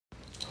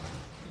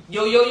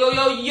Yo,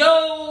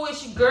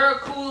 it's your girl,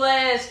 Cool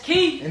Ass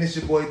Keith. And it's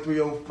your boy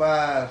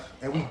 305,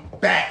 and we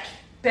back.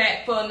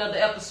 Back for another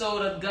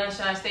episode of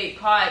Gunshine State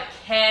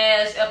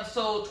Podcast,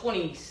 episode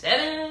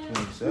 27?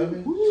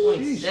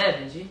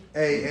 27, G.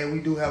 Hey, and we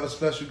do have a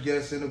special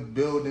guest in the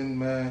building,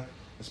 man.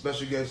 A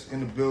special guest in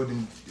the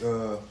building,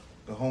 the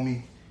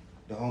homie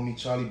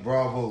Charlie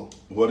Bravo.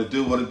 What it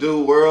do,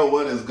 world?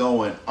 What is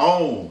going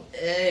on?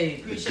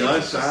 Hey, appreciate the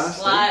you for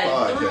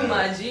sliding through,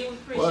 my G.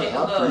 We appreciate the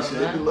love, I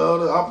appreciate the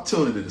love, the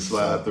opportunity to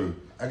slide through.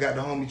 I got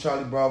the homie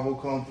Charlie Bravo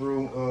come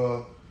through.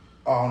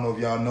 I don't know if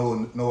y'all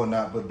know or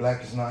not, but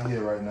Black is not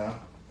here right now.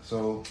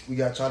 So we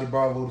got Charlie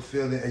Bravo to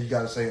fill in, and you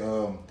gotta say,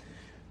 and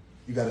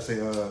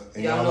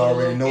y'all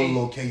already know the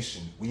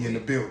location. We in the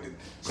building.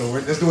 So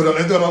let's do it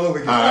all over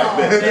again. All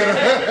right,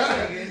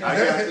 I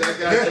got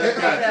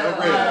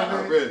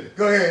you. I'm ready.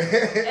 Go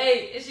ahead.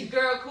 Hey, it's your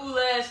girl, Cool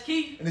Ass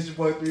Keith. And it's your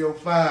boy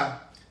 305.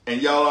 And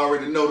y'all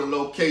already know the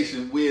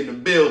location. We in the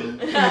building.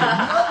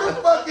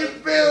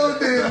 Motherfucking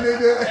building,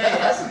 nigga. Hey,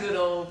 that's a good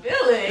old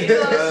feeling. You know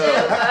what I'm saying?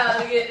 I'm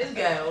about to get this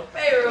guy on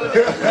payroll.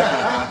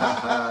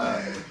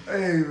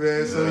 Hey,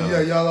 man. So,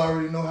 yeah, y'all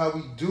already know how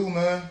we do,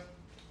 man.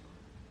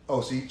 Oh,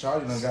 see,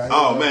 Charlie done got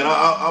Oh, man.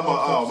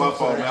 My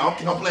fault, man.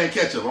 I'm playing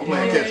catch-up. No,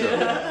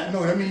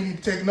 that means you need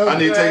to take notes. I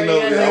need to take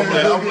notes.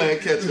 I'm playing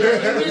catch-up.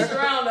 You missed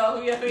around,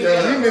 though.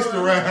 Yeah, you missed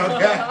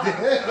around. I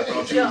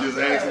thought you were just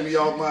asking me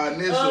off my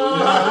initial.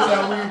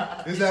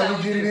 This is how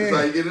we get it in. That's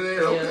how you get it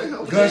in?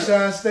 Okay.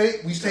 Gunshine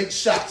State, we take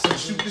shots and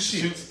shoot the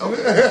shit. Okay,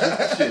 shoot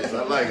the shit. I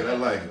like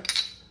it.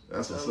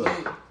 That's what's up.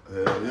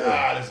 Hell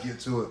yeah. Let's get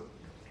to it.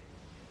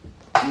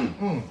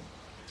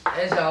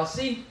 As y'all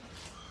see,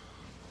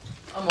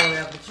 I'm on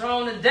that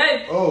Patron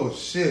today. Oh,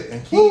 shit.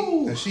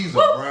 And she's a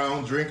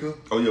brown drinker.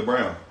 Oh, you're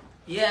brown.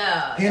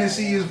 Yeah.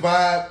 Hennessy is the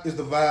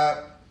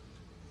vibe.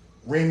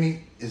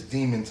 Remy is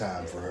demon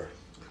time for her.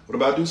 What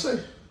about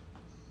Duce?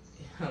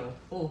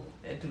 Oh,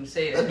 that dude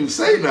say that. That Duce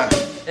now.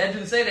 That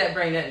dude say that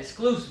bring that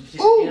exclusive shit.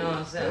 Ooh. You know what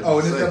I'm saying? Oh,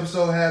 and this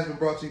episode has been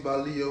brought to you by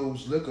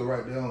Leo's Liquor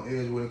right there on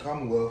Edgewood and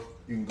Commonwealth.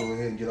 You can go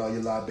ahead and get all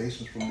your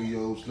libations from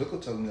Leo's Liquor.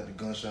 Tell them that the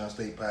Gunshine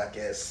State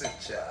Podcast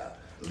sent y'all.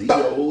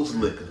 Leo's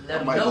Liquor.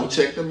 I might go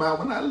check them out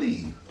when I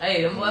leave.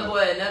 Hey, them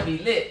boy, that be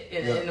lit.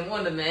 In the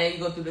Wonder, man, you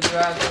go through the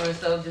drive-thru and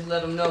stuff, just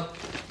let them know.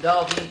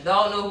 Dog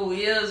know who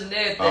he is and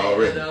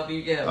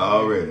everything.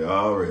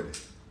 Already.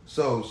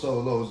 So,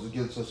 Lowe's, let's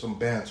get to some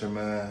banter,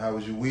 man. How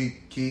was your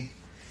week, Keith?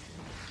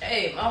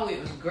 Hey, my week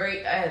was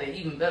great. I had an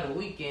even better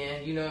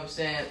weekend, you know what I'm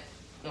saying?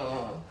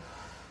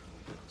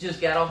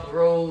 Just got off the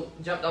road,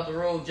 jumped off the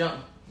road,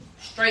 jumped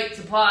straight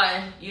to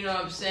pie, you know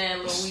what I'm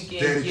saying? Little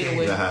weekend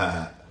getaway.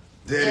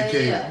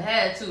 Dedicated. Yeah, I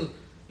had to.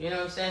 You know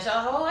what I'm saying? So,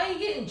 why you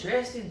getting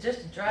dressed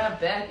just to drive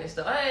back and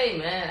stuff? Hey,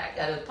 man, I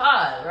got a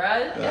pod,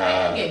 right?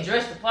 I get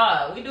dressed to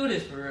pod. We do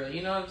this for real,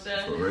 you know what I'm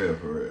saying? For real.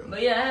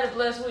 But yeah, I had a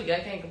blessed week. I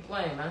can't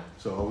complain, man.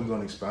 So, are we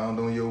going to expound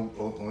on your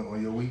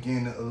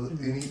weekend?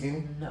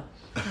 Any? No.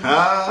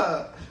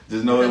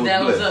 Just know it was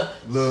that blessed.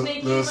 Was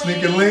a little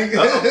sneaky link. I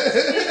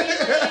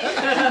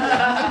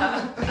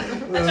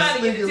tried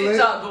to get the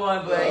TikTok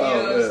going, but you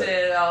know what I'm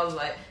saying? I was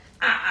like,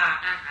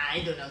 I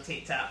ain't doing no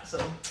TikTok, so...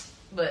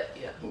 But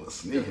yeah.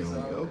 Sneaky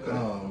link, okay.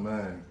 Oh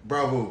man.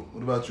 Bravo.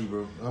 What about you,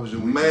 bro? How was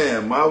your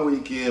weekend? Man, my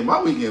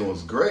weekend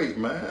was great,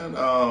 man.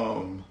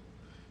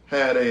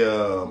 Had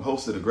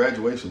hosted a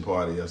graduation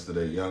party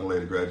yesterday. Young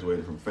lady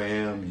graduated from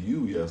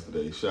FAMU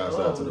yesterday. Shouts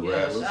out to the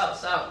Rattlers.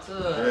 Shouts out to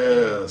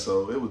her. Yeah,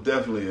 so it was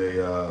definitely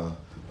a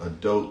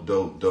dope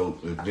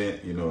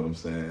event, you know what I'm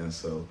saying?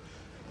 So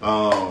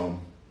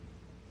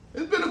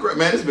it's been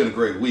a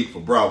great week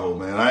for Bravo,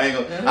 man. I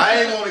ain't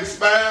gonna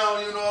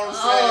expound, you know what I'm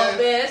saying? Oh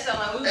man, it sound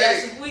like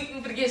we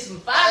gonna get some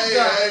five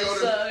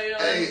drops.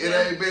 It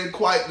ain't been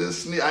quite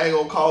this sneak. I ain't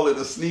gonna call it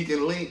a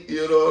sneaking link,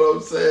 you know what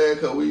I'm saying?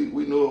 Cause we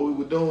knew what we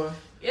were doing.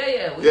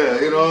 Yeah,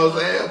 you know what I'm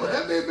saying? But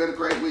that been a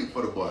great week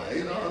for the boy,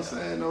 you know what I'm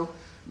saying?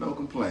 No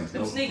complaints.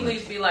 Them sneak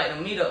links be like the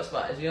meetup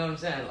spots, you know what I'm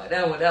saying? Like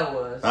that what that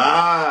was.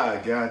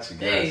 Got you.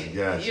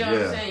 You know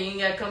what I'm saying? You ain't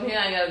gotta come here,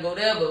 I ain't gotta go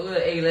there, but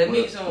let's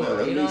meet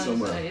somewhere. You know what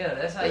I'm saying? Yeah,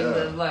 that's how you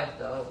live life,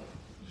 dog.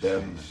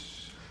 Definitely.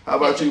 How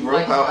about you,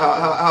 bro?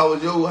 How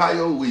was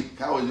your week?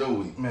 How was your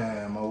week?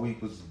 Man, my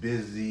week was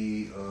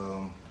busy.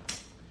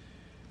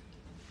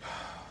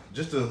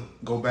 Just to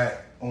go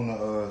back on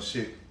the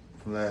shit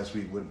from last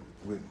week with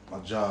my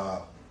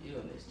job. You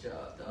on this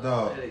job,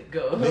 dog. Let it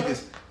go.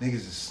 Niggas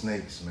is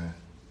snakes, man.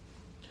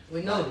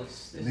 We know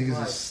this.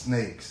 Niggas is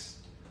snakes.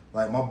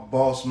 Like my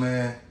boss,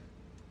 man,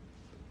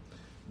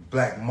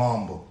 Black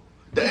Mamba.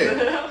 Damn.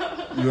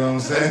 You know what I'm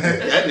saying?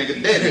 That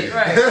nigga dead.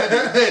 Right.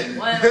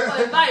 One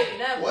bite,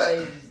 that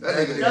boy.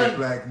 That nigga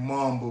Black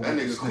Mamba. That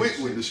nigga quick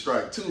with the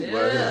strike too, yeah,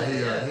 bro.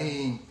 Yeah, he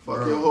ain't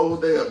fuck your whole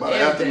day up by the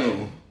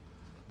afternoon.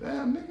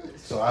 Damn, nigga.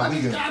 So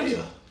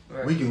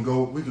we could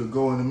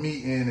go in the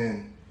meeting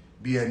and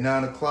be at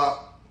 9:00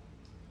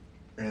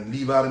 and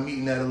leave out a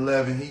meeting at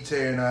 11. He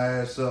tearing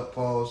our ass up,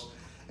 pause,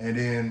 and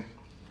then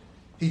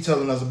he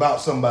telling us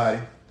about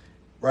somebody,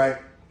 right?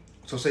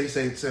 So say he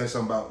said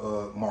something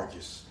about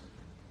Marcus,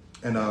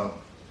 and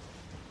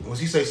once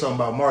he say something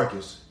about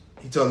Marcus,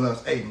 he telling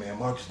us, hey man,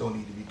 Marcus don't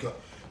need to be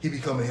he be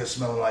coming here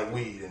smelling like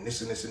weed and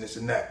this and this and this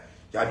and that.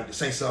 Y'all need to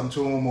say something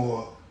to him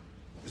or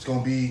it's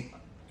gonna be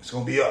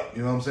up.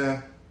 You know what I'm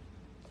saying?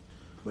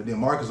 But then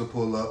Marcus will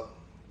pull up.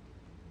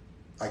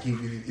 Like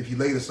if he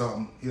late or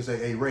something, he'll say,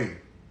 hey Ray,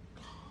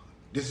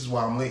 this is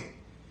why I'm late.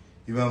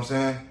 You know what I'm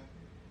saying?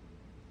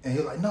 And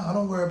he's like, no,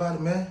 don't worry about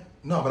it, man.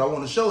 No, but I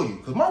want to show you.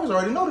 Because Marcus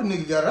already know the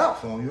nigga got it out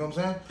for him. You know what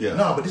I'm saying? Yeah.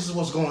 No, but this is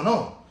what's going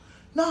on.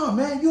 No,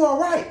 man, you all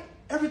right.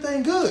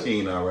 Everything good. He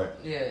ain't all right.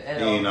 Yeah,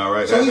 he ain't all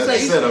right. So that's the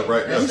setup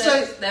right there.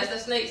 That's the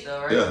snakes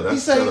though, right? Yeah,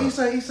 that's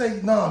he say,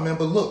 nah, man,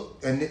 but look,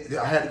 and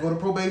I had to go to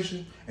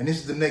probation, and this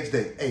is the next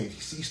day. Hey,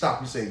 he stop.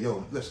 He say,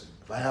 yo, listen,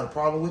 if I had a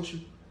problem with you,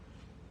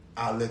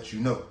 I'll let you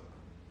know.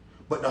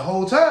 But the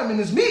whole time in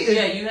this meeting,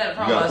 yeah, you had a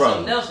problem about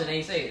something else and they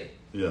ain't say it.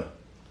 Yeah.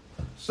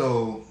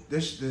 So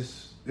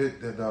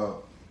that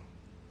dog.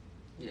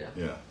 Yeah.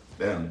 Yeah.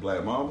 Damn,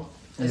 Black Mama.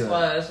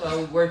 That's why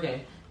we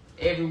working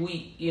every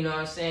week. You know what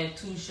I'm saying?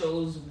 2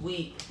 shows a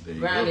week,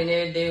 grinding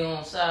every day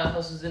on side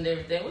hustles and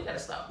everything. We gotta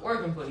stop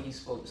working for these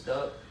folks,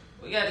 dog.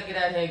 We gotta get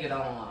out here and get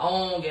our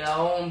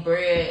own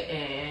bread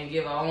and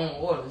give our own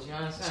orders. You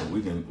know what I'm saying? So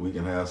we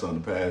can have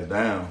something to pass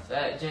down.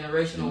 That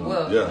generational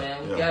wealth, yeah,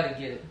 man. We gotta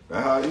get it.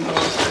 That's how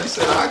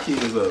set our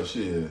kids up,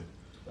 shit.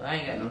 Well, I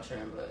ain't got no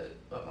trim, but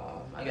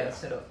I got to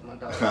set up for my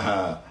dog.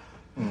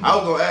 I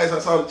was gonna ask. I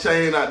saw the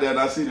chain out there, and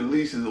I see the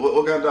leashes.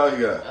 What kind of dog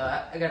you got?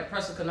 I got a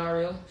Presa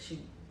Canario. She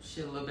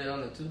a little bit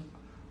on it too.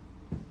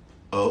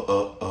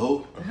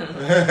 Oh.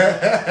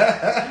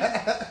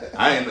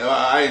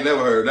 I ain't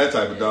never heard of that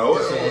type of dog.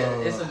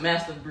 It's a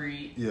master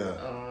breed. Yeah.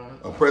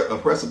 A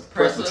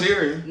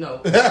Presbyterian?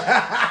 No. Like the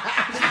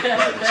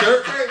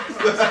church?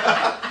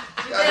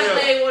 She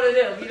definitely one of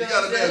them. You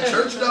got a what damn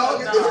church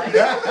dog?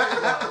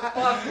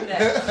 Far from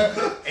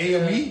that.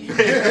 AME?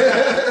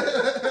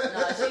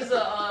 She's a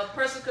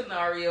Presa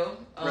Canario.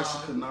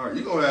 Presa Canario.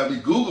 You gonna have me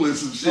Googling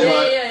some shit.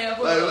 Yeah.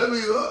 Like, let me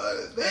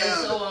damn.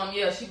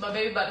 And so, my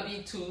baby about to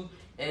be 2.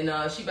 And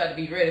she about to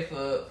be ready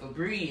for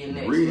breeding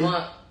next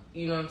month.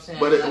 You know what I'm saying?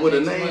 But with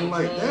a name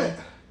like that.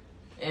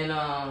 And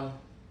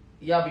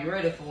y'all be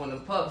ready for when the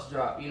pups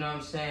drop. You know what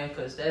I'm saying?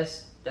 Because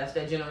that's that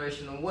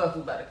generational wealth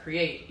we about to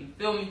create. You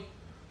feel me?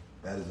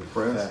 That is a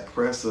Presa.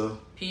 Presa.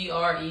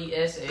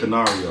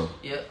 Canario.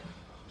 Yep.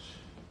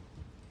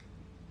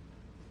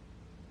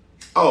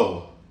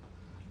 Oh,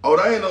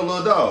 that ain't no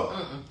little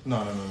dog.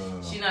 No.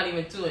 She not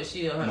even 2 and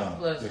she 100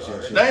 plus.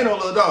 That ain't no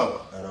little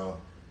dog. At all.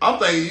 I'm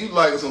thinking you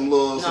like some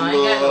little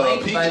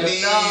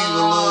Pekingese,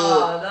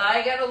 No, I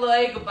ain't got no little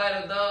ankle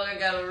biter, dog. I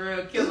got a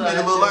real killer. This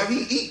nigga look like he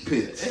eat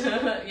pits.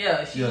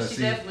 Yeah, she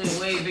definitely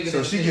way bigger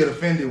than So she get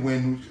offended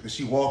when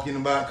she walking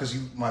about because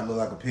you might look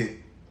like a pit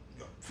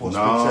for a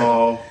split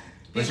No. second.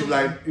 But she be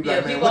like,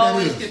 man, people what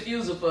always that is?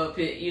 confuse her for a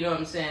pit. You know what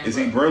I'm saying? Is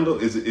he Brindle?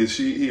 Is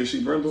he or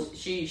she Brindle?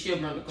 She a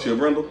Brindle. She a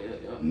Brindle?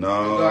 Yeah.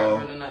 No. The dark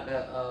Brindle, not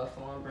that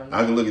fawn Brindle.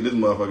 I can look at this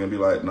motherfucker and be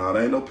like, nah,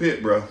 that ain't no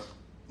pit, bro.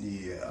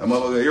 Yeah. That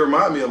motherfucker, it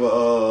remind me of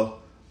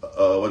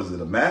what is it,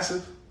 a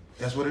massive?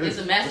 That's what it is.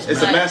 It's a massive It's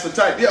type. a massive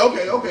type. Yeah,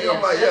 okay. Yeah,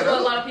 I'm like, that's yeah.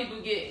 what a lot of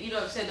people get, you know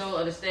what I'm saying, don't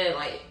understand.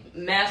 Like,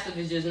 Mastiff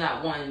is just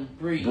not one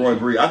breed. Broad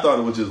breed. I thought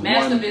it was just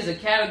Mastiff one. is a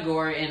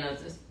category and a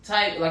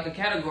type, like a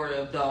category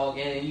of dog,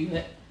 and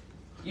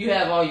you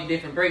have all your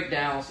different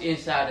breakdowns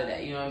inside of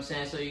that. You know what I'm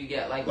saying? So you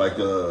got like a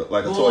Bull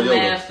Toyota.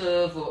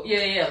 Mastiff, or,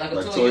 like a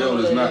Like Toyota.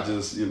 Toyota's not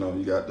just,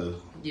 you got the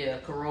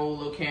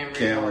Corolla, Camry.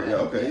 Yeah,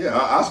 okay, yeah.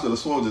 I could have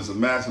sworn just a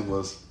Mastiff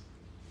was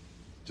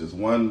just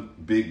one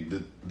big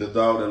the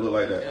dog that looked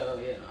like that. Oh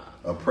yeah.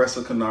 A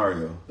Presa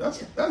Canario.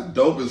 That's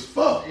dope as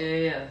fuck.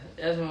 Yeah.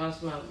 That's my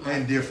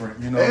And different,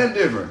 And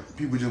different.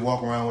 People just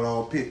walk around with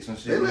all pits and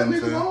shit. They let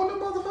you know niggas what I'm own them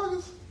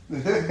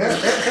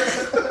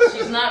motherfuckers.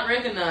 She's not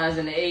recognized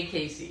in the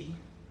AKC.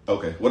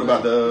 Okay. What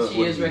about the?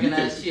 She is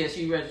recognized. UKC?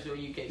 She registered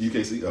with UKC.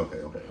 UKC.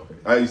 Okay.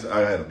 I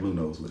had a blue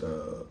nose with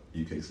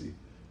UKC.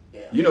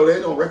 Yeah. You know they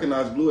don't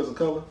recognize blue as a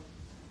color.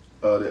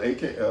 The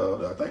AK.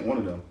 I think one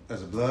of them.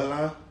 As a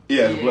bloodline?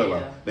 Yeah, as a Yeah,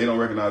 bloodline. yeah. They don't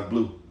recognize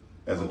blue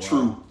as a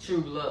true A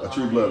bloodline.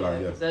 true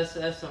bloodline. Yeah. 'Cause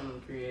that's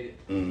something created.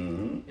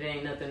 Mm-hmm. It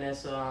ain't nothing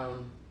that's you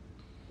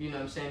know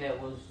what I'm saying, that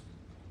was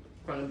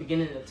from the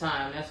beginning of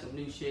time. That's some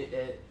new shit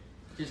that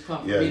just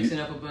come from mixing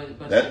up a bunch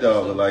that of dog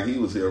stuff. looked like he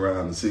was here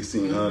around the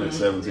 1600s,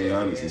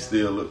 1700s, and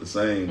still looked the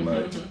same.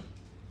 Like,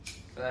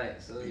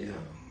 Right, so yeah.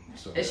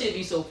 So, That shit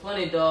be so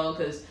funny, dog,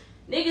 because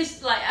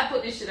niggas, like, I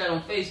put this shit out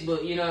on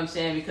Facebook, you know what I'm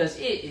saying, because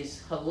it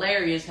is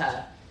hilarious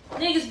how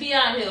niggas be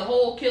out here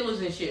whole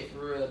killers and shit for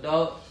real,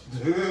 dog.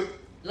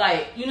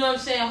 Like, you know what I'm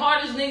saying,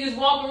 hardest niggas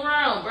walk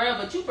around, bruh,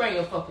 but you bring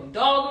a fucking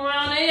dog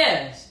around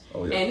their ass.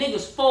 Oh, yeah. And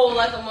niggas fold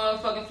like a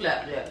motherfucking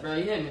flapjack, bro,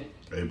 you hear me?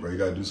 hey, bro, you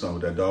gotta do something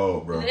with that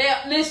dog, bro.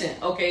 Yeah, listen,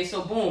 okay,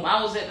 so boom,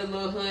 I was at the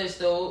little hood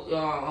store.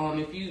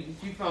 If you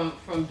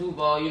from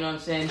Duval, you know what I'm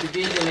saying,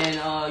 Division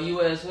and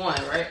US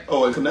 1, right?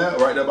 Oh, and Canal,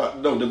 right there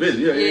about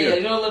Division, yeah.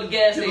 You know, a little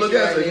gas station. Little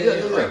gas right station,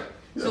 there, yeah. right?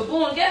 So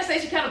boom, the gas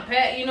station kind of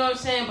packed, you know what I'm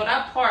saying, but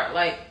I parked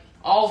like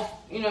off,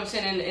 you know what I'm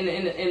saying, in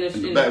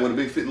the back where the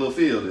big little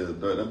field is,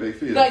 that big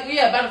field. Like,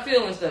 yeah, by the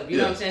field and stuff, you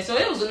know what I'm saying? So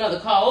it was another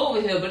car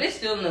over here, but it's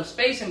still enough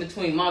space in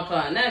between my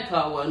car and that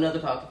car where another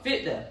car could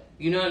fit there.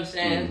 You know what I'm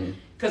saying?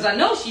 Because I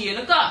know she in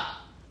the car.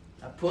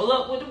 I pull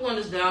up with the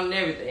windows down and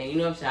everything, you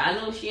know what I'm saying? I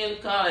know she in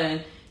the car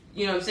and,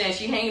 you know what I'm saying,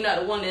 she hanging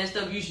out the window and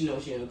stuff, you should know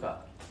she in the car.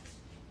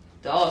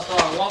 Dog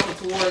started walking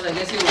towards, I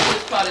guess it was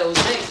his car that was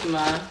next to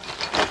mine.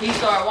 He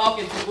started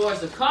walking towards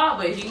the car,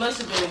 but he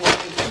must have been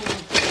walking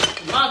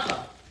to my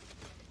car.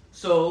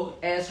 So,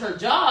 as her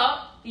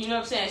job, you know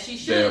what I'm saying, she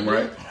should. Damn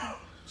right.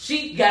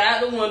 She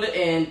got out the window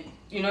and,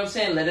 you know what I'm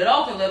saying, let it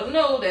off and let him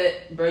know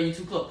that, bro, you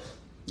too close.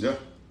 Yeah.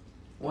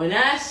 When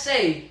I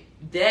say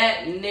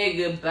that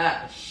nigga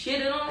about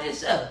shitting on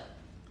himself.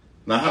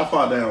 Now, how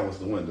far down was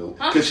the window?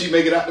 Huh? Could she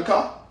make it out the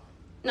car?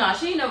 Nah,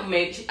 she ain't never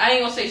made. I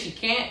ain't gonna say she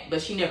can't,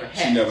 but she never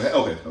had. She never had.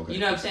 Okay. You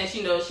know what I'm saying?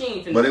 She knows she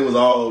ain't finna. But it was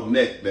all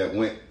neck that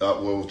went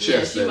up, well,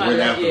 chest that went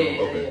after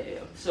him. Okay. Yeah.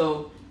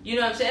 So, you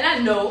know what I'm saying? I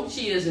know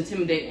she is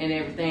intimidating and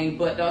everything,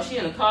 but though she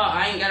in the car,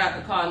 I ain't got out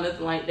the car,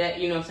 nothing like that.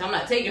 You know what I'm saying? I'm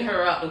not taking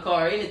her out the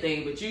car or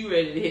anything, but you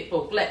ready to hit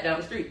folk flat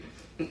down the street.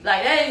 Like,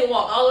 that ain't gonna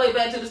walk all the way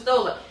back to the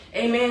store like,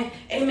 hey man,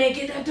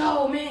 get that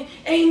dog, man.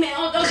 Hey man,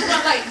 oh,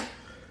 like.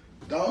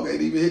 Dog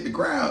ain't even hit the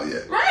ground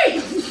yet.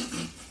 Right.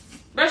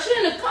 Bro, she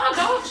in the car,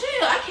 dog,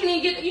 chill. I can't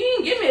even get, you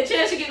didn't give me a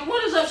chance to get the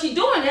windows up. She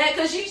doing that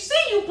because she see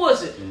you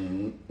pussy.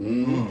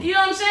 Mm-hmm. You know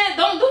what I'm saying?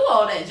 Don't do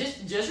all that.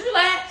 Just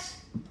relax.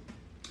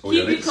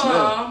 Keep it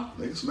calm.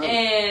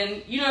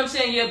 And, you know what I'm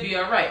saying? You'll be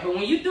all right. But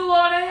when you do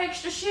all that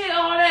extra shit,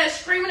 all that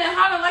screaming and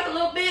hollering like a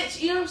little bitch,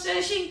 you know what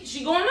I'm saying?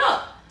 She going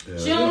up. Yeah,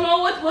 she don't know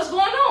what's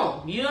going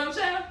on. You know what I'm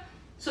saying?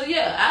 So,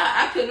 yeah,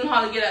 I couldn't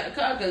hardly get out the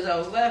car because I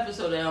was laughing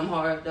so damn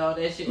hard, dog.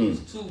 That shit was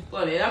too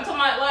funny. And I'm talking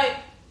about, like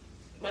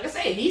I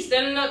say, he's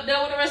standing up there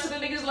with the rest of the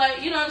niggas,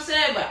 like, you know what I'm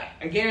saying? But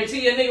I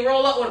guarantee you a nigga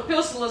roll up with a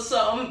pistol or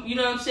something, you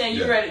know what I'm saying?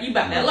 You ready, you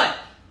about that life.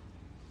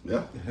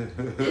 Yeah.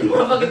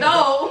 Motherfucking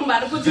dog, I'm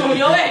about to put you on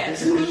your ass.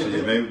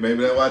 Shit,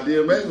 maybe that's why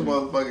DMX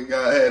motherfucking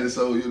guy had it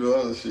so, you know,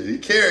 other shit. He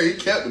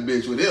kept the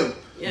bitch with him.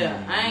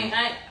 Yeah,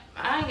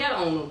 I ain't got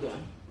on no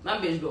gun. My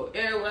bitch go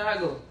everywhere I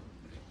go.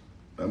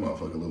 That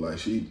motherfucker look like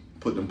she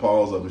put them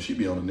paws up and she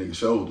be on the nigga's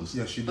shoulders.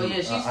 Yeah, she do. Oh yeah,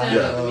 she standing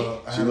up to me. Yeah,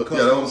 that's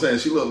what I'm saying.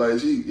 She look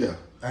like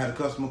I had a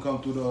customer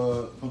come through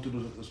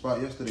the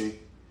spot yesterday,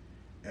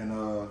 and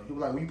he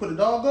was like, "Will you put the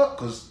dog up?"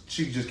 Because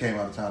she just came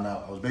out of town.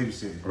 Now I was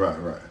babysitting.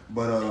 Right.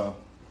 But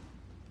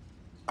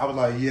I was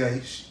like, "Yeah,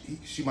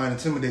 she might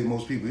intimidate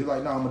most people." He's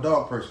like, "No, I'm a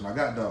dog person. I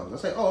got dogs." I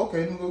said, "Oh,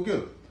 okay, let me go get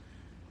her."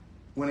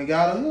 When he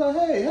got her, he's like,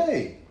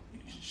 "Hey."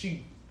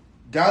 She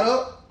got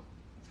up,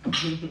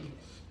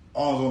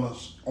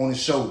 arms on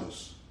his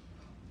shoulders.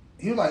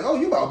 He was like, "Oh,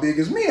 you about big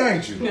as me,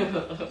 ain't you?"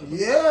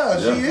 Yeah,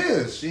 she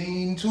is. She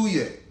ain't 2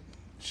 yet.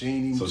 She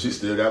ain't even. So she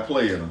still got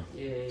play in her.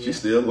 Yeah. She's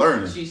still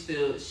learning.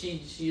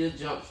 She'll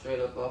jump straight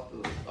up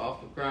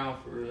off the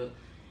ground for real.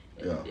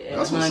 Yeah.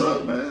 That's what's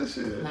up, man.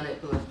 Shit.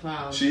 100+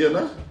 pounds. She here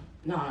now?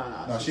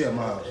 No. She at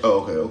my house.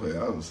 Oh, okay.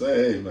 I was gonna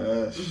say, hey,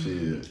 man,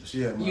 shit.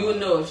 She at my You house. would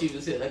know if she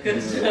was here. I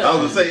couldn't I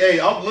was gonna say, hey,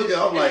 I'm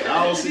like,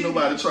 I don't see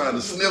nobody trying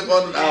to sniff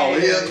under. I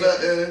don't hear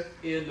nothing.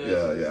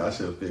 Yeah. I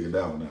should have figured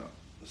that one out.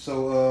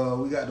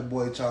 So we got the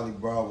boy Charlie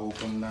Bravo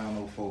from the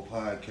 904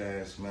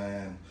 podcast,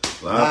 man.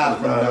 Live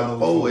from the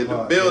 904 in the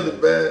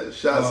building, man.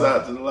 Shouts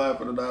out to the Live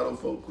from the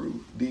 904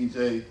 crew.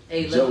 DJ,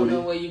 Hey, let Jody, them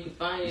know where you can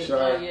find it.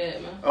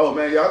 Man. Oh,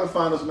 man, y'all can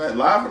find us, man.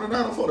 Live from the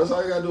 904. That's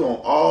all you got to do on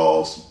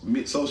all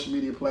social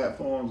media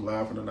platforms.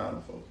 Live from the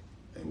 904.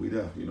 And we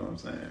there, you know what I'm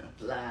saying?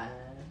 Live.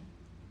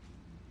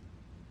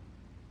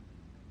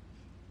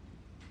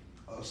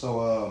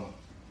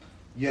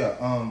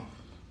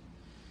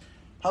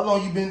 How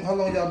long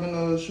y'all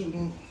been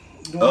shooting?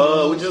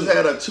 We just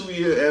had a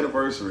 2-year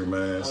anniversary,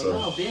 man. Oh, So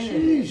y'all been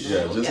in it,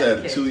 yeah, man. just had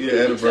a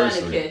 2-year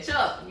anniversary. Trying to catch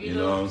up, you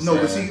know what I'm saying?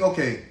 No, but see,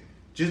 okay,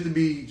 just to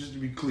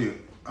be clear,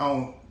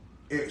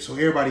 so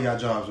everybody got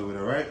jobs over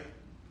there, right?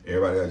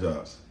 Everybody got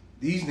jobs.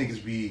 These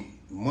niggas be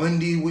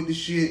Monday with the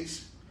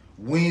shits,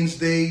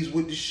 Wednesdays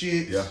with the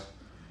shits. Yeah.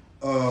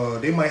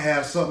 They might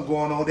have something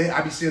going on.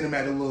 I be seeing them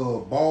at the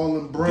little ball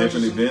and brunch.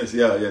 Different events,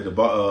 yeah. The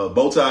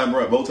bow tie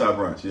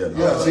brunch, yeah.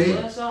 Yeah, see?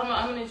 So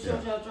how many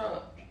shows y'all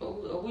drop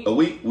a week? A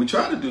week. We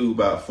try to do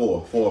about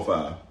 4 or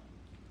 5.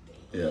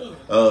 Yeah.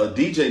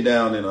 DJ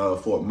down in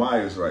Fort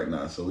Myers right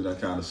now, so we done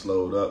kind of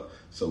slowed up.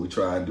 So we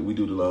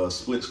do the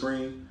split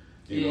screen.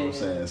 You know what I'm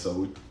saying?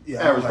 So we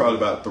average probably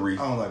about 3. I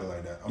don't like it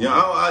like that.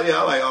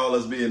 I like all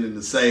us being in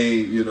the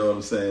same, you know what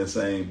I'm saying,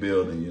 same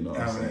building, you know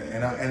what I'm saying.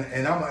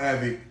 And I'm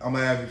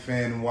an avid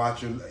fan and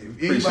watcher.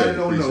 If anybody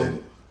don't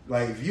know,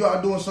 like if you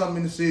are doing something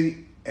in the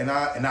city and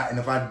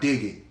if I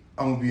dig it,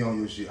 I'm gonna be on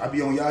your shit. I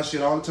be on y'all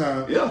shit all the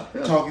time. Yeah.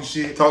 Talking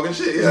shit. Talking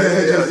shit.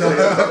 Yeah.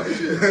 Talking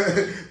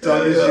shit.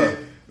 Talking shit.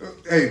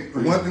 Hey,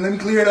 one thing, let me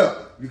clear it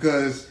up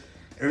because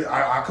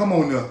I come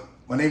on there.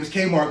 My name is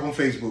K-Mark on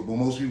Facebook, but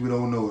most people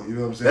don't know it. You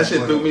know what I'm saying? That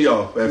shit threw me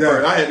off at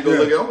first. I had to go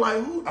look at it. I'm like,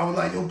 who? I was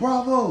like, yo,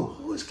 Bravo.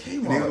 Who is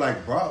K-Mark? And they were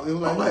like, Bravo. They were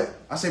like,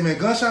 I said, man,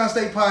 Gunshine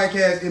State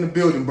Podcast in the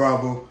building,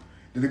 Bravo.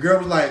 Then the girl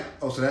was like,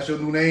 "Oh, so that's your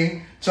new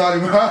name, Charlie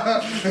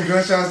Brown?" And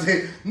Gunshot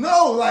said,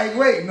 "No, like,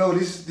 wait, no,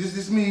 this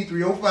is me,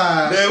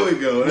 305. There we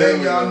go.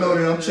 Letting y'all know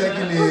that I'm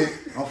checking in.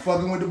 I'm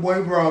fucking with the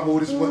boy Bravo.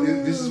 This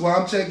is why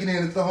I'm checking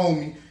in. It's the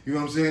homie. You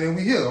know what I'm saying? And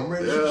we here. I'm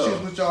ready to shoot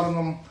shit with y'all,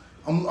 and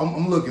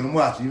I'm looking. I'm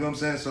watching. You know what I'm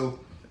saying? So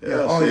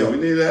shit, we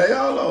need to have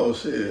y'all on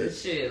shit.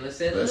 Shit, let's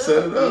set it up. Set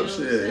it up, you know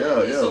shit.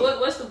 Yeah. So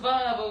what's the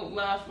vibe of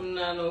Live from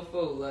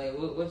 904? Like,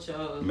 what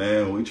y'all?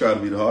 Man, we try to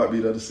be the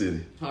heartbeat of the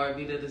city.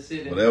 Heartbeat of the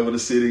city. Whatever the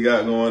city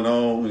got going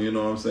on, you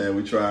know what I'm saying?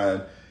 We try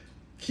and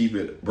keep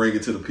it, bring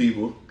it to the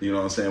people. You know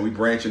what I'm saying? We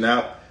branching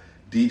out.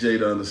 DJ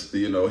done,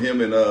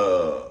 him and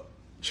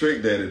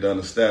Trick Daddy done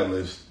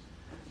established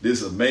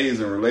this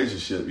amazing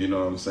relationship. You know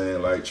what I'm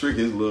saying? Like Trick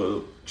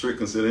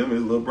consider him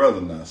his little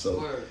brother now. So.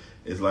 Word.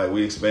 It's like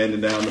we expanding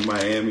down to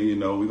Miami,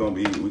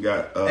 we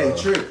got hey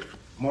Trick,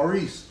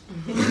 Maurice.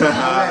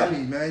 Happy,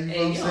 man, you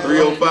know what I'm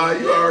saying?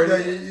 305, you already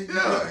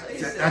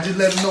I just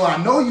let him know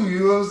I know you, you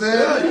know what I'm saying?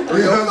 Yeah, you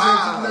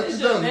 305. That's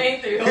your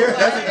name 305.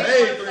 That's his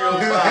name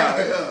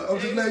 305. I'm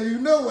just letting you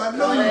know I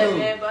know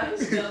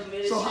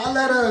you. So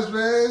holla at us,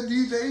 man.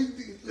 DJ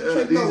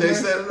set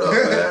it up,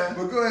 man.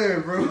 But go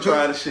ahead, bro. We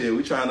trying to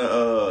we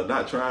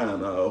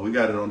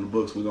got it on the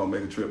books. We're gonna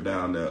make a trip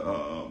down there,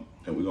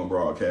 and we're gonna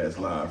broadcast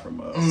live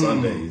from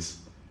Sundays.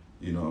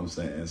 You know what I'm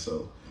saying?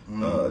 So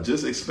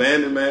just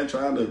expanding, man,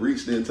 trying to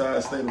reach the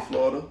entire state of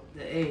Florida.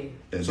 Hey.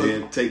 And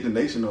then take the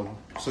nation over.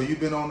 So you've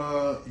been on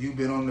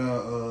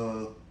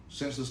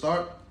since the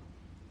start?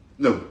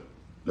 No.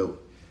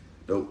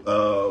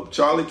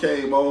 Charlie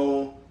came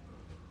on.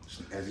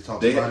 As he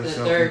talks about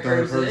himself in third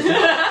person. Okay.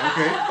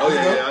 Oh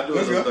yeah, I do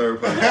it in third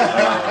person.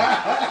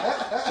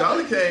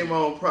 Charlie came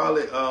on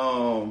probably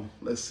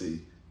let's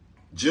see.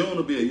 June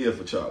will be a year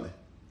for Charlie.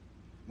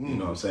 You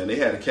know what I'm saying? They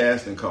had a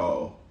casting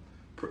call,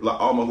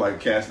 almost like a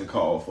casting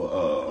call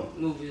for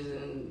movies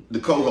and the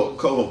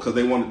co-host, because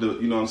they wanted to,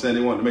 you know what I'm saying?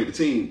 They wanted to make the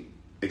team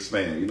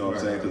expand. You know what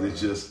I'm saying?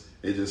 Because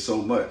it's just so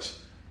much.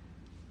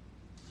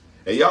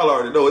 And y'all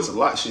already know it's a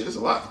lot. Shit, it's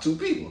a lot for two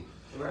people.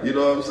 Right. You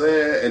know what I'm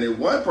saying? And if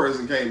one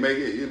person can't make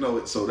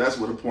it, so that's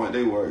what the point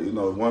they were.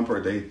 One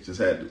person, they just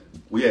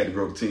we had to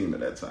grow the team at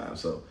that time.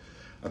 So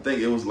I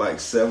think it was like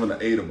 7 or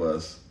 8 of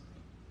us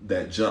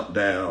that jumped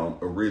down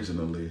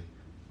originally,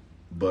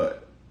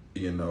 but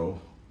and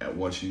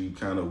once you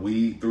kind of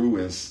weed through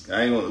and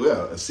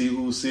see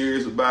who's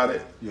serious about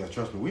it. Yeah,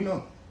 trust me, we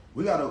know.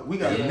 We got a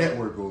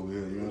network over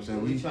here. You know what I'm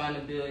saying? We trying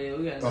to build.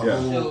 We got a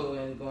show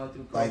and going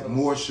through like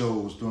more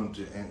shows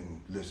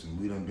and listen,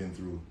 we done been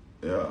through.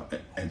 Yeah,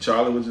 and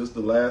Charlie was just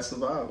the last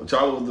survivor.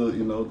 Charlie was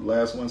the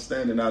last one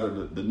standing out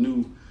of the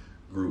new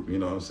group. You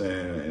know what I'm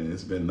saying? And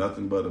it's been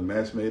nothing but a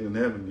match made in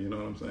heaven. You know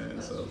what I'm saying?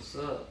 That's what's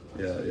up.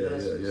 Yeah.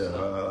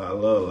 I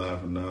love Live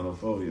from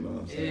 904. You know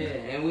what I'm saying?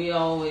 Yeah, and we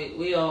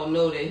all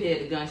know that here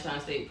at the Gunshine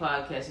State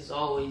Podcast, it's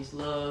always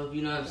love.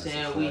 You know what I'm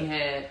saying? We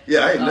had. Yeah,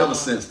 I ain't never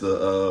sensed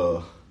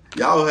the.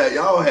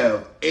 Y'all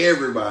have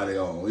everybody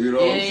on. You know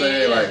what I'm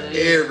saying?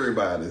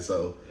 Everybody.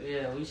 So.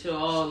 Yeah, we show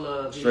all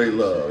love. Straight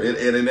love. And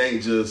it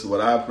ain't just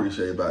what I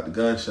appreciate about the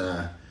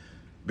Gunshine,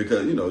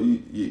 because,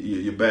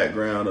 your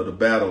background of the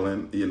battle,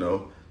 and,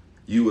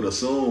 you would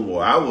assume,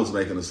 or I was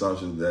making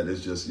assumptions that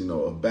it's just,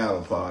 a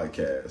battle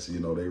podcast.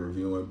 They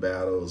reviewing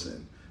battles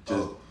and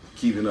just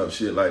keeping up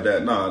shit like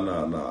that.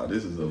 Nah.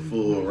 This is a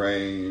full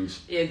range.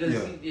 Yeah, because,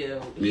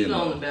 he's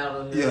on the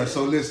battle. Yeah,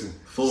 so listen.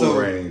 Full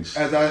range.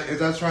 As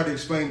I try to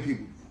explain to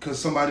people, because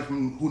somebody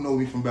who know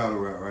me from battle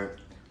rap, right?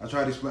 I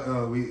try to explain,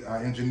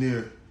 our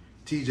engineer,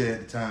 TJ at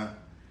the time.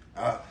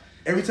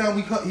 Every time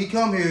he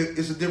come here,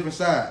 it's a different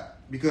side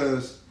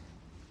because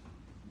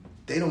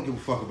they don't give a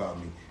fuck about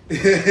me.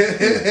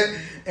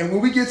 And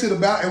when we get to the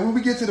bout,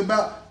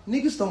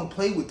 niggas don't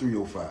play with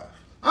 305.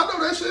 I know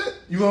that shit.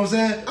 You know what I'm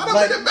saying? I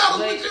don't think battle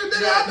with you,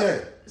 nigga.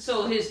 Yeah.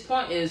 So his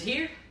point is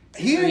here.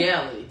 Here,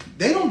 reality.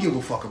 They don't give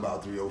a fuck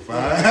about 305.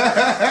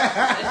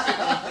 That shit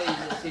don't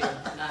phase us here,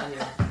 not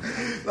here.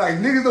 Like,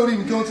 niggas don't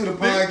even come to the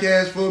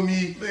podcast for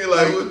me.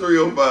 Nigga, we're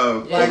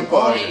 305.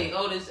 Hey,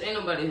 Otis, ain't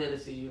nobody here to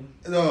see you.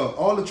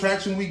 All the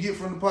traction we get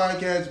from the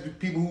podcast,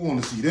 people who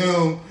want to see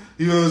them,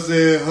 you know what I'm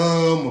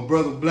saying? My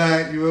brother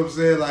Black, you know what I'm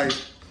saying?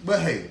 But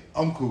hey,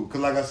 I'm cool.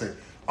 Because like I said,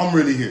 I'm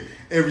really here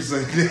every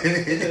Sunday.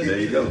 There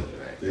you go.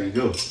 There you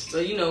go.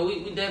 But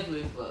we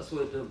definitely fucks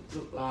with the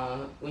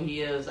when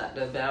he is out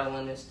there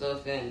battling and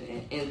stuff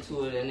and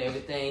into it and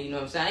everything. You know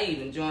what I'm saying? I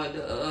even joined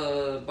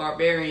the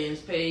Barbarians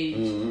page.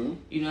 Mm-hmm.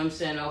 You know what I'm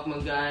saying? Off my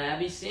guy. I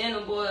be seeing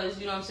them boys.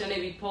 You know what I'm saying? They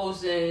be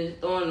posting,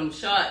 throwing them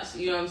shots.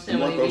 You know what I'm saying?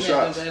 When they be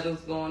having battles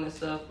going and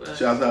stuff.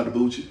 Shouts out to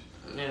Bucci.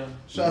 Yeah.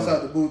 Shouts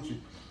out to Bucci.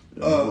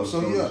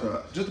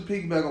 Just to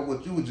piggyback on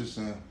what you were just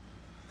saying.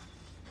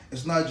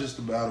 It's not just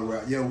the battle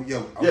rap.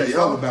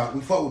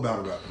 We fuck with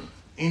battle rap.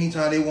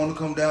 Anytime they want to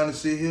come down and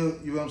sit here,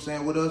 you know what I'm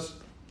saying, with us,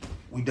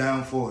 we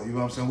down for it. You know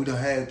what I'm saying? We done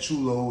had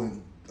Chulo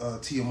and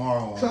TMR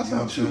on. Shouts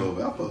out to Chulo.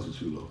 I fuck with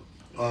Chulo.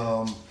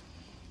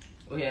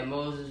 We had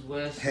Moses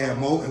West.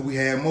 We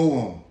had Mo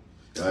on.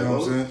 You know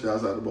what I'm saying?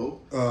 Shouts out to Bo.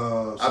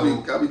 So,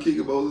 I be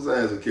kicking Bo's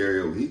ass at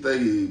karaoke. He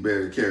think he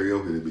better at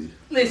karaoke than me.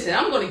 Listen,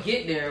 I'm gonna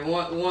get there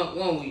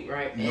one week,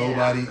 right?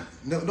 Nobody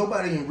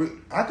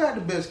in. I got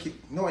the best.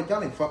 No,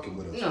 y'all ain't fucking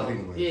with us. No,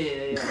 anyway.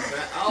 yeah.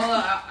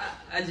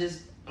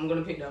 I'm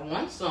gonna pick that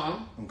one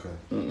song. Okay.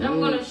 And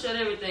I'm gonna shut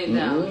everything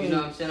down. You know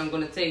what I'm saying? I'm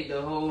gonna take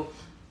the whole.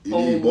 You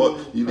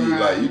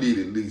need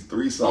at least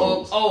 3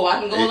 songs. Oh, I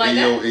can go like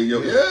that. Yeah.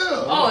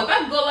 Oh, if I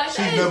can go like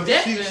that,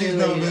 definitely. She's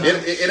never been.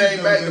 It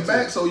ain't back to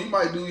back, so you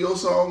might do your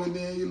song and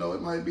then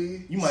it might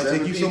be. You might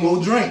take you some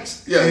more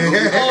drinks. Yeah.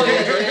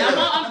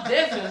 I'm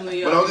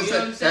definitely. But I'm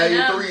just saying,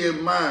 have your 3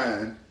 in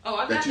mind. Oh,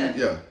 I got that.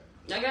 Yeah.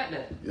 I got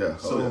that. Yeah.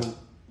 So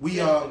we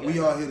are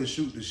here to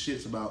shoot the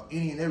shits about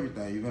any and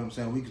everything. You know what I'm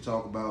saying? We could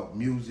talk about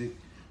music.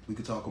 We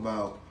could talk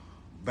about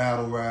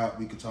battle rap.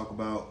 We could talk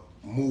about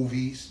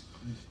movies.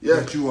 Yeah.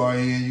 That you are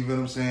in, you know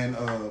what I'm saying?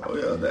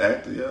 The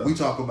actor, yeah. We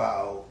talk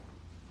about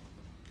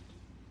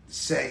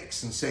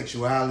sex and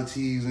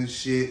sexualities and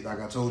shit, like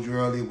I told you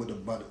earlier with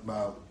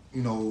about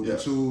the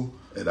two.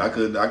 And I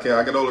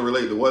can only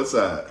relate to one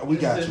side. We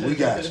got you.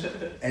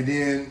 And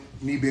then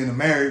me being a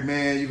married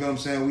man, you know what I'm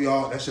saying?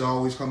 That should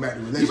always come back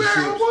to relationships.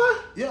 You married, boy?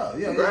 Yeah.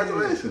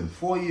 Congratulations. Yeah.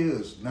 4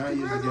 years, 9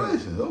 years together.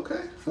 Congratulations.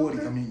 Okay. 40.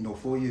 Okay. I mean,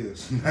 4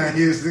 years, 9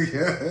 years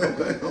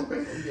together.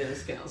 Okay.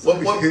 Yes, counts. What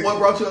brought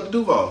you up to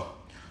Duval?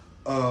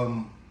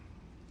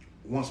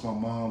 Once my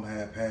mom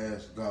had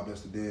passed, God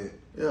bless the dead.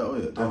 Yeah,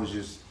 I was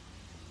just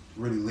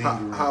really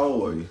lingering. How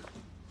old were you?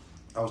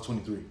 I was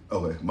 23.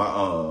 Okay,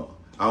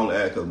 I only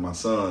asked because my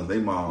sons, they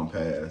mom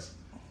passed,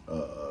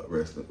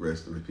 rest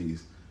in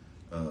peace.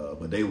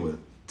 But they were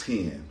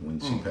 10 when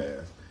she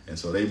passed, and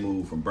so they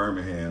moved from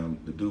Birmingham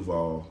to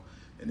Duval,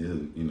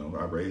 and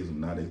I raised them.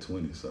 Now they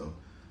 20. So,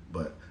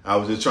 but I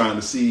was just trying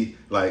to see,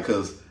 like,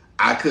 cause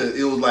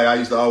it was like I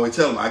used to always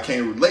tell them, I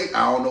can't relate.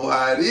 I don't know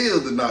how it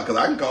is or not, because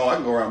I can go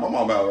around my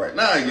mom out right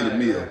now and get a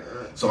meal.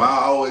 Right. So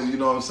I always, you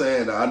know what I'm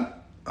saying?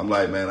 I'm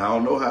like, man, I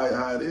don't know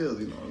how it is,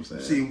 you know what I'm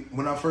saying? See,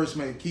 when I first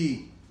met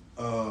Key,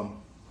 I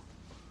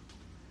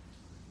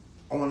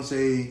want to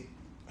say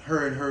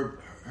her and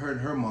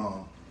her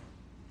mom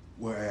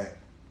were at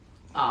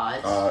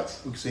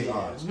odds. We could say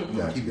odds. We're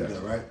gonna keep it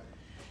there, right?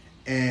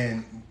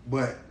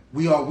 But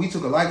we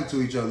took a liking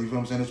to each other, you know what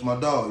I'm saying? It's my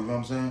dog, you know what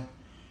I'm saying?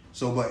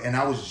 So, and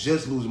I was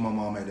just losing my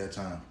mom at that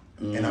time,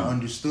 and I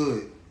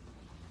understood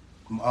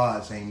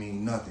odds ain't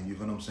mean nothing. You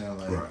know what I'm saying?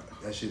 Like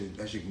that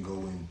shit can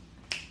go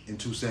in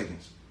 2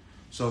 seconds.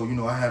 So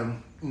I had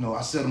them.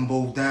 I set them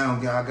both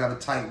down. I got a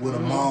tight with her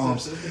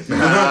moms. You know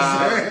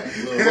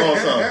what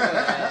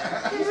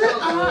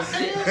I'm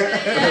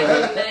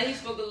saying? He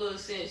spoke a little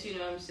sense. You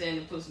know what I'm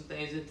saying? To put some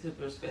things into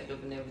perspective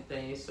and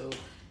everything. So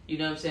you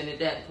know what I'm saying? At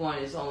that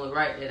point, it's only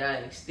right that I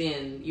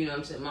extend. You know what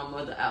I'm saying? My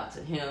mother out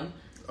to him.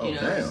 You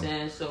know what I'm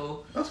saying?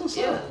 So that's what's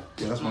up.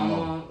 Yeah, that's my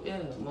mom.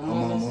 My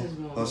mom is his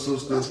mom. Her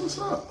sister. That's what's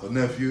up. Her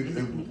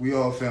nephew. We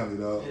all family,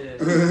 dog. Yeah.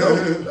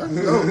 That's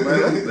dope,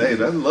 man.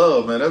 That's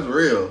love, man. That's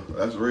real.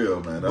 That's real,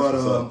 man. That's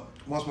what's up.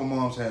 Once my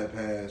mom's had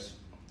passed,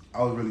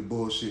 I was really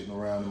bullshitting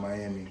around in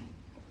Miami.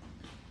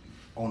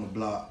 On the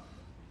block,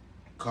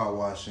 car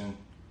washing,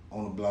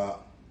 on the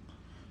block,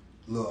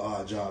 little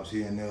odd jobs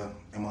here and there.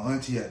 And my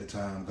auntie at the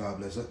time, God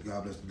bless the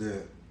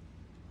dead,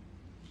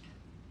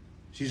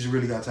 she just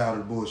really got tired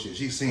of the bullshit.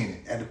 She's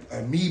seen it.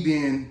 At me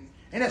being,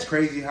 and that's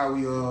crazy how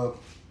we,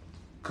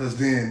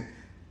 cause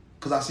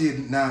I see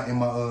it now in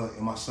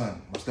my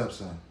son, my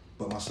stepson,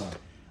 but my son.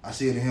 I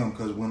see it in him,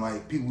 cause when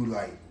like people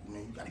like,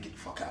 man, you gotta get the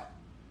fuck out.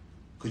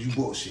 Cause you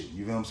bullshit,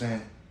 you know what I'm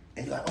saying?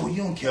 And you're like, oh,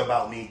 you don't care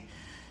about me.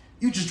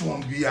 You just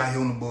want to be out here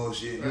on the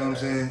bullshit, you know what I'm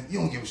saying? You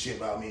don't give a shit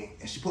about me.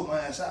 And she put my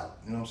ass out,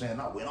 you know what I'm saying?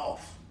 And I went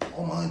off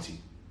on my auntie.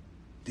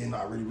 Did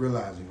not really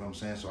realize it, you know what I'm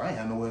saying? So I ain't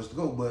had nowhere else to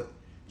go but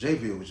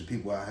Jayville, which is the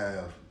people I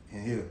have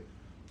in here,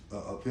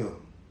 up here.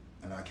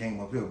 And I came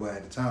up here, but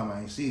at the time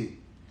I ain't see it.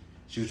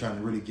 She was trying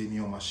to really get me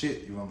on my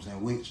shit, you know what I'm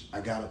saying? Which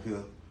I got up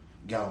here,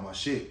 got on my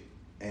shit.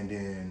 And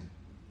then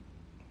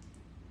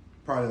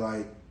probably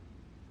like,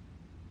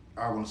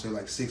 I want to say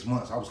like 6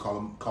 months, I was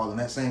calling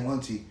that same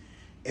auntie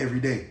every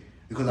day.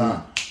 Because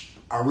I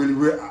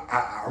really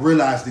I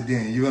realized it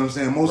then, you know what I'm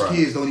saying? Most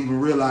kids don't even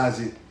realize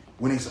it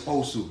when they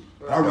supposed to.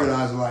 I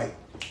realized it like,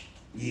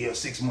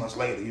 6 months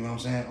later, you know what I'm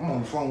saying? I'm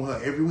on the phone with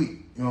her every week,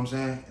 you know what I'm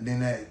saying? And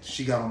then I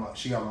got on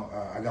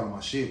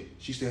my shit.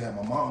 She still had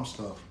my mom's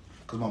stuff,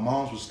 because my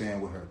mom's was staying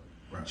with her.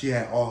 Right. She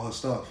had all her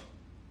stuff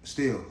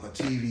still, her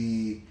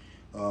TV,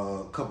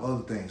 a couple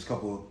other things,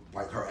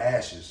 like her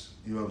ashes,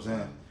 you know what I'm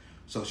saying?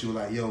 So she was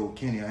like, yo,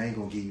 Kenny, I ain't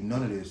gonna give you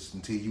none of this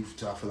until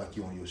I feel like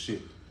you on your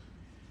shit.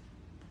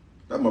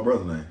 That's my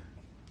brother's name.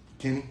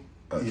 Kenny?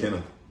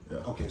 Kenny. Yeah.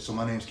 Okay, so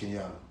my name's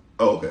Kenyatta.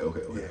 Oh,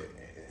 okay. Yeah.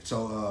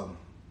 So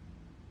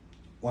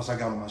once I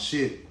got on my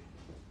shit,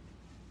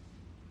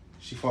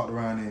 she fucked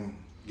around and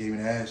gave me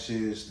the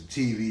ashes, the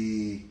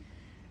TV,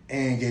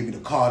 and gave me the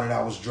car that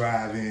I was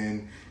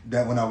driving,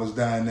 that when I was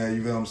down there,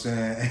 you know what I'm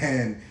saying?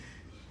 And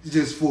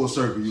just full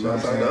circle, you know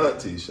what I'm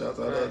saying? Shout out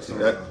to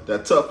auntie.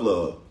 That tough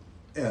love.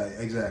 Yeah,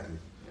 exactly.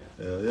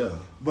 Hell yeah.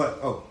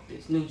 But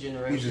this new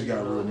generation we just got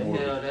don't know what the more.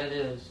 hell that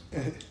is.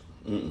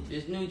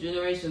 This new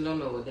generation don't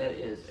know what that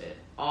is at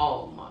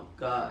all. My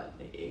God,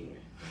 they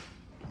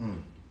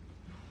ignorant.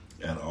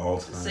 At all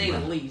To times. say the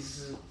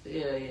least.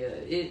 Yeah.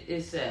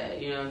 It's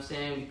sad, you know what I'm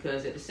saying?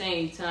 Because at the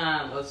same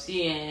time of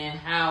seeing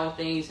how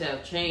things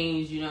have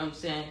changed, you know what I'm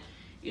saying?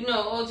 You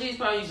know, OGs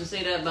probably used to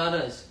say that about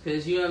us.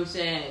 Because, you know what I'm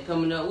saying,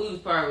 coming up, we was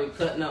probably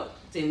cutting up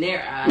in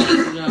their eyes,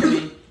 you know what I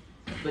mean?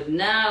 But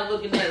now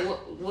looking at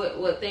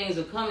what things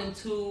are coming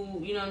to,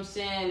 you know what I'm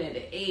saying, at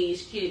the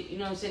age kid, you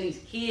know what I'm saying, these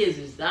kids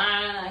is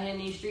dying out here in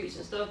these streets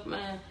and stuff,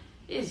 man.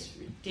 It's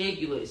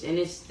ridiculous. And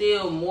it's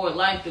still more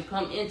life to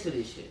come into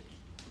this shit.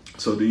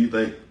 So do you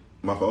think,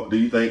 do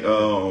you think,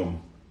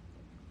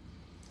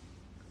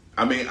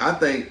 I mean, I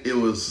think it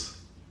was,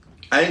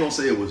 I ain't gonna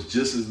say it was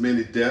just as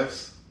many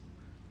deaths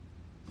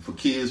for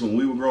kids when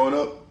we were growing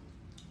up.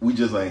 We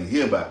just ain't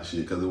hear about the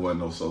shit because there wasn't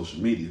no social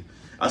media.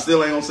 I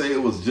still ain't gonna say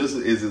it was just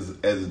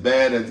as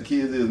bad as the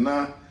kids is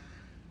now,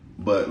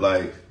 but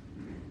like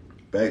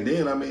back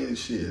then, I mean,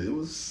 shit, it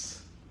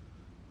was.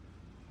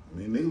 I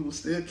mean, niggas was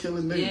still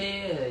killing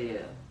niggas.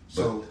 Yeah.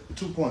 So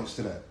 2 points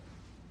to that.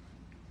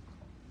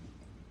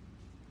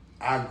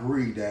 I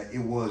agree that it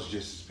was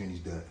just as many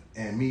deaths,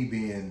 and me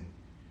being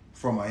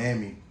from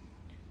Miami,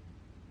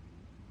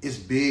 it's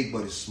big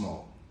but it's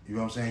small. You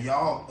know what I'm saying?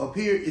 Y'all up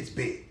here, it's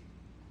big.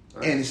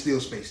 Right. And it's still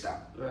spaced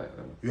out. Right.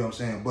 You know what I'm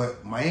saying?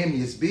 But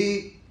Miami is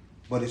big,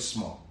 but it's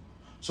small.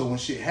 So when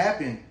shit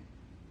happened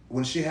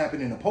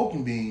in the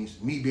Poking Beans,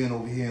 me being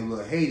over here in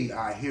Little Haiti,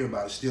 I hear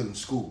about it still in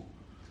school.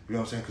 You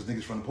know what I'm saying? Because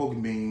niggas from the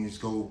Poking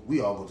Beans we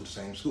all go to the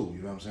same school.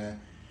 You know what I'm saying?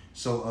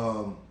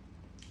 So,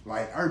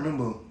 like, I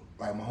remember,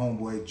 like, my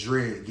homeboy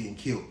Dread getting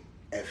killed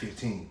at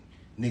 15.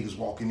 Niggas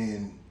walking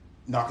in,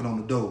 knocking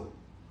on the door.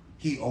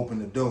 He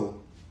opened the door,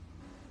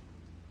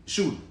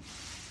 shooting.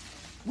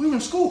 We were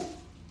in school.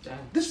 Damn.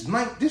 This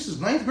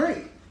is ninth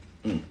grade.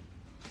 You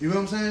know what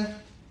I'm saying?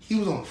 He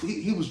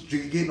was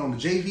getting on the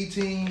JV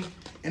team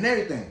and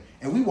everything,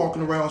 and we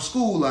walking around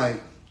school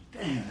like,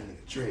 damn, that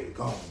nigga Dre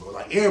gone, bro.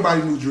 Like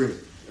everybody knew Dre.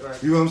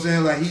 Right. You know what I'm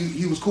saying? Like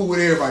he was cool with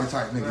everybody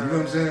type nigga. Right, you know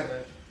what I'm saying?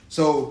 Right.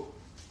 So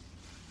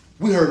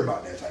we heard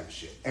about that type of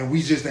shit, and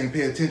we just ain't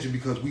pay attention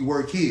because we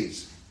were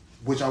kids.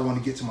 Which I want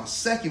to get to my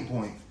second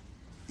point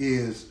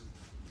is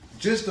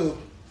just to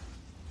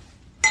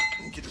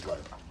get this light.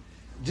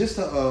 Just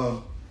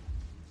to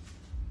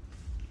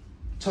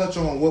touch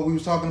on what we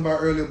was talking about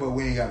earlier, but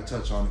we ain't got to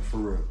touch on it for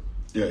real.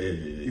 Yeah.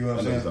 You know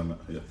what I'm saying?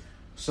 Yeah.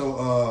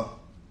 So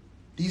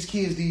these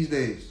kids these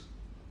days,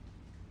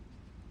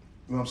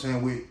 you know what I'm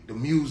saying, with the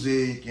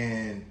music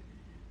and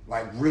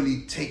like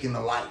really taking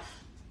a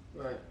life.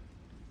 Right.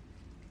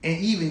 And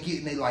even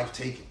getting their life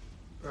taken.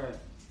 Right.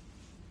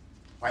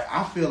 Like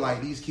I feel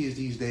like these kids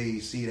these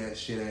days see that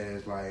shit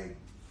as like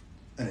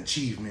an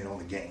achievement on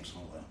the game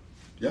somewhere.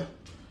 Yeah.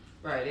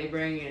 Right, they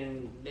bring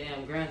in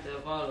damn Grand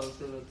Theft Auto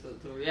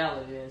to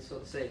reality, and so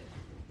to say,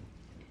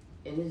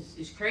 and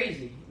it's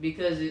crazy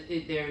because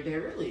they're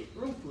really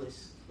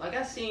ruthless. Like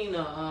I seen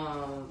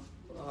a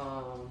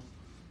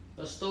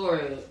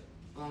story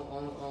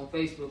on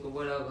Facebook or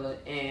whatever,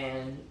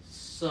 and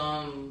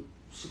some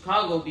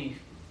Chicago beef,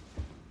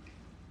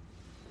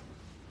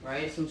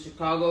 right? Some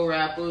Chicago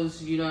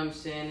rappers, you know what I'm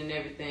saying, and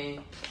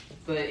everything,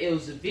 but it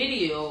was a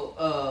video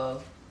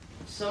of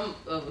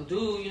a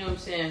dude, you know what I'm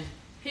saying,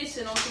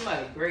 pissing on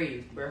somebody's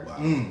grave, bro. Wow.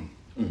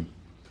 And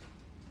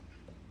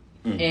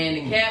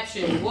the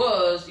caption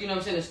was, you know what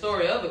I'm saying, the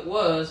story of it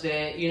was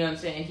that, you know what I'm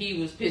saying,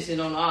 he was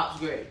pissing on the op's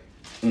grave.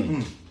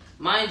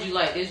 Mind you,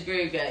 like, this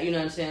grave got, you know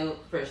what I'm saying,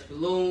 fresh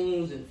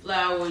balloons and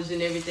flowers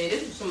and everything.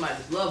 This was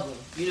somebody's loved one.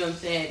 You know what I'm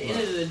saying? At the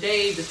end of the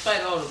day,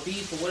 despite all the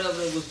beef or whatever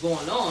was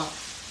going on,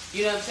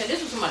 you know what I'm saying, this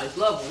was somebody's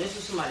loved one. This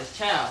was somebody's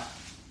child.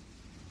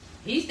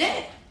 He's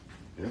dead.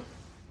 Yeah.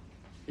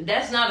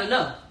 That's not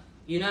enough.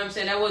 You know what I'm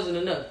saying? That wasn't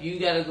enough. You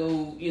gotta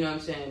go, you know what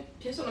I'm saying,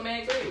 piss on a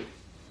man's grave.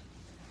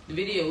 The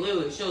video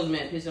literally shows a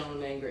man pissing on a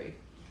man's grave.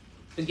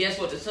 But guess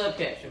what the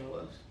subcaption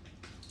was?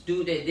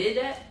 Dude that did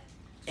that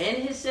and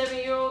his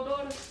 7-year-old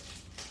daughter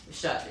was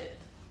shot dead.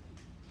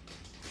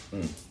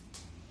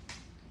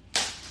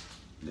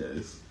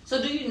 Yeah,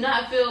 so do you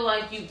not feel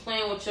like you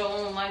playing with your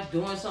own life,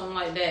 doing something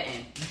like that,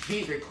 and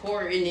be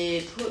recording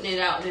it, putting it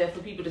out there for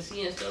people to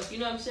see and stuff? You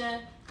know what I'm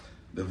saying?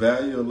 The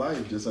value of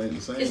life just ain't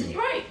the same. It's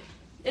right.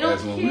 They don't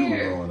as when care. we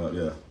were growing up,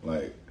 yeah.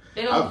 Like,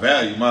 I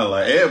value my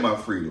life and my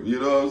freedom.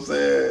 You know what I'm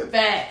saying?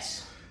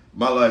 Facts.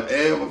 My life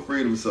and my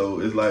freedom. So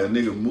it's like a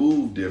nigga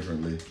move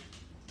differently.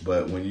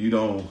 But when you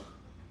don't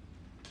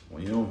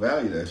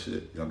value that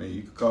shit, I mean,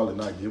 you could call it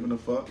not giving a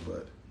fuck,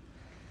 but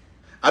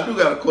I do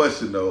got a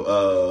question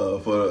though,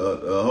 for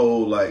a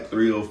whole like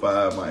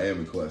 305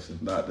 Miami question,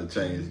 not to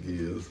change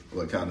gears,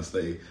 but kind of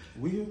stay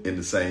in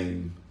the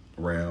same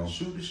realm.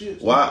 Shoot the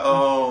shit.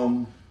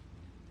 Why?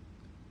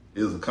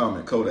 It was a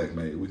comment Kodak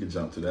made. We can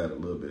jump to that a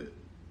little bit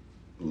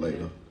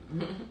later.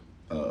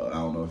 I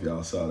don't know if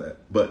y'all saw that.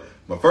 But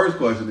my first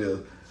question is,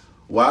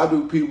 why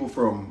do people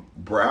from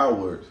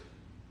Broward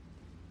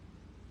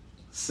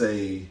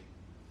say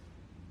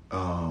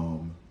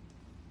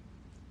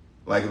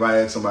Like if I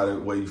ask somebody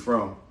where you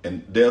from,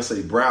 and they'll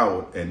say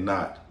Broward and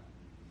not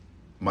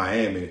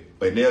Miami,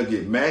 and they'll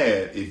get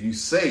mad if you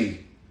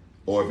say,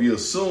 or if you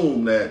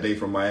assume that they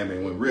from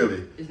Miami when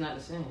really it's not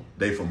the same.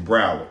 they from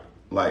Broward.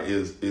 Like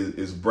is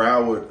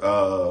Broward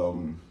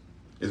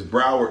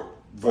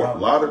Fort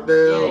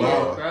Lauderdale?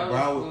 Yeah,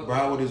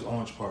 Broward is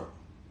Orange Park.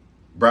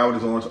 Broward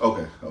is Orange.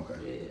 Okay.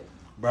 Yeah.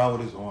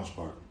 Broward is Orange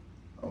Park.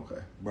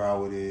 Okay.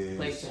 Broward is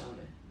Lake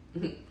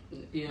County.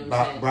 You know what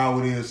I'm saying?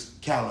 Broward is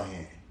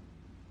Callahan.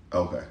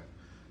 Okay.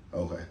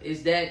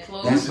 Is that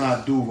close? That's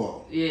not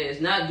Duval. Yeah,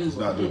 it's not Duval. It's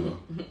not Duval.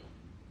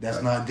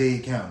 That's not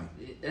Dade County.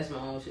 That's my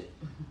own shit.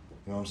 You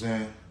know what I'm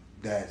saying?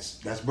 That's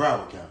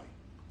Broward County.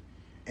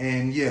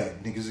 And yeah,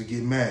 niggas will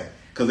get mad.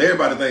 Because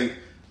everybody think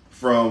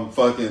from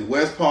fucking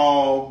West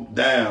Palm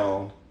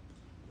down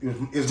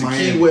It's to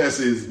Miami. Key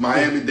West is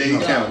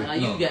Miami-Dade County. Now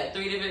you got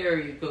 3 different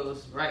area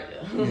codes right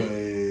there.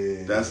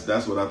 Yeah.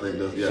 That's what I think.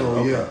 Yeah. So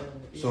okay. yeah.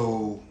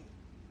 So,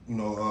 you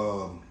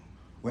know,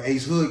 when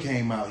Ace Hood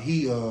came out,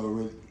 he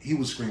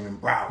was screaming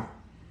Broward.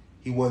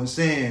 He wasn't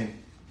saying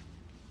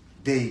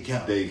Dade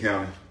County. Dade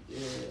County. Yeah.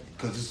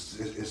 Because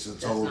it's a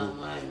That's total. not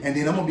Miami. And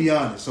then I'm gonna be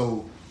honest.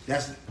 So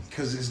that's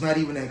because it's not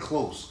even that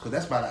close. Because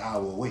that's about an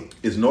hour away.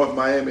 Is North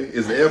Miami?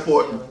 Is the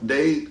airport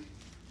Dade?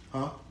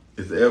 Huh?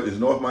 Is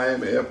North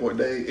Miami airport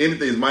Dade?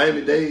 Anything is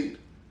Miami Dade?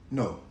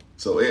 No.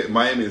 So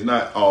Miami is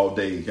not all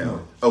Dade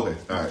County. No. Okay.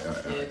 All right.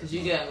 Yeah, because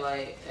you got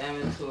like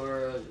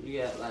Aventura, you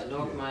got like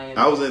North Miami.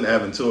 I was in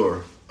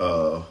Aventura.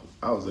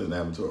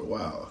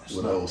 Wow,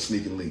 with old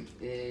sneaking link.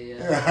 Yeah.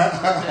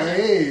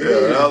 Hey, Yeah,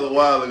 that was a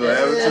while ago.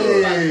 That's Aventura.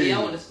 about, yeah,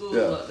 I went to school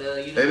Yeah. up there.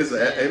 You know And it's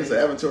an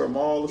Aventura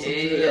Mall or something.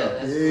 Yeah.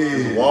 That's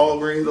There's Yeah.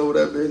 Walgreens over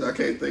that bitch. I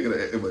can't think of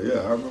that, but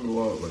yeah, I remember the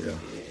wall. But yeah,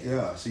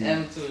 Yeah. See.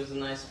 Aventura is a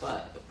nice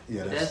spot.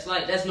 Yeah,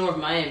 That's North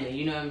Miami.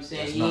 You know what I'm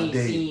saying? That's You not ain't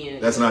Dade.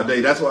 seeing. that's not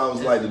Dade. That's why I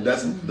was like,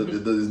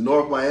 is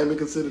North Miami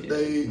considered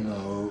Dade?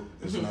 No,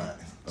 it's not.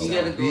 You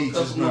got to go Beach a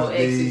is couple not more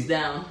exits Dade.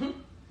 down.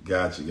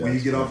 Gotcha. When you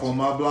get off on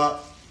my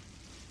block,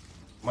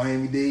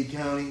 Miami-Dade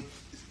County,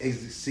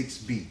 exit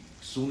 6B.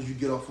 As soon as you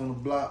get off on the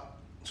block,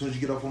 as soon as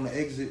you get off on the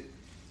exit,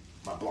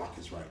 my block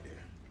is right there.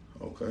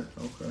 Okay.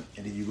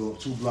 And then you go up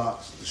 2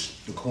 blocks,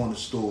 the corner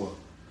store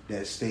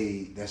that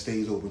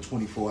stays open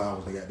 24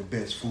 hours. They got the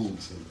best food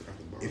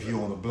if you're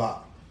on the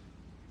block.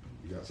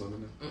 You got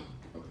something there?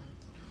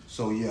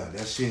 So yeah,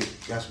 that shit.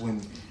 That's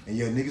when, and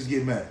yeah, niggas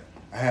get mad.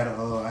 I had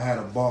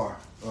a bar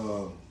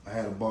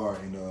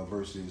in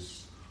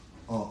versus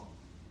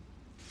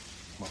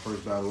my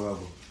first battle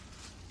ever.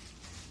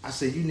 I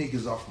said, you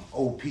niggas are from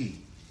OP.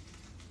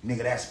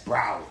 Nigga, that's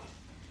Broward.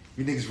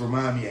 You niggas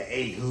remind me of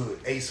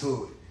Ace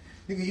Hood.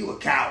 Nigga, you a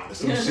coward or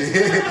some shit.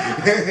 You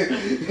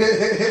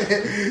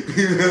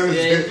know what I'm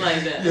saying? It's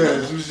like that.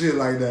 Yeah, some shit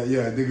like that.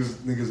 Yeah,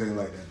 niggas ain't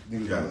like that.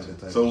 Niggas ain't like that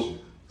type of shit.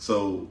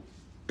 So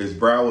is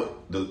Broward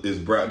does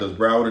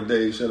Broward and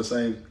Dade share the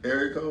same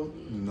area code?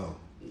 No.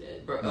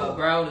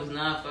 Broward is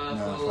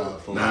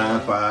 954.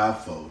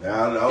 954.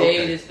 Okay.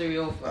 Dade is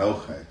 305.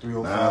 Okay.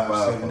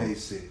 305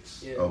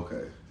 786. Yeah.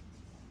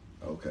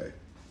 Okay.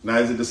 Now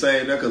is it the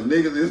same there? Cause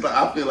niggas, it's like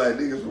I feel like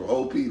niggas from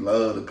OP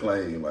love to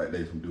claim like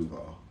they from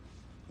Duval.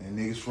 And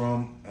niggas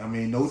from, I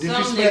mean, no Some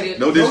disrespect. niggas,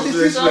 No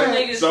disrespect. Some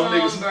niggas Some from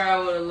niggas-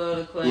 Broward love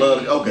to claim.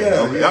 Okay. Yeah,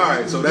 Okay. yeah, All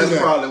right. niggas So do that's that.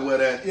 probably where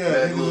that Yeah,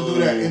 that niggas little will do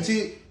that.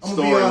 Until I'm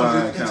gonna be storyline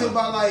honest,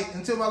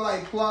 until by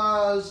like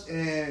Plies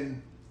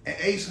and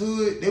Ace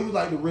Hood, they was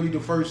like the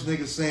first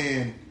niggas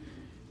saying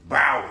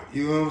Broward.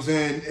 You know what I'm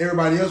saying?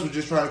 Everybody else would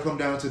just try to come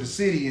down to the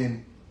city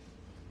and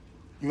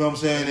you know what I'm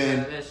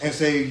saying, and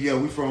say, yeah,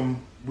 we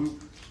from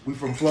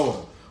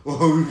Florida.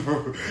 Or we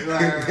from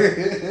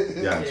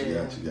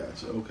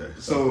Gotcha. Okay.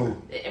 So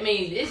I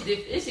mean,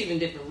 it's even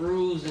different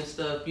rules and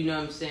stuff, you know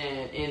what I'm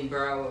saying, in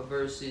Broward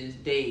versus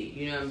Dade.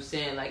 You know what I'm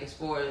saying? Like as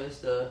far as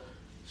the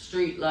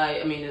street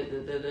life, I mean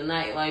the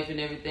nightlife and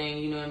everything,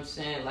 you know what I'm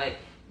saying? Like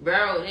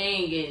Broward, they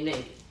ain't getting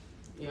naked.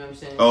 You know what I'm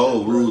saying?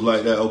 Oh, rules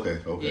like that. Okay.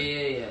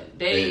 Yeah.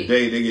 They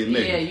get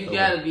naked. Yeah, you Okay.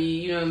 gotta be,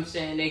 you know what I'm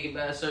saying, naked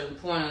by a certain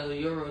point of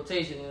your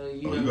rotation. You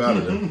know You what out I'm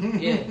of there.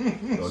 saying?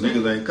 Yeah. So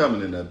niggas ain't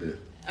coming in that bitch.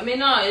 I mean,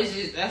 no, it's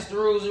just that's the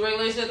rules and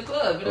regulations of the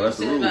club. You know what I'm that's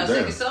the saying? rules, About damn.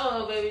 second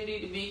solo, baby, you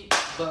need to be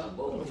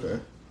boom.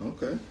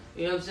 Okay.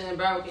 You know what I'm saying?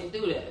 Broward can't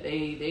do that.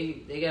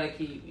 They gotta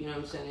keep, you know what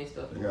I'm saying, they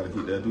stuff. They gotta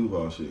keep that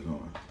Duval shit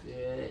going.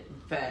 Yeah,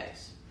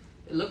 facts.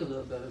 It look a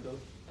little better though.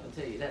 I'll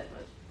tell you that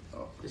much.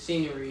 Oh. The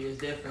scenery is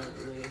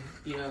definitely,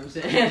 you know what I'm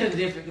saying, a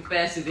different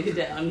capacity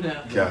down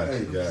there. Gotcha.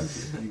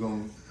 you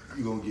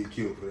gonna get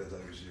killed for that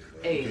type of shit.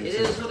 Like, Hey, you can't it say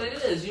is that. what it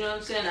is. You know what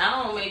I'm saying?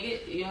 I don't make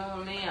it. You know what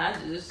I mean? I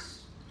just.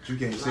 But you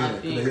can't say My that 'cause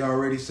opinion. they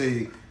already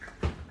say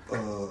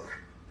a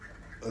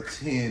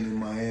 10 in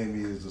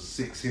Miami is a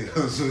 6 hit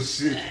or some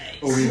shit.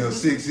 Or a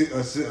 6 hit.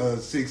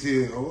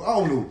 Or, I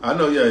don't know. I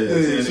know. Yeah.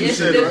 It's You It's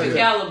said a it different right.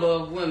 caliber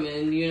of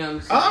women. You know what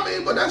I'm saying? I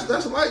mean, but that's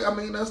like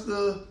that's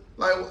the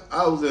like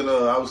I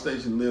was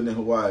stationed living in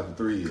Hawaii for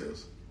 3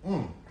 years.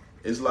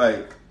 It's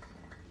like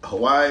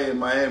Hawaii and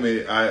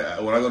Miami. I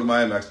when I go to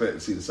Miami, I expect to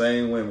see the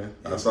same women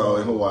I saw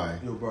in Hawaii.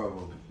 Yo,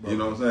 bravo. You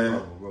know what I'm saying?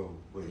 Bravo.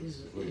 Wait.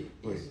 He's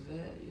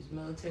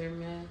military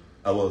man.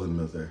 I was in the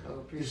military. I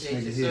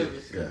appreciate your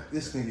service. Yeah.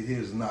 This nigga here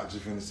is not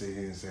just finna sit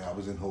here and say I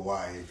was in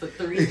Hawaii For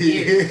 3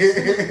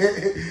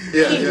 years.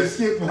 Yeah.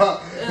 Skip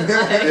out.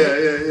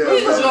 Yeah.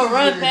 We just gonna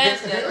run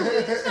past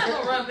that. It's not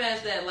gonna run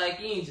past that like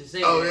you ain't just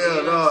saying. Oh that, yeah,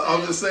 you know no, what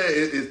I'm just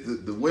saying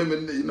it's the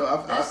women. You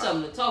know, That's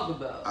something to talk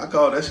about. I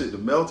call that shit the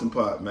melting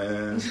pot,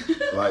 man.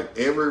 Like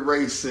every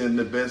race send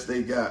the best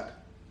they got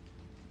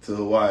to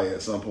Hawaii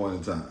at some point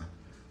in time.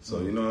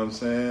 So you know what I'm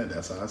saying?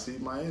 That's how I see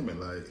Miami.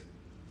 Like,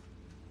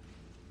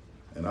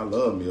 and I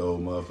love me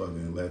old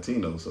motherfucking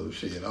Latino. So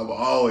shit, I'm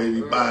always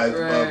be biased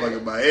to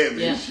motherfucking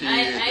Miami. Yeah, Shit.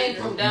 I ain't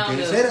from down You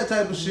there. can't say that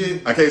type of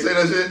shit. I can't say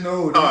that shit.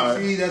 No, All right.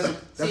 see, that's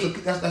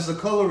a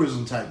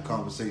colorism type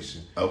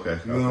conversation. Okay.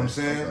 You know what I'm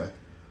saying? Okay.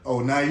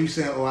 Oh, now you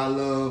saying, oh, I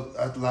love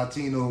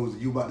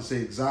Latinos. You about to say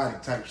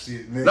exotic type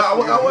shit? Next. No, I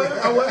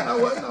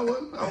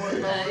wasn't. Nah,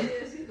 it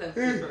is. He's a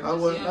preference, I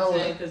wouldn't- you know what I'm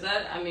saying? Because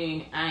I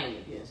mean, I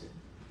ain't against it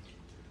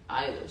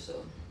either.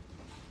 So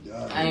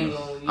I ain't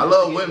gonna. I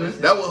love women.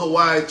 That's what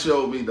Hawaii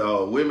showed me,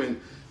 dog. Women,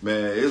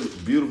 man, it's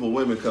beautiful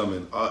women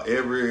coming.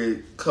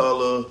 Every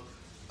color.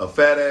 A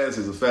fat ass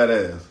is a fat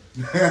ass.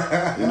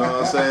 You know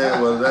what I'm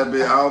saying? Well, that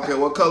bitch, I don't care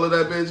what color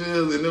that bitch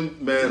is, and them,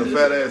 man, a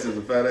fat ass is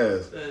a fat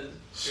ass.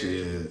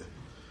 Shit.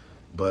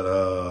 But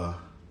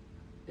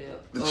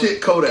the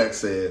chick Kodak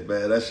said,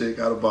 man, that shit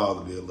kind of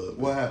bothered me a little bit.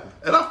 What happened?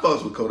 And I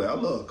fucks with Kodak. I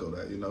love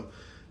Kodak, you know.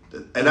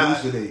 And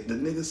the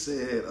nigga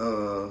said,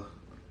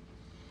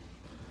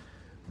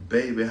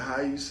 baby, how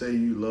you say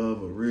you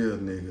love a real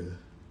nigga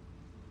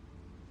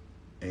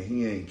and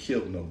he ain't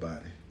killed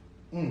nobody?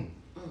 Man.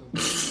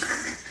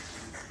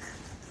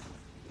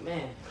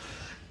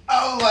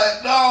 I was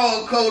like,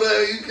 no,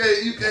 Kodak, you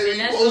can't. And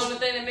that's the only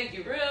thing that make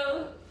you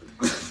real.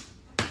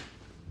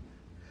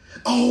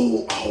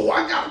 Oh,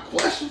 I got a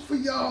question for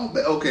y'all.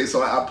 Okay,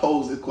 so I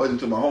posed this question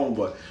to my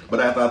homeboy, but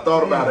after I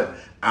thought about it,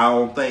 I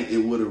don't think it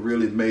would have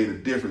really made a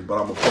difference, but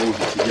I'm going to pose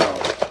it to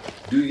y'all.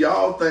 Do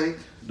y'all think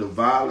the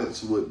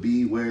violence would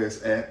be where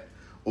it's at?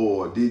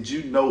 Or did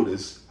you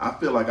notice, I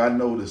feel like I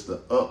noticed the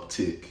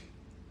uptick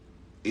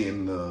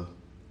in the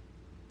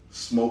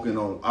smoking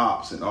on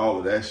ops and all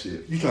of that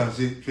shit. You trying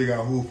to figure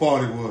out whose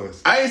fault it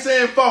was? I ain't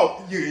saying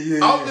fault. Yeah.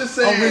 I'm just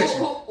saying.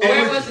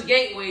 Where was the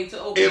gateway to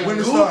open It up? When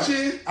it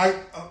Gucci. started,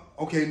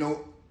 okay,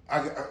 no,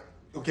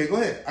 okay, go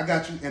ahead. I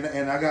got you,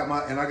 and I got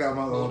my answer.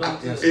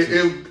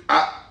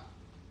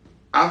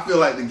 I feel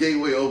like the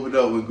gateway opened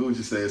up when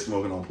Gucci said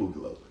smoking on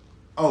Pukalo.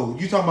 Oh,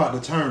 you talking about the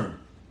term?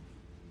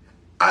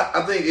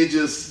 I think it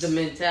just The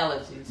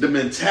mentality. the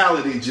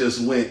mentality just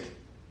went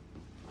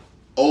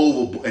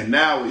overboard, and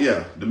now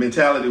the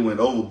mentality went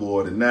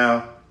overboard, and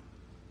now,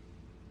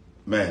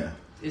 man,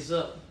 It's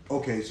up.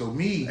 Okay, so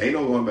me, ain't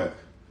no going back.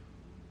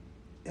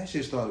 that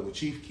shit started with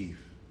Chief Keef.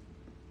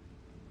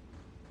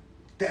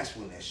 That's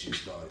when that shit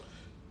started.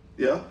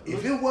 Yeah,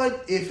 If it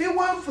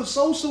wasn't for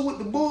Sosa with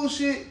the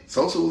bullshit,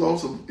 Sosa was on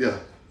some. Yeah,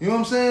 you know what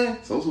I'm saying?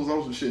 Sosa was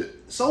on some shit.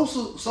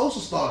 Sosa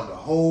started the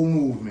whole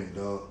movement,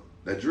 dog.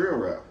 That drill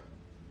rap.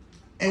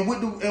 And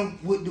with the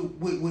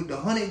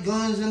 100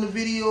 guns in the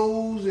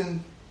videos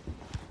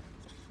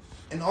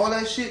and all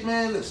that shit,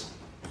 man. Listen,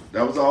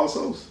 That was all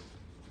Sosa.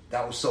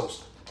 that was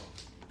Sosa.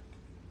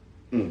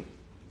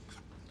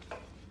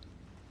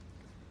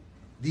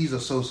 These are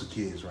Sosa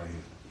kids right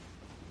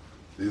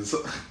here.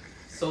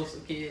 Sosa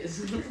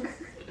kids.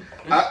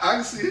 I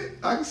can see it.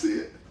 I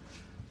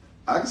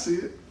can see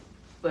it.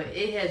 But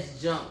it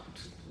has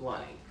jumped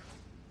like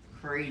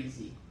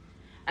crazy.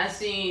 I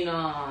seen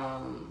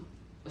a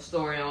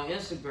story on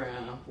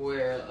Instagram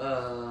where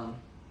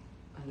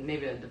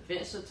maybe a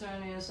defense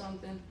attorney or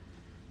something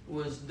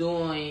was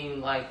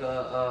doing like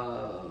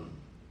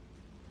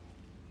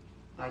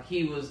like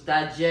he was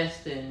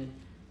digesting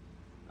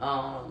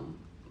A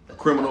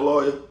criminal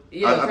lawyer.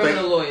 a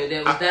criminal lawyer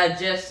that was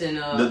digesting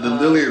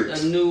the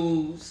lyrics. a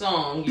new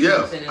song. You know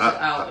what I'm saying? It's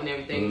out and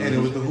everything. And it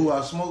was the Who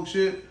I Smoke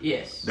shit?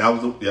 Yes. That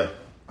was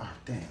Ah,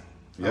 damn.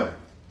 yeah.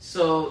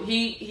 So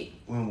he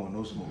We don't want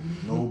no smoke.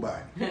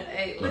 Nobody.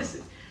 hey,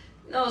 listen.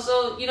 No,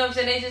 so, you know what I'm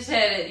saying, they just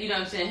had it, you know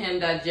what I'm saying, him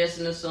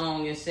digesting the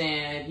song and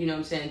saying, you know what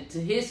I'm saying, to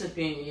his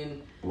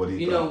opinion, What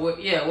he thought.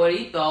 thought. What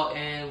he thought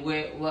and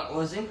what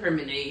was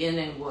incriminating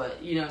and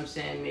what, you know what I'm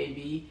saying,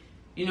 maybe,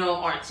 you know,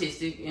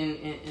 artistic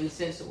in the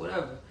sense of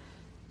whatever.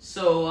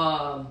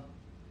 So,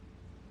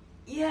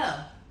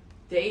 yeah,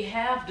 they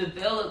have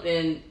developed,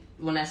 and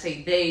when I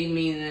say they,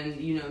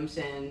 meaning, you know what I'm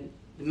saying,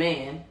 the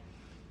man,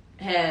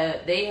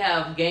 they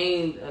have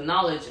gained a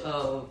knowledge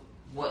of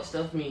what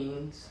stuff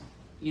means.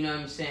 You know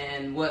what I'm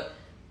saying? What,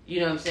 you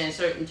know what I'm saying,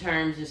 certain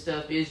terms and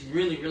stuff is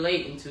really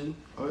relating to.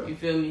 Oh, yeah. You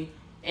feel me?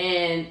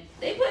 And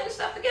they putting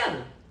stuff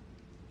together.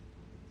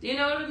 You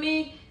know what I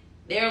mean?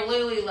 They're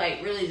literally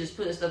like really just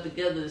putting stuff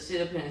together to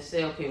sit up here and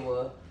say, okay,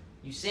 well,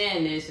 you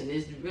saying this and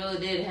this really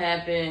did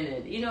happen,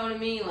 and you know what I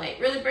mean? Like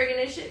really breaking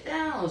this shit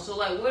down. So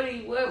like,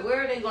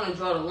 where are they gonna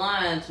draw the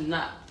line to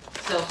not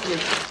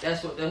self-snitching?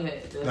 That's what they'll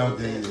have.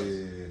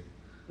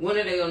 When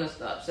are they gonna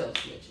stop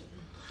self-snitching?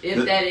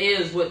 If that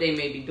is what they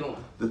may be doing.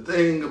 The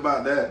thing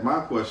about that, my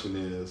question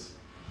is,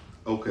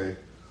 okay,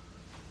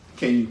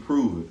 can you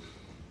prove it?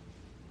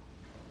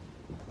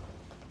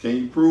 Can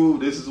you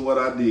prove this is what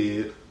I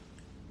did?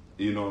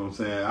 You know what I'm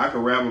saying? I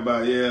can rap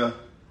about,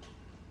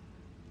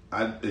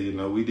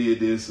 we did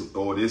this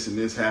or this and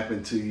this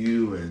happened to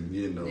you, and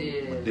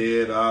my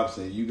dead ops,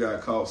 and you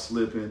got caught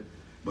slipping.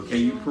 But can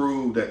you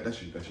prove that? That's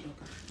you.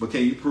 But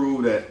can you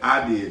prove that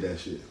I did that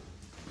shit?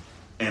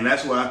 And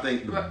that's why I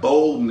think the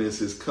boldness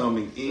is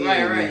coming in.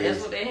 Right.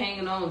 That's what they're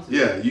hanging on to.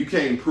 Yeah, you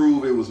can't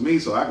prove it was me,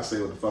 so I can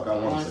say what the fuck I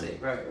want to say.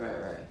 Right.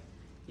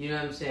 You know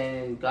what I'm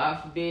saying? And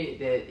God forbid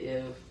that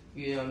if,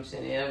 you know what I'm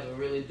saying, they ever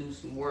really do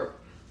some work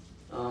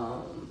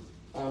on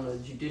the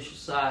judicial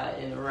side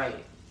in the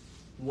right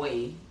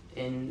way,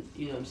 and,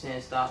 you know what I'm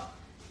saying, stop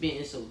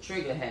being so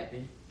trigger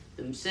happy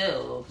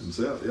themselves.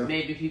 Yeah.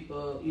 Maybe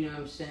people, you know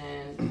what I'm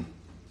saying,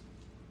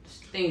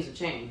 things will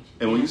change.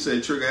 And when you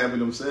say trigger happy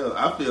themselves,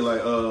 I feel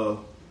like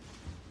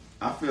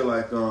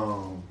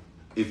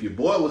if your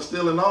boy was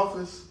still in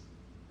office,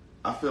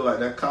 I feel like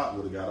that cop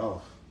would have got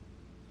off.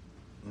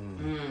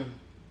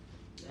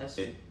 That's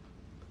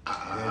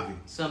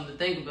something to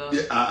think about.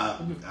 Yeah,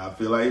 I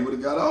feel like he would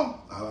have got off.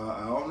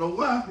 I don't know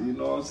why. You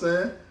know what I'm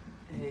saying?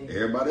 Hey.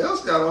 Everybody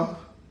else got off.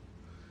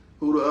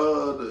 Who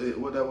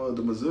what that was?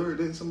 The Missouri?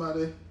 Didn't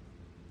somebody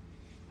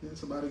get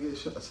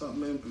shot?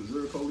 Something in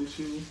Missouri police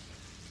shooting?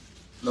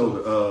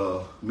 No,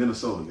 the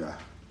Minnesota guy.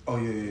 Oh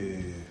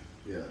yeah.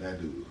 Yeah, that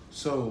dude.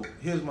 So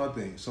here's my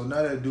thing. So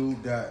now that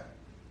dude got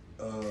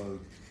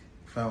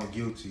found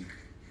guilty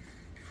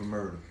for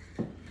murder.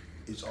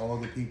 Is all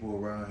the people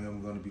around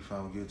him going to be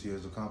found guilty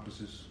as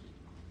accomplices?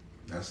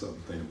 That's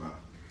something to think about.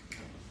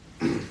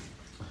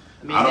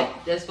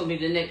 That's going to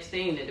be the next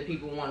thing that the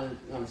people want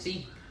to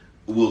see.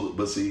 Well,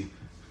 but see,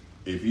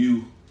 if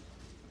you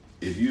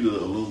the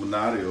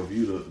Illuminati or if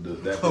you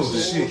that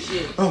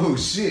oh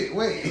shit!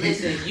 Wait,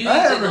 listen, you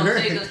either gonna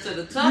take us to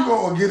the top. You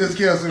gonna get us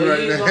canceled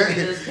right now?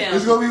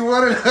 It's gonna be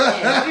one of them.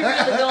 Yeah, we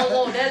really don't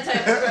want that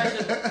type of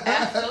pressure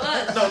after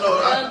us. No, you know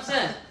what I'm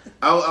saying?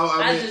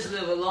 I just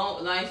live a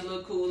nice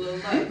little cool little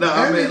life. No,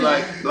 I mean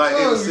like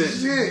oh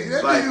shit!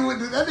 That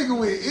nigga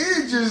with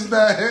edges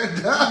now.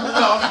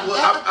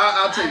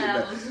 I'll take it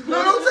back.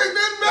 No, don't take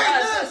nothing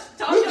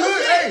back. We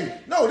good. Hey,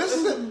 no, this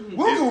is it. We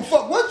don't give a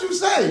fuck what you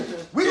say.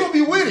 We gonna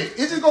be with it.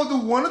 It's just gonna do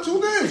one or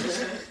two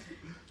things.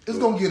 It's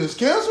gonna get us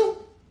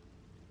canceled,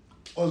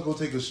 or it's gonna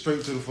take us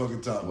straight to the fucking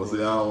top. Well, see,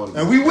 I don't want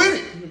to. And we with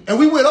it. And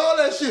we with all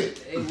that shit.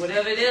 Hey,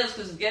 whatever it is,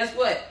 because guess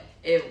what?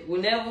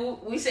 Whenever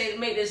we say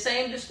make the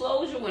same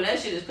disclosure, when that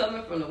shit is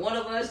coming from the one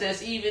of us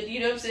that's even, you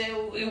know what I'm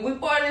saying, we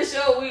part of the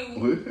show,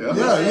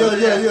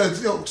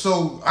 Yeah.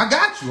 So I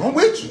got you. I'm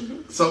with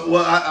you. So,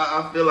 well,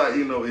 I feel like,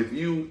 if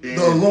you... The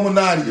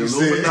Illuminati,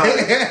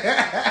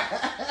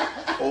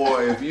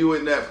 or if you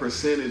in that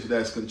percentage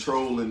that's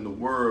controlling the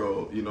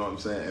world, you know what I'm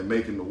saying, and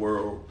making the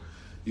world,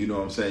 you know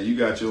what I'm saying, you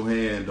got your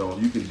hand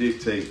on, you can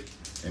dictate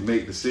and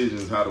make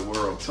decisions how the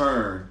world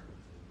turn.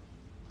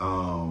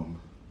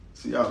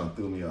 See, y'all done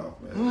threw me off,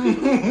 man.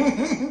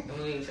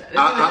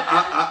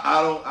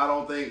 I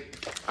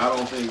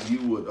don't think you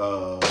would.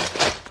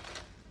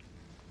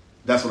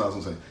 That's what I was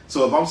gonna say.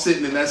 So if I'm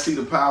sitting in that seat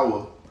of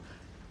power,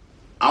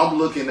 I'm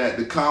looking at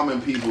the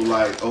common people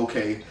like,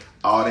 okay,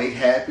 are they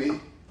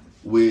happy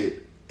with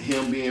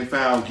him being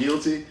found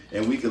guilty,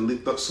 and we can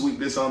sweep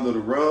this under the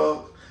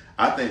rug?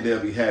 I think they'll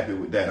be happy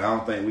with that. I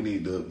don't think we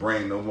need to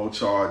bring no more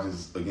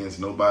charges against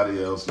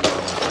nobody else. You know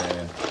what I'm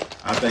saying?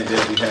 I think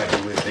they'll be happy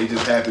with it. They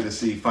just happy to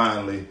see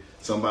finally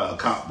a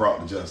cop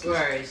brought to justice.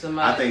 Right,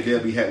 I think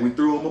they'll be happy. We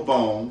threw them a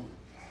bone,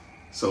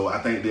 so I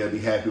think they'll be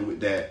happy with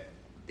that.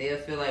 They'll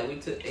feel like we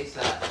took their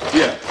side.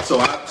 Yeah. So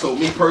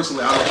me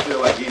personally, I don't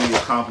feel like any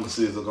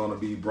accomplices are going to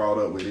be brought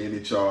up with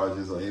any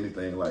charges or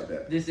anything like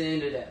that. This the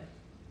end of that.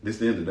 This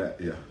the end of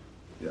that. Yeah.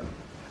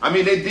 I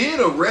mean, they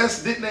did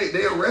arrest, didn't they?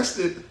 They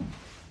arrested.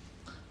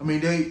 I mean,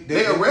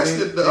 they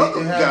arrested the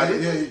other guy.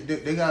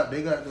 They got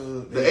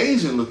the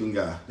Asian looking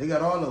guy. They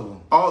got all of them.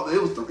 It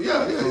was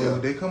yeah. So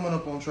they coming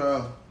up on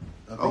trial.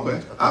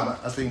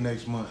 I think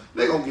next month.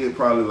 They gonna get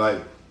probably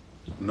like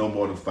no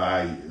more than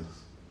 5 years.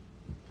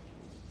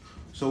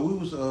 So we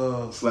was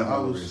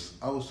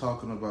I was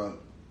talking about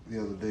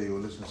the other day, or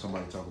listening to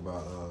somebody talk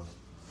about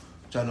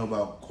trying to know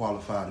about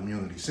qualified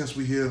immunity. Since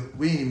we here,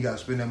 we ain't even got to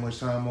spend that much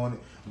time on it.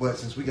 But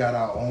since we got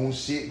our own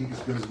shit, we can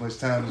spend as much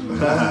time as we want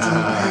to.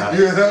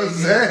 You know what I'm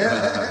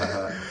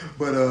saying?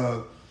 But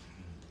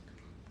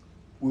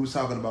we was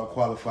talking about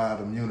qualified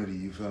immunity.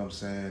 You feel what I'm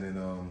saying?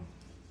 And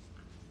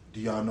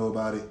do y'all know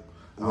about it?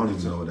 I don't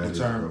even know what that is,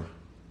 bro.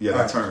 Yeah,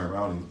 that term. I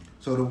don't even.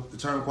 So the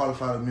term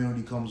qualified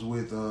immunity comes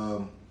with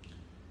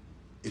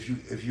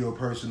if you're a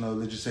person of,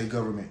 let's just say,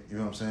 government. You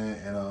know what I'm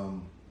saying?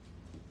 And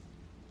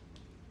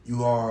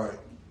you are,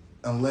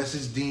 unless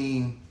it's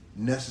deemed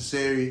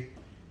necessary.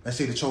 Let's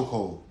say the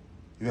chokehold.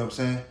 You know what I'm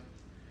saying?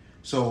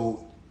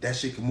 So that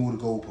shit can move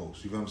the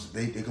goalposts. You know what I'm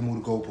saying? They can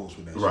move the goalposts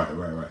with that shit. Right. You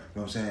know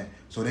what I'm saying?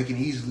 So they can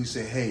easily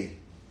say, hey,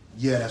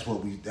 yeah, that's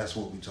what we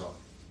talk.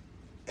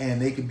 And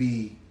they could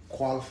be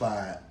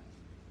qualified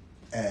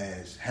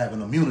as having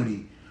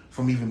immunity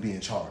from even being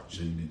charged.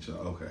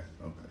 Okay.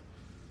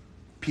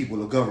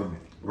 people of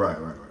government. Right.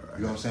 You know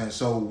what I'm saying?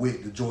 So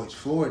with the George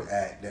Floyd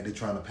Act that they're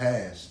trying to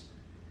pass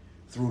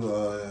through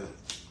the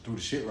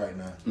shit right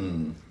now.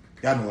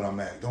 Y'all know what I'm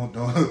at. Don't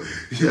you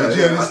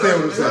understand what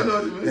I'm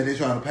saying? That they're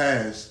trying to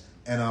pass,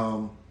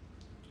 and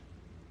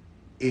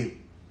it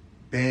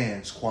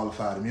bans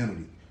qualified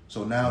immunity.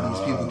 So now these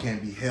people can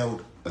be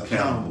held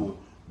accountable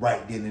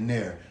right then and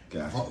there.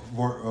 Gotcha.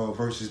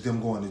 Versus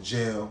them going to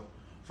jail,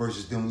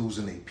 versus them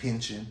losing their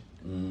pension,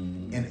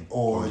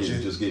 or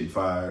just getting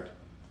fired.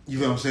 You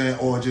know what I'm saying?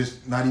 Or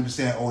just not even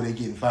saying, oh, they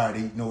getting fired.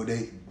 They know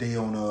they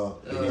on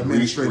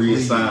administrative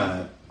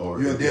reassigned,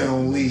 leave. They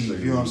on leave.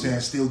 You know what I'm saying?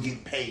 Still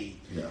getting paid.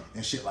 Yeah.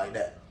 And shit like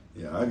that.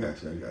 Yeah, I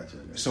got you.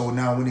 So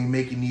now when they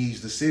making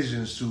these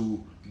decisions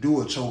to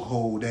do a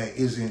chokehold that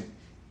isn't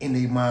in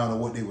their mind or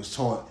what they was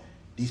taught,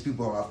 these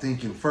people are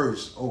thinking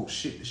first, oh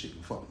shit, this shit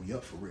can fuck me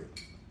up for real.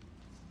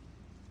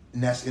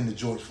 And that's in the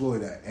George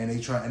Floyd Act. And they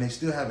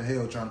still have a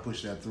hell trying to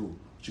push that through.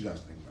 What you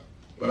guys think about it?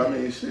 But I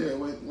mean, shit.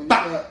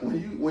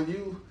 When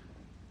you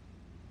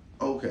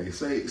okay,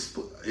 say if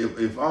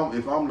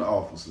I'm the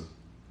officer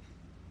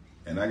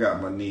and I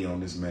got my knee on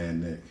this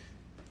man's neck,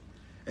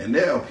 and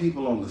there are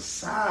people on the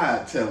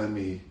side telling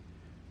me,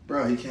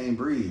 bro, he can't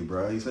breathe,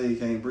 bro. He say he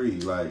can't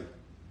breathe. Like,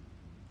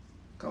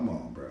 come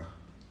on, bro.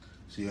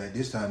 See, at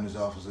this time, this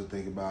officer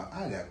think about,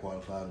 I got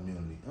qualified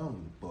immunity.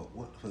 But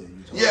what the fuck are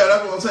you talking Yeah,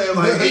 that's what I'm saying.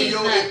 Like, he's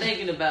not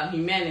thinking about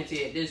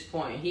humanity at this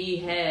point. He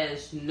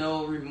has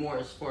no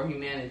remorse for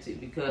humanity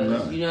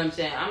because, you know what I'm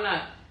saying? I'm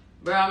not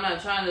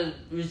trying to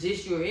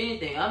resist you or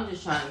anything. I'm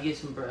just trying to get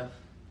some breath.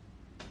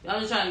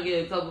 I'm just trying to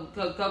get a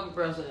couple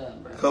breaths of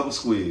that, bro. Couple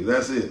squeeze.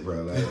 That's it,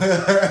 bro. Like,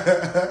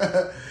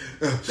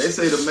 they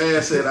say the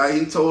man said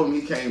he told him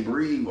he can't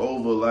breathe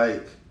over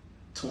like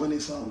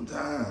 20-something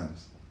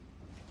times.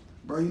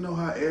 Bro, you know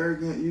how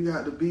arrogant you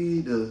got to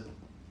be to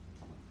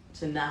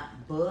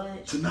not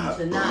budge. To not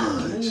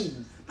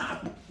move.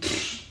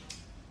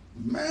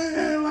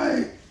 Man,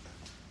 like,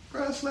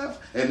 bro,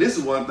 slap. And this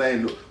is one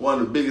of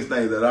the biggest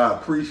things that I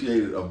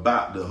appreciated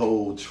about the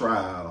whole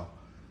trial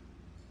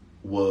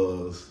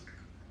was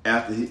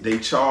after they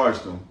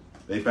charged him,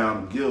 they found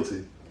him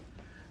guilty.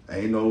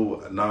 Ain't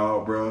no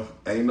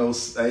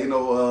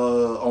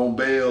on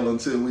bail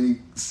until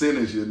we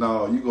sentence you.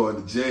 No, you going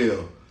to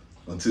jail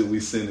until we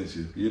sentence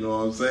you. You know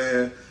what I'm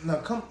saying?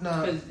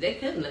 Because they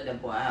couldn't let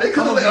that boy out. They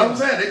couldn't let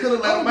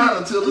him out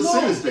until the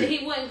sentence day.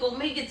 He wasn't gonna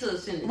make it to the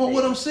sentence. But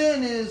what I'm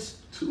saying is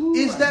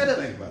that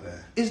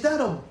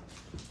a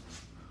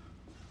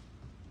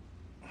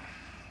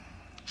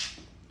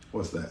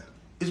what's that?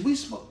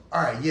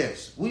 All right,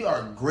 yes, we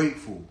are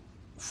grateful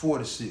for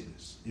the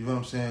sentence. You know what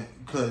I'm saying?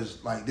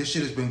 Because like this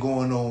shit has been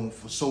going on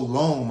for so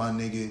long, my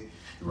nigga,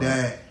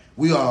 that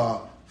we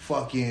are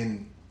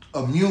fucking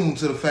immune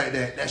to the fact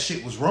that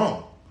shit was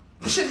wrong.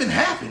 This shit been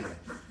happening.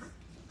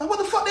 Like what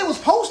the fuck they was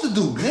supposed to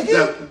do, nigga?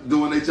 Yeah,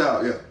 doing their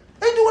job, yeah.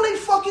 They doing their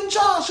fucking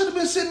job. Should have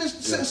been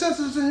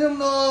sentencing him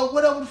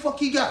whatever the fuck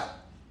he got.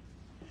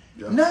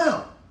 Yeah.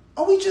 Now,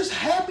 are we just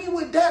happy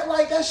with that?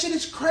 Like that shit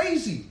is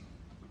crazy.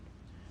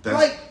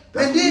 That's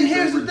and then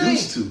here's the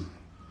thing.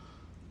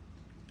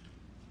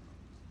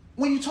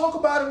 When you talk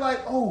about it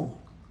like,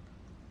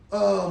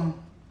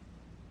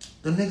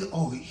 the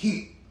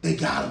nigga, they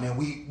got him, man.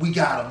 We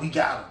got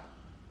him.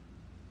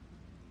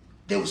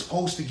 They were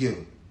supposed to get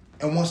him.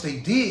 And once they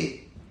did,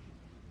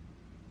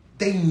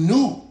 they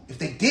knew if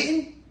they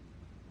didn't,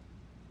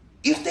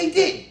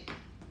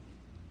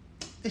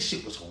 this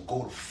shit was gonna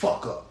go the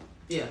fuck up.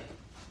 Yeah.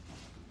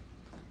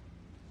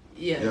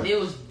 Yeah, it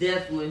was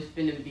definitely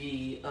finna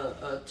be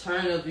a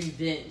turn of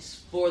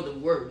events for the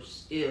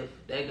worse if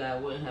that guy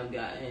wouldn't have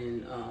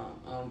gotten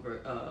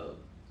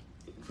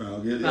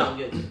found guilty.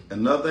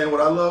 Another thing,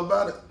 what I love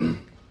about it,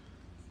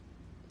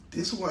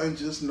 this wasn't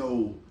just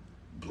no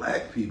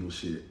black people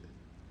shit.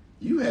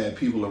 You had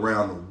people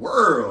around the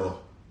world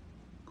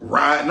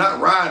not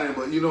riding,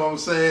 but you know what I'm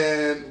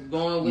saying,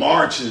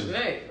 marching,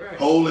 right.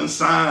 holding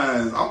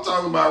signs. I'm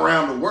talking about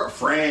around the world,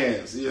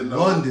 France, you know,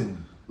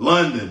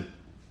 London.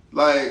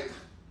 Like,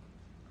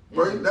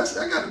 bro,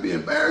 that got to be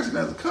embarrassing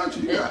as a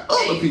country. You got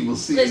other people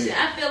seeing it. Listen,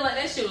 I feel like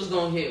that shit was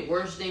going to hit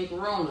worse than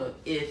Corona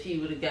if he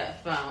would have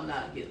got found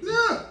not guilty.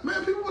 Yeah,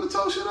 man, people would have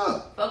told shit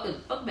up. Fuck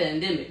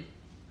pandemic.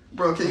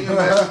 Bro, can you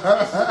imagine?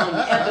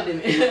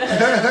 Epidemic.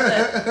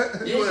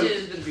 This shit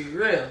is going to be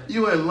real.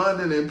 You in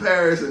London and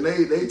Paris and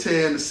they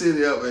tearing the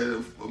city up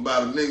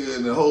about a nigga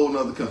in a whole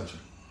nother country.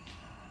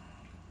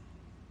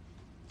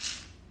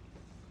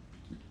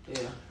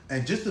 Yeah.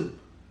 And just to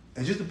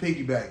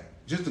piggyback,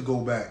 just to go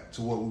back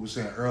to what we were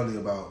saying earlier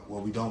about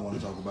what we don't want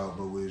to talk about,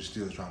 but we're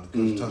still trying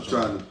to touch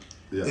on.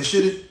 Yeah. This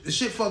shit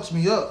fucks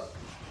me up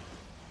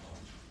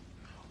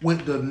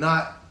with the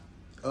not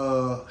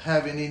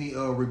having any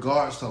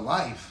regards to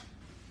life.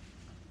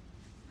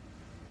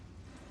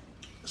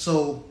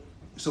 So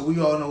we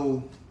all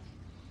know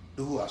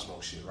the Who I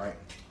Smoke shit, right?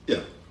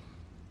 Yeah.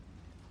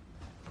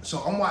 So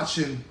I'm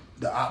watching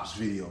the Ops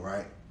video,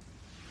 right?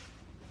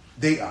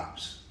 They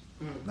Ops.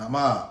 Not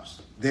my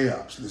ops. They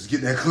ops. Let's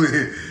get that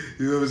clear.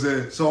 You know what I'm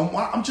saying? So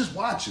I'm just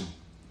watching.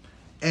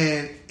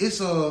 And it's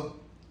a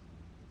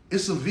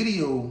it's a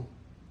video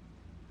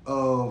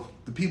of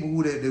the people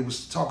who that they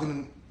was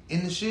talking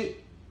in the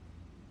shit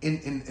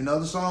in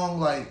other song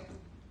like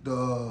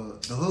the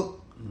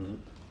hook. Mm-hmm.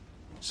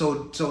 So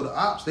the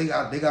ops they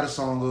got a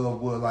song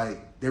of where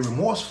like they're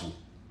remorseful.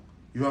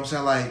 You know what I'm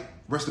saying? Like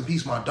rest in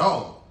peace, my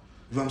dog.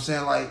 You know what I'm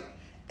saying? Like,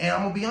 and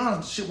I'm gonna be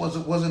honest, the shit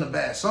wasn't a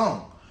bad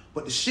song,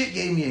 but the shit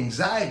gave me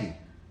anxiety.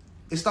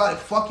 It started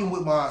fucking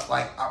with my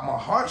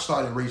heart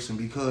started racing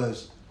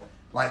because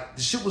like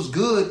the shit was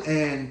good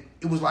and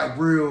it was like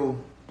real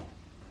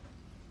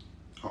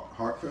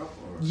heartfelt.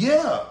 Or?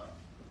 Yeah,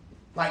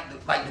 like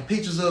the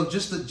pictures of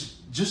just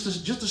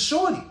the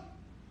shorty,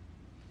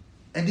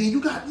 and then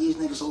you got these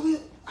niggas over here.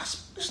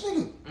 This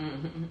nigga.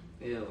 Mm-hmm.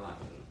 Yeah, like,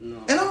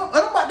 no. And I'm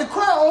about to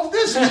cry off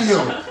this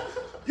video.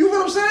 You know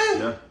what I'm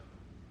saying? Yeah.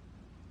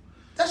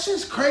 That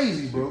shit's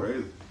crazy, bro.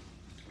 Crazy.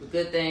 The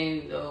good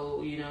thing,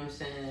 though, you know what I'm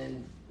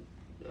saying?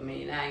 I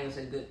mean, I ain't gonna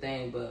say good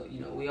thing, but,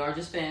 you know, we are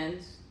just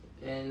fans.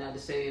 And not to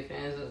say we're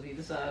fans of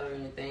either side or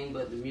anything,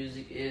 but the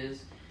music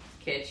is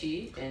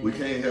catchy. And We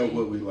can't help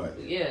what we like.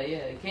 Yeah,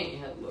 it can't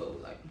help what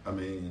we like. I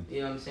mean...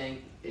 You know what I'm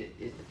saying?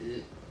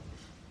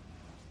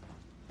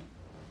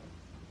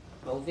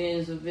 Both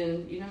ends have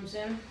been, you know what I'm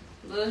saying?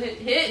 A little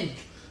hitting.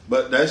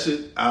 But that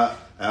shit, I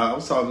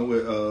was talking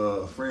with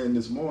a friend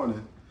this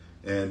morning,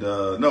 and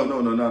no,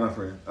 not a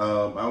friend.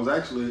 I was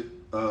actually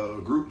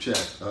group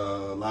chat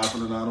live from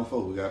the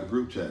 904. We got a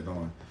group chat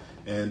going,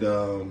 and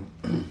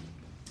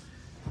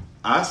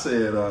I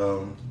said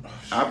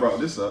I brought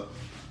this up.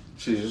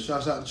 Cheers.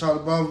 Shouts out to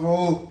Charlie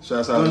Bravo.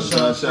 Shouts out to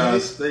Sunshine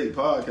State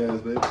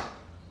Podcast, baby.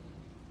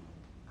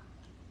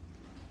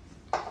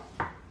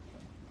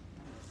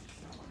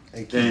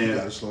 Hey, kid, you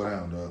gotta slow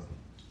down, dog.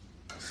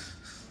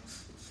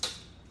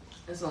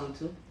 That's only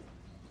two.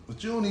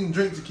 But you don't even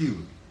drink tequila.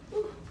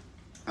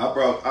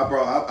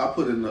 I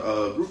put in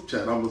the group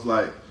chat. I was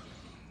like,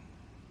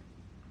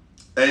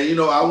 and you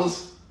know,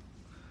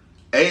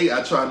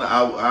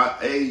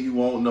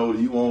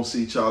 you won't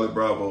see Charlie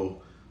Bravo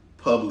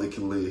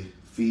publicly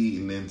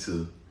feeding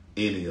into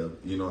any of it.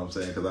 You know what I'm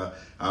saying? Because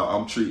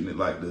I'm treating it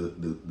like the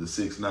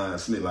 6ix9ine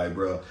snit. Like,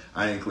 bro,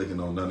 I ain't clicking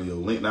on none of your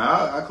links.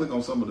 Now I click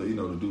on some of the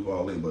the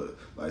Duval link, but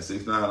like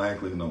 6ix9ine, I ain't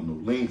clicking on no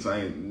links.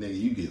 I ain't, nigga,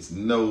 you get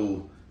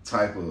no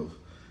type of.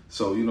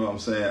 So you know what I'm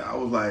saying? I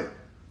was like,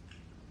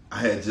 I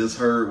had just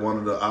heard one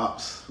of the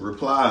ops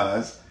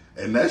replies,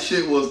 and that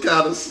shit was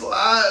kind of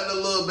sliding a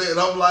little bit. And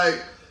I'm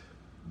like,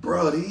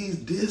 bro, these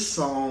diss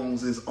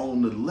songs is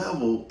on the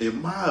level,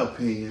 in my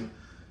opinion,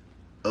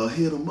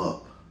 hit 'em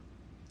up.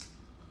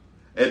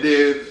 And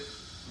then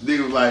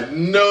nigga was like,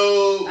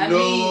 no.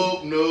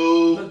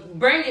 But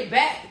bring it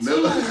back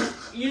to,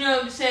 you know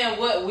what I'm saying,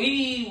 what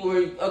we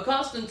were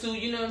accustomed to,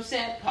 you know what I'm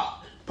saying,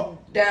 pop.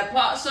 That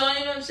pop song,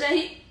 you know what I'm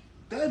saying,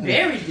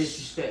 very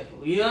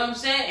disrespectful, you know what I'm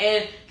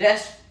saying, and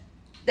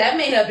that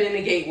may have been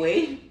the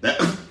gateway.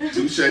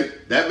 Touche.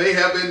 That may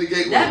have been the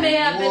gateway. That may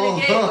have been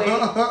the gateway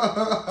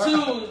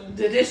to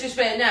the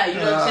disrespect now, you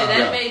know what I'm saying,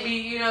 that may be,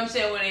 you know what I'm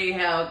saying, what they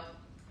have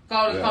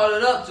called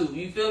it up to,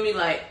 you feel me,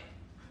 like.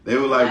 They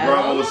were like,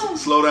 Bravo,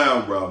 slow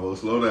down, Bravo,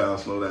 slow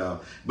down.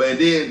 But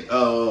then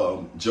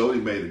Jody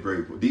made a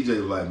great point. DJ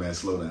was like, man,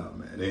 slow down,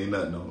 man. There ain't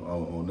nothing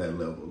on that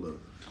level. Look.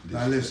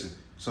 Now listen,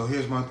 so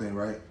here's my thing,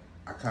 right?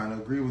 I kind of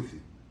agree with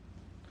you.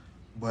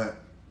 But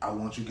I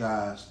want you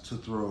guys to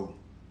throw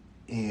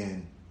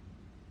in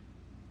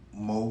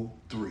Mo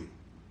 3.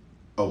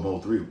 Oh,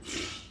 Mo 3.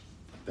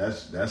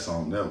 That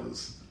song, that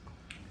was...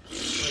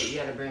 Wait, you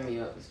gotta bring me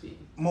up to speed.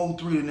 Mo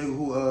 3, the nigga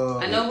who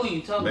I know who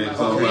you talking about.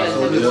 So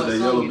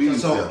Yellow Beat.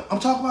 So I'm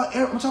talking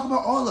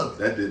about all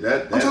of it.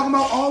 That I'm talking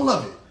about all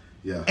of it.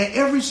 Yeah. And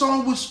every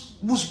song was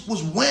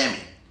whammy.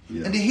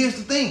 Yeah. And then here's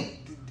the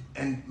thing.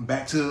 And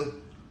back to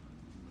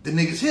the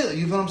niggas here,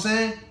 you know what I'm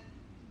saying?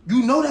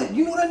 You know that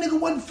nigga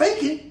wasn't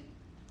faking.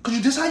 Cause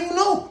this how you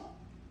know.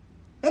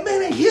 That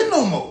man ain't here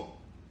no more.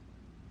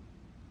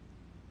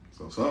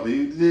 So something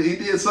he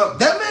did something.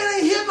 That man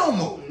ain't here no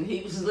more.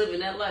 He was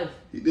living that life.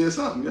 He did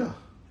something, yeah.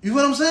 You know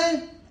what I'm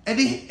saying? And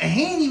he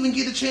ain't even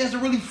get a chance to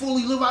really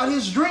fully live out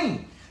his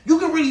dream. You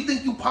can really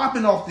think you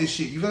popping off this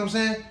shit. You know what I'm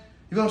saying?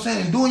 You know what I'm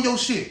saying? And doing your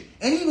shit.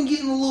 And even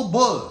getting a little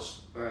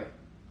buzz. Right.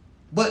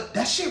 But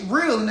that shit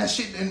real and that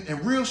shit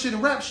and real shit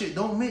and rap shit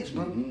don't mix,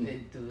 bro. Mm-hmm.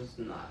 It does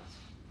not.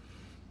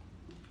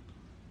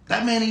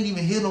 That man ain't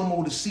even here no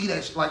more to see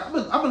that shit. Like,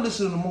 I've been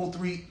listening to Mo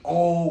 3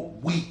 all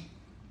week.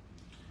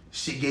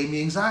 Shit gave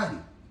me anxiety.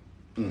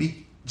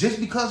 Just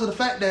because of the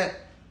fact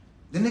that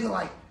the nigga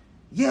like,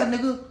 yeah,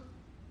 nigga,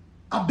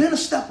 I've been a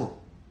stepper.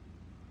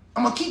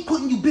 I'm gonna keep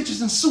putting you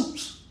bitches in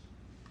suits.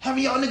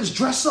 Having y'all niggas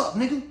dress up,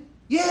 nigga.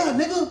 Yeah,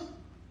 nigga.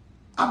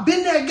 I've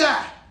been that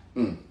guy.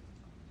 And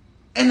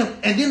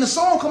then the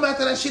song come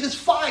after that shit is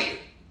fire.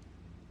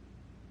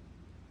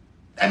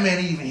 That man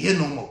ain't even here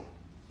no more.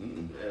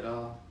 At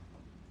all.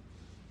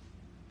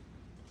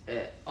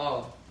 At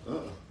all.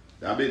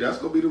 I mean, that's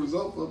gonna be the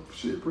result of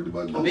shit pretty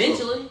much.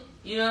 Eventually.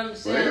 You know what I'm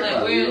saying?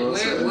 Like,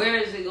 where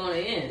is it going to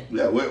end?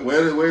 Yeah,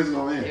 where is it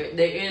going to end?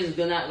 There is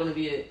not going to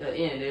be an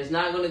end. There's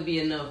not going to be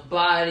enough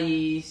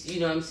bodies, you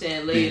know what I'm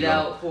saying, laid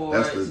out for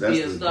it to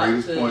be a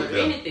stop to or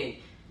anything.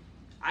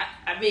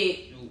 I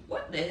mean,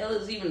 what the hell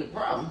is even the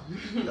problem?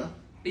 Yeah.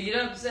 You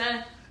know what I'm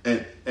saying?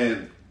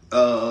 And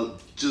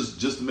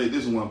just to make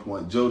this one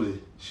point, Jody,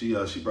 she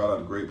brought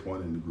out a great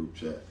point in the group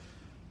chat.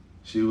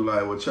 She was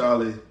like, well,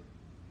 Charlie,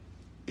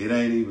 it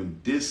ain't even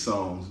diss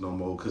songs no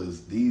more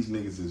because these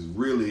niggas is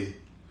really,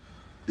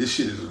 this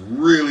shit is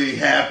really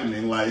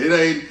happening. Like,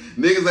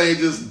 niggas ain't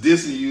just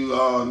dissing you,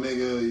 oh,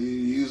 nigga,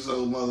 you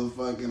so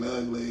motherfucking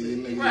ugly.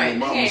 Nigga, right,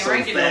 your they ain't so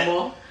ranking fat. no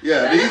more.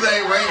 Yeah, these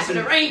ain't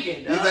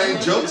ranking. These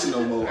ain't jokes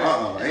no more.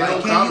 Ain't like,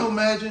 no can you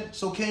imagine?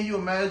 So can you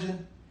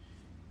imagine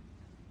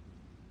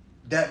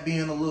that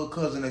being a little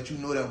cousin that you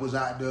know that was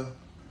out there?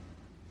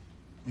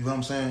 You know what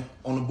I'm saying?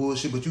 On the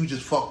bullshit, but you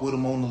just fuck with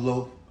him on the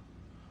low.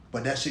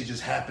 But that shit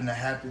just happened to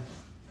happen.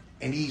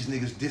 And these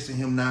niggas dissing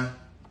him now.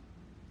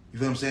 You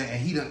know what I'm saying?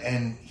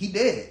 And he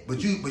dead.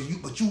 But you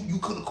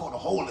could have caught a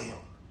hold of him.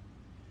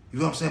 You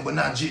know what I'm saying? But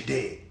now Jit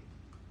dead.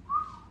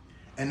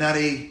 And now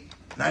they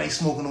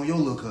smoking on your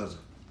little cousin.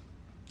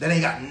 That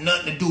ain't got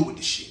nothing to do with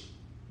the shit.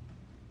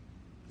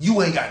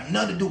 You ain't got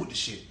nothing to do with the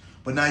shit.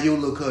 But now your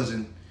little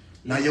cousin,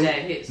 now your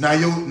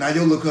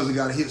little cousin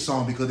got a hit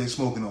song because they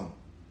smoking on him.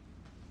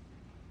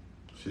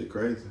 Shit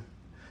crazy.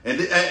 And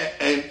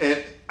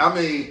I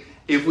mean,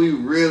 if you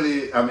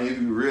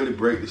really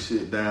break the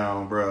shit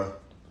down, bro,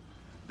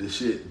 the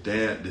shit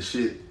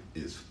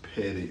is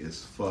petty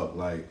as fuck.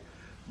 Like,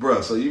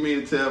 bro, so you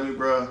mean to tell me,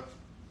 bro,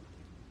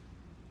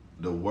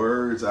 the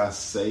words I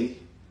say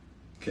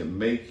can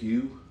make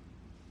you,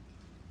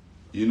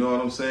 you know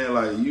what I'm saying?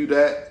 Like, you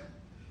that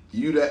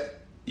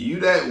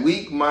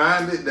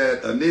weak-minded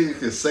that a nigga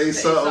can say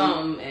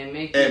something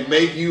and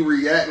make you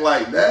react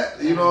like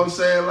that? You know what I'm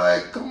saying?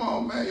 Like, come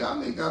on, man. Y'all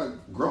niggas gotta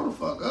grow the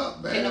fuck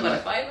up, man. Ain't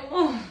nobody fight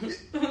no more.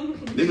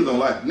 Niggas don't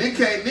like Nick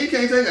can't take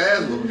an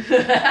ass whooping.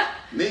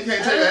 Nick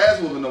can't take an ass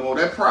whooping no more.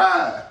 That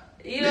pride.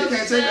 You know Nick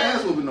can't take an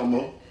ass whooping no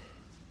more.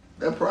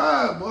 That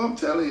pride, boy, I'm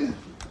telling you.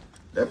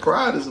 That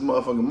pride is a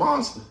motherfucking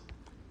monster.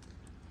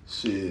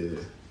 Shit.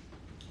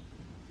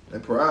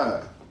 That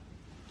pride.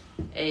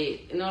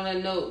 Hey, and on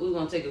that note, we're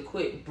going to take a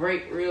quick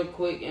break real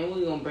quick, and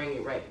we're going to bring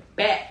it right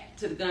back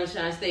to the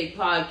Gunshine State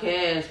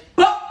Podcast.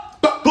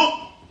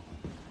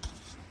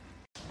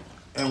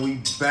 And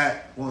we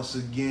back once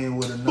again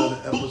with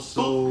another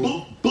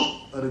episode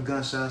of the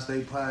Gunshine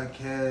State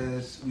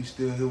Podcast. We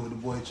still here with the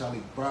boy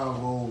Charlie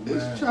Bravo, man.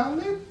 It's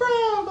Charlie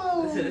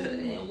Bravo.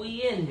 And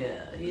we in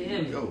here. You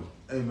hear me? Go.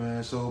 Hey,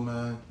 man, so,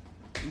 man,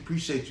 we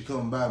appreciate you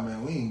coming by,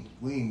 man.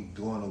 We ain't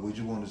doing no what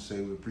you want to say.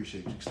 We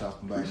appreciate you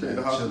stopping by, Appreciate man.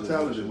 the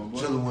hospitality, my boy.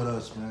 Chilling with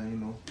us, man, you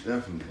know.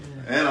 Definitely.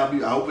 And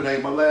I hope it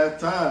ain't my last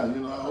time,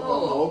 you know. I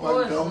hope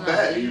I can come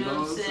back, you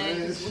know what I'm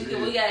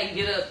saying? We got to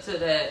get up to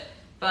that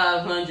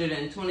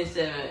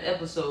 527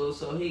 episodes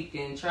so he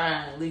can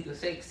try and leak a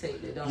sex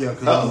tape that don't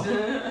exist.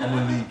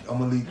 I'm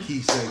gonna leak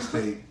key sex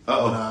tape when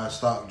our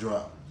stock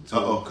drop.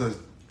 Because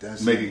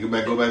that's make it go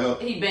back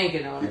up. He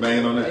banking on it. He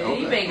banking on that. Okay.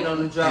 He banking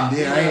on the drop. And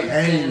then I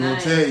ain't even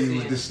gonna tell you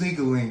with the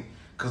sneaker link,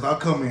 because I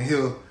come in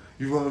here.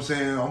 You know what I'm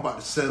saying? I'm about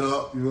to set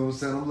up. You know what I'm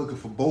saying? I'm looking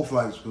for both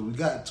lights because we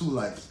got 2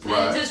 lights. Man,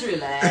 right. Just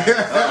relax. Just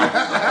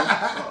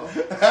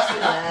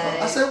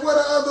relax. I said, where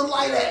the other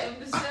light at?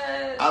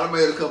 I done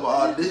made a couple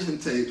audition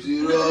tapes.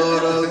 You know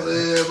what I'm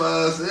saying?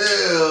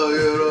 Myself.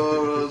 You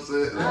know what I'm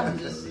saying? I'm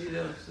just, you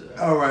know what I'm saying.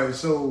 All right.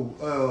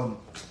 So,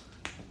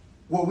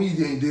 what we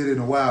ain't did in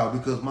a while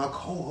because my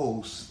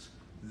co-hosts,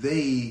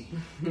 they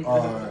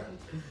are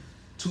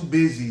too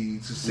busy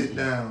to sit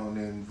down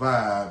and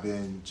vibe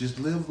and just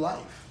live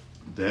life.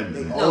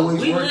 Definitely.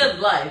 We live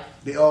life.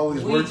 They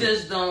always work. We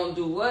just don't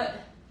do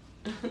what?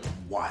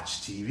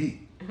 Watch TV.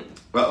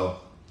 Uh-oh.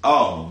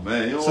 Oh,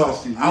 man. You don't watch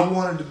TV? I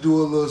wanted to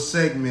do a little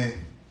segment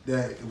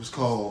that it was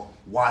called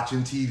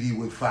Watching TV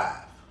with 5.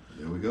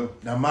 There we go.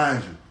 Now,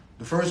 mind you,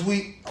 the first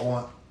week,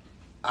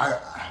 I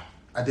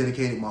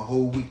dedicated my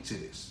whole week to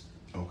this.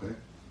 Okay.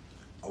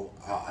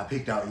 I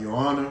picked out Your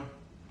Honor.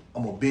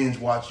 I'm going to binge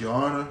watch Your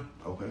Honor.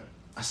 Okay.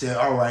 I said,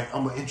 all right,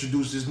 I'm going to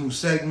introduce this new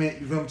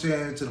segment, you know what I'm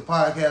saying, to the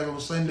podcast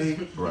on Sunday.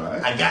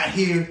 Right. I got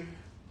here.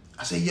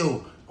 I said,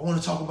 yo, I want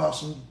to talk about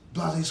some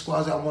Blase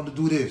Squads. I want to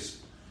do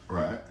this.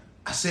 Right.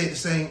 I said the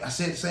same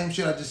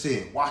shit I just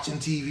said. Watching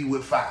TV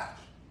with 5.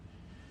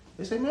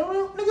 They said, man,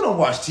 nigga don't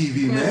watch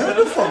TV, man. What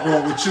the fuck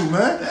wrong with you,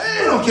 man?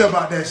 Damn. You don't care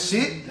about that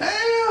shit.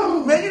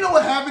 Damn. Man, you know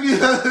what happened?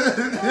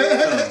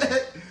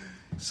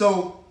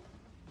 So,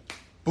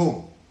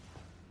 boom.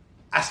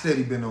 I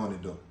steady been on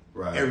it, though.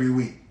 Right. Every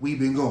week. We've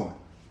been going.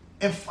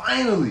 And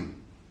finally,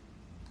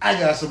 I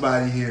got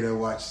somebody here that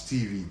watches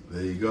TV.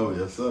 There you go.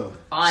 Yes, sir.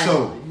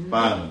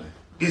 Finally.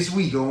 This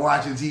week on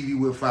Watching TV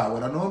with 5,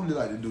 what I normally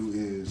like to do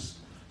is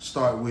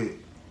start with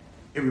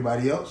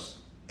everybody else,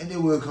 and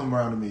then we'll come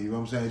around to me, you know what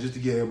I'm saying? Just to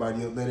get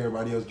everybody else, let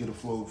everybody else get a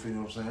flow, you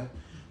know what I'm saying?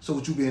 So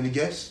with you being the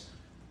guest,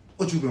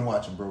 what you been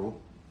watching, bro?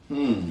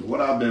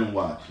 What I've been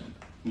watching?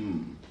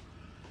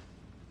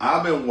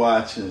 I've been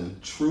watching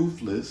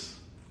Truthless.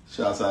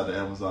 Shouts out to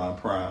Amazon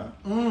Prime.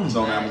 It's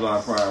on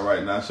Amazon Prime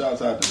right now.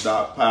 Shouts out to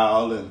Doc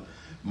Powell and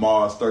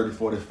Mars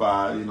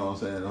 3045. You know what I'm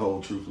saying? The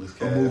whole Truthless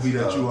cast. A movie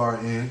that you are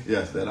in.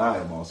 Yes, that I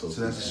am also.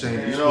 So that's a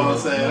shameless plug. You know what I'm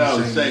saying? That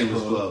was a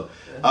shameless plug.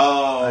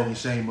 I ain't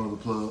ashamed of the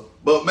plug.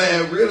 But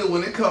man, really,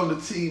 when it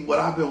comes to TV, what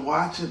I've been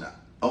watching,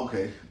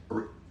 okay,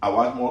 I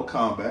watch Mortal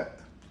Kombat.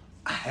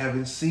 I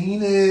haven't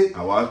seen it.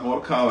 I watch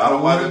Mortal Kombat. I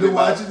don't want to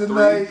watch it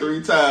tonight.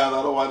 Three times.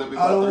 I don't want to be.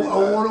 I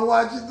want to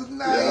watch it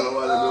tonight. Yeah, I don't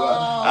want to do it.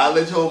 I'll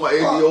let you hold my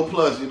HBO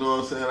Plus. You know what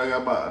I'm saying? I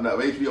got my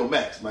HBO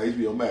Max. My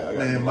HBO Max.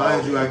 Man,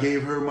 mind you, I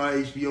gave her my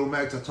HBO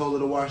Max. I told her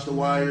to watch The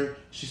Wire.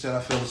 She said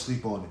I fell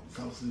asleep on it.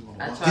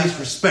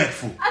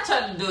 Disrespectful. I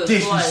tried to do it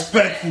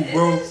disrespectful, twice.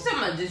 bro. It's not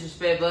my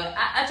disrespect, but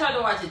I tried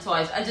to watch it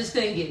twice. I just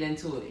couldn't get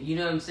into it. You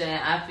know what I'm saying?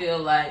 I feel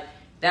like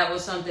that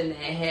was something that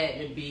had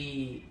to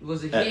be,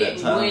 was a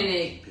hit when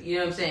it, you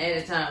know what I'm saying,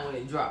 at the time when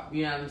it dropped.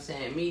 You know what I'm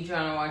saying? Me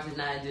trying to watch it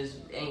now just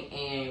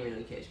ain't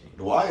really catch me.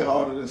 The Wire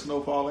harder than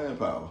Snowfall and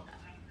Power.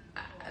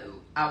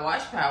 I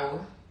watched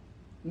Power.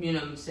 You know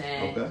what I'm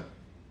saying? Okay.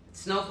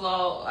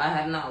 Snowfall, I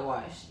have not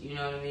watched. You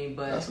know what I mean?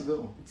 But that's a good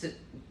one.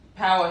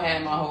 Power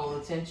had my whole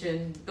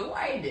attention. The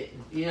Wire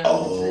didn't. You know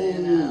what I'm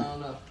saying? I don't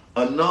know.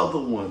 Another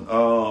one.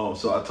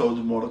 So I told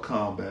you Mortal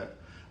Kombat.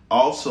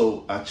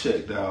 Also, I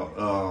checked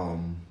out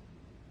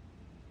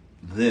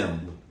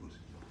Them.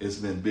 It's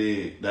been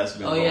big. That's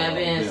been. Oh yeah, I've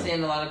been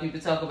seeing a lot of people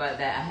talk about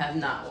that. I have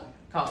not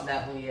caught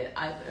that one yet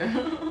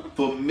either.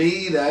 For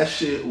me, that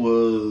shit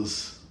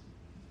was.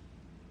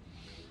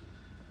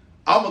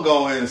 I'm gonna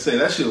go ahead and say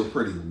that shit was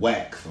pretty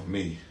whack for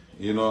me.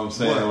 You know what I'm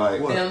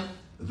saying? What?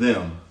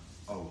 Them.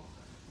 Oh,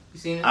 you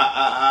seen it?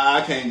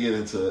 I can't get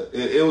into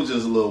it. It was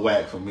just a little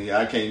whack for me.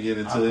 I can't get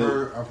into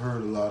it. I've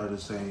heard a lot of the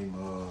same.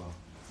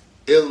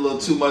 It was a little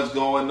too much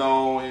going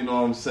on. You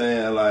know what I'm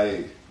saying?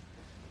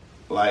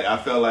 Like I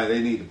felt like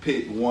they need to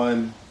pick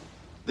one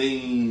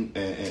thing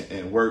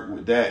and work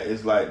with that.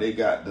 It's like they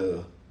got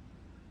the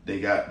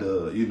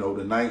you know,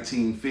 the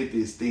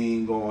 1950s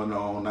thing going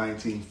on,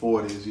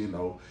 1940s, you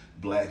know,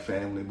 black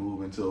family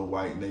moving to a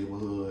white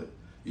neighborhood,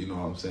 you know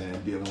what I'm saying,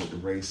 dealing with the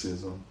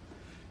racism.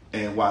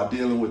 And while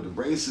dealing with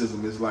the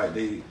racism, it's like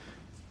the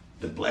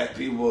black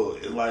people,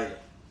 it like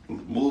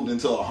moved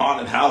into a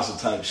haunted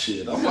house type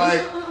shit. I'm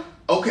like,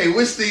 okay,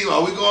 which theme?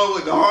 Are we going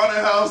with the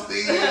haunted house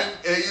theme?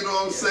 And you know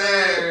what I'm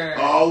saying?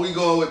 Or are we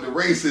going with the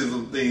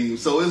racism theme?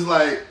 So it's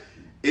like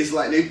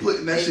they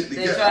putting that shit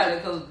together. They try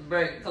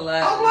to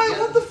collide. I'm like,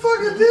 what the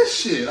fuck is this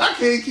shit? I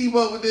can't keep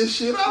up with this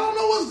shit. I don't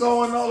know what's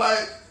going on.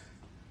 Like,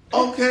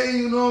 okay,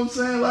 you know what I'm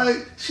saying?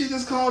 Like, she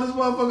just called this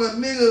motherfucker a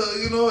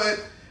nigga, you know,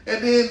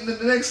 and then the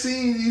next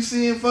scene you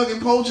see him fucking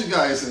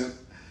Poltergeist. And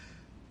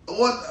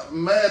what,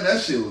 man,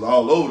 that shit was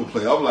all over the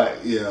place. I'm like,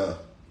 yeah.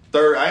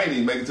 I ain't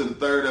even make it to the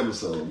third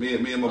episode. Me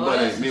and my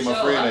buddy, me and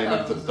my friend ain't make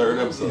it to the third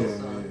episode.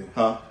 Yeah.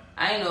 Huh?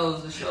 I didn't know it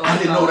was a show. I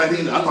didn't know that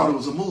either. I thought it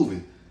was a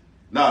movie.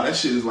 Nah, that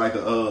shit is like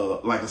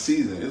a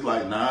season. It's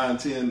like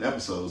 9-10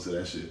 episodes to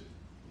that shit.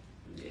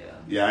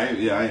 Yeah. I ain't.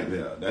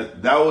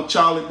 That was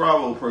Charlie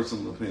Bravo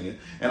personal opinion.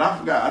 And I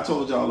forgot. I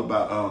told y'all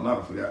about.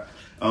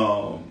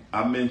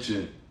 I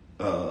mentioned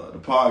the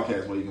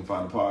podcast where you can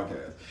find the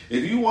podcast.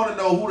 If you want to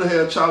know who the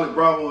hell Charlie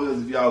Bravo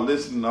is, if y'all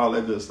listening and all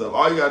that good stuff,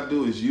 all you got to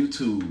do is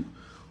YouTube.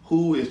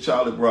 Who is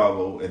Charlie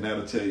Bravo, and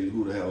that'll tell you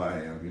who the hell I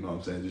am. You know what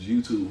I'm saying? Just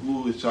YouTube,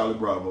 who is Charlie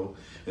Bravo,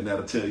 and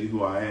that'll tell you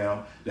who I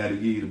am. That'll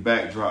give you the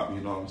backdrop, you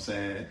know what I'm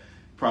saying? It's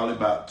probably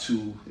about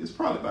 2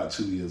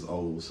 years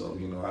old. So,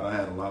 you know, I done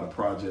had a lot of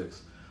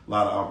projects, a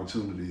lot of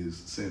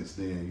opportunities since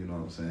then, you know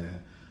what I'm saying?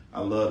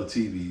 I love the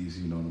TVs,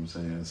 you know what I'm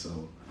saying?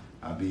 So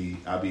I be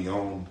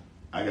on,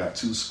 I got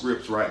 2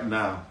 scripts right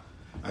now.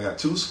 I got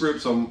 2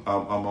 scripts I'm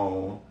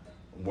on,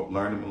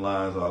 learning the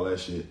lines, all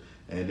that shit.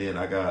 And then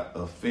I got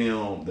a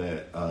film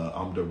that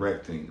I'm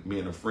directing. Me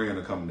and a friend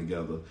are coming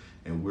together,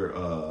 and we're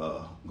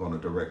going to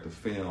direct a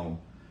film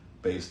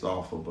based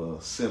off of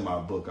a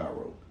semi-book I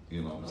wrote.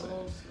 You know what I'm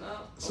saying?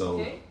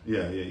 So,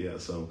 yeah.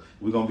 So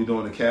we're going to be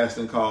doing a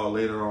casting call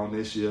later on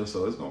this year.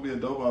 So it's going to be a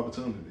dope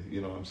opportunity.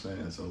 You know what I'm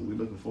saying? So we're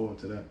looking forward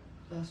to that.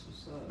 That's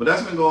what's up. But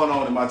that's been going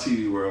on in my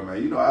TV world,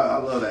 man. You know, I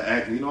love to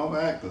act. You know, I'm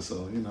an actor,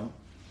 so, you know,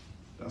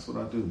 that's what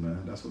I do,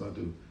 man. That's what I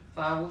do.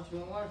 Five, what you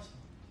been watching?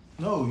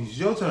 No, it's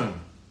your turn.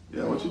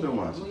 Yeah, what you been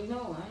watching? We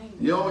know, I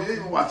ain't. You ain't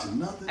been watching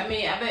nothing? I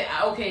mean,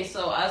 okay,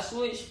 so I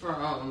switched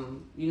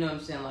from, you know what I'm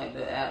saying, like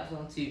the apps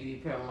on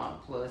TV,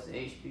 Paramount Plus,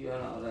 HBO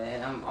and all that,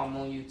 and I'm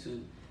on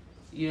YouTube.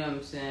 You know what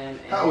I'm saying?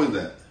 And, how is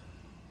that?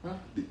 Huh?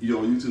 You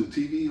on YouTube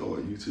TV or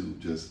YouTube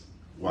just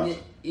watching?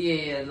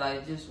 Yeah,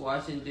 like just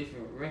watching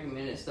different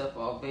recommended stuff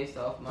all based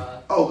off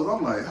my... Oh, because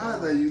I'm like, how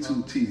is that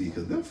YouTube TV?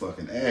 Because them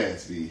fucking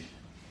ads be...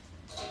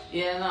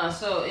 Yeah, no,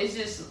 so it's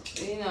just,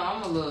 you know,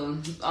 I'm a little...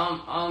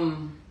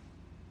 I'm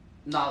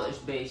knowledge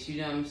based, you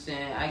know what I'm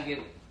saying?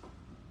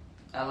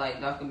 I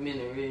like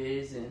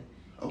documentaries and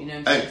you know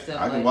what I'm saying,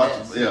 stuff I can like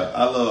watch that. Yeah,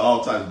 I love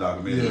all types of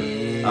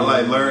documentaries. I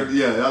like learn.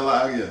 Yeah, I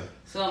like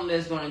something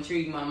that's gonna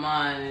intrigue my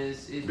mind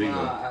is Bingo.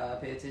 what I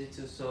pay attention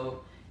to. So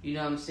you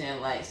know what I'm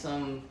saying, like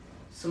some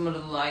some of the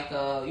like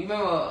you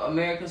remember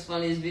America's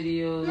Funniest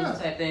Videos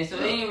type thing. So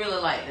it ain't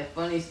really like the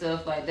funny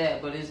stuff like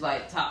that, but it's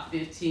like top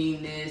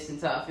 15 this and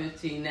top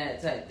 15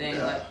 that type thing.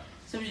 Yeah. Like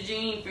some you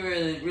ain't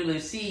really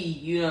see,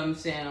 you know what I'm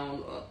saying,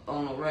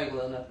 on a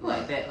regular nothing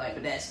like that. Like,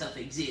 but that stuff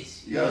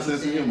exists. You got a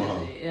sense of humor,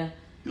 huh? Yeah.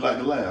 You like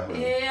to laugh, right?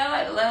 Yeah, I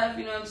like to laugh,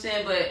 you know what I'm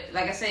saying? But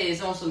like I say,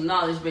 it's on some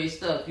knowledge-based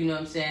stuff, you know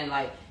what I'm saying?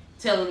 Like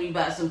telling me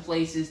about some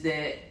places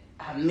that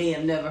I may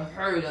have never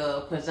heard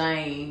of because I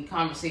ain't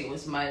conversating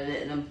with somebody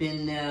that done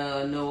been there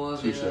or know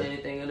of it or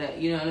anything of that,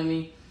 you know what I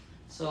mean?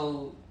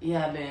 So,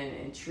 yeah, I've been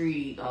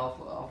intrigued off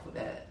of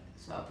that.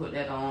 So I put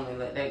that on and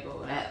let that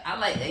go. And I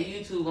like that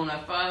YouTube on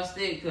that Fire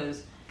Stick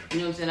because, you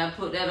know what I'm saying, I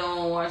put that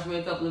on, watch me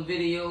a couple of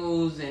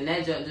videos, and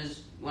that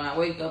just, when I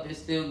wake up, it's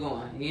still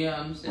going. You know what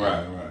I'm saying?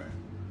 Right.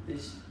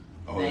 This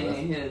thing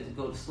in here to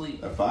go to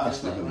sleep. That Fire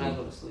Stick like when I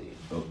go to sleep.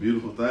 A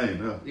beautiful thing,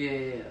 huh?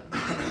 Yeah.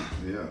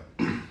 Yeah.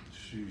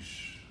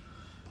 Sheesh.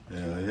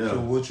 Yeah. So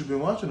what you been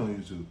watching on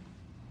YouTube?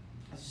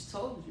 I just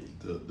told you.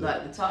 The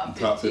top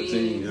 15, top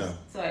 15, yeah.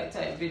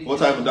 type videos. What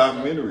type of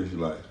documentaries you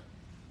like?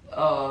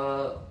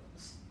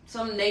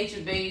 Some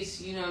nature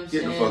based, you know what I'm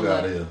saying? Get the fuck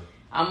out of here.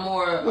 I'm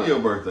more. When's your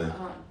birthday?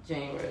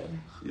 January.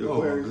 Your Oh,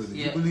 Aquarius? good.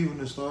 You believe in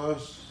the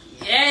stars?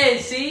 Yeah,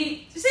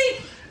 see? Hey,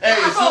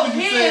 I as go soon as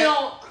you head said,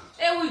 on.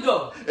 There we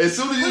go. as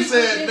soon as you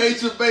said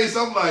nature based,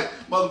 I'm like,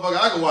 motherfucker,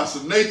 I can watch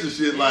some nature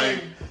shit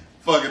like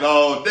fucking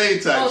all day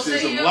type shit. So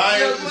Some you're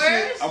lions and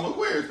Aquarius? shit. I'm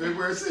Aquarius,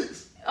 February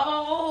 6th.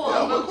 Oh, Yeah,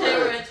 I'm I'm up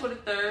January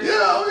 23rd.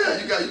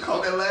 Yeah, you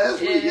caught that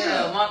last week.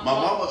 Yeah, My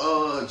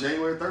mama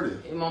January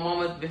 30th. And my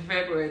mama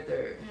February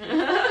 3rd.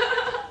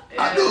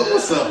 I knew it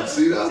was something.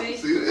 See that?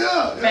 See?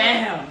 Yeah.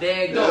 Bam,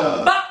 there you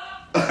go.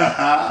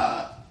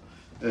 Yeah.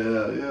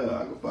 yeah,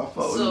 I can find fault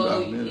with So,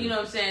 you you know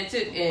what I'm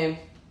saying? And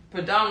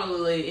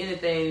predominantly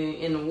anything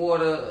in the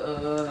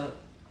water,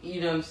 you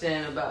know what I'm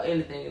saying, about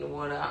anything in the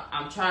water.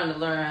 I'm trying to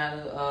learn how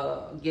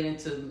to get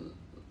into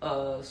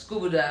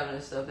scuba diving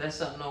and stuff. That's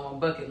something on my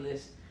bucket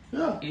list.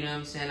 Yeah. You know what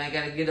I'm saying? I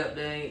gotta get up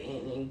there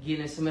and get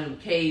in some of them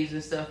caves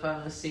and stuff I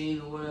done seen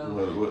or whatever.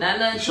 What, Not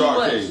nothing too shark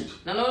much. cage?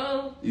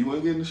 No. You want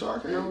to get in the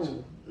shark cage?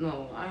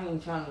 No, I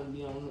ain't trying to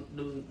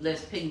do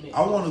less pigment.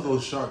 I want to go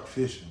shark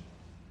fishing.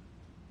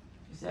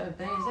 Is that a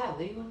thing? Is that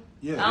legal?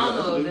 Yeah. I don't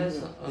know if that's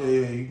that's. Yeah,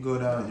 you can go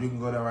down. You can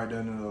go down right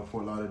down to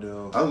Fort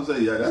Lauderdale. I was gonna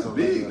say, yeah, that's Stuff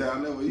big like that.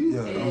 down there where you.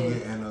 Yeah,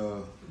 Yeah.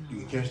 and you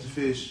can catch the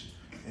fish,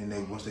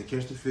 and once they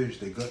catch the fish,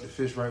 they gut the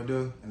fish right there,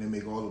 and they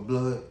make all the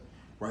blood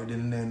right then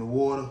and there in the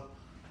water,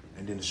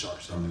 and then the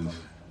sharks start coming.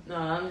 No,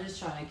 I'm just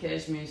trying to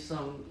catch me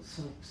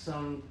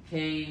some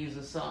caves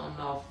or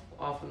something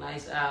off a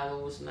nice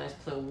island with some nice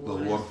clear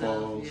water. The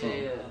waterfall or and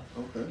something. stuff.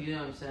 Yeah. Okay. You know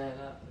what I'm saying?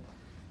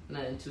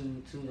 Nothing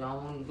too. I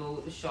don't want to go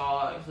with the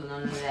sharks or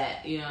none of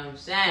that. You know what I'm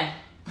saying?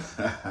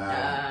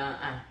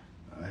 I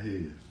hear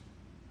you.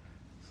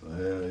 So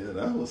yeah,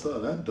 that's what's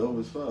up. That's dope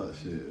as fuck.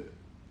 Shit.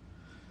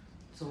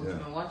 So what you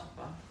been watching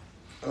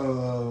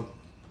for?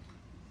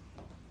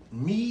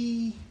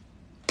 Me,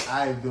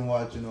 I've been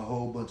watching a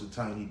whole bunch of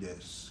Tiny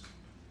Desk.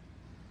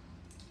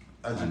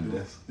 I just Tiny do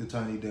Desk? the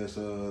Tiny Desk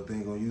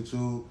thing on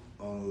YouTube.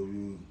 I don't know if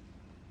you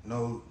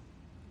know.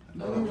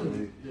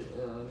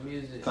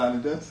 Music.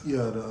 Tiny Desk? Yeah,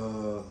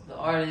 The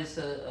artists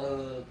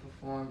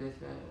perform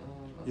different.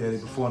 they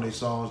perform their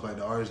songs like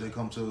the artists. They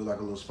come to like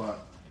a little spot.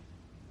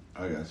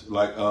 I got you.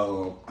 Like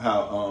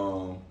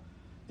how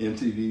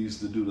MTV used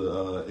to do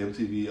the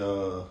MTV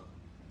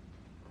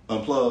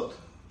Unplugged.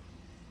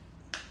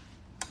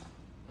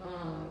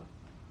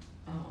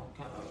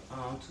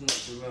 Too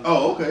much to remember.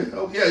 Oh, okay.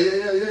 Oh, yeah.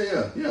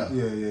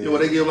 Yeah. Well,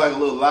 they give like a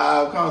little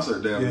live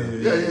concert down there.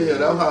 Yeah.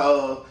 That's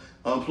how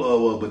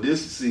Unplugged was. But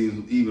this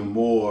seems even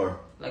more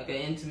like an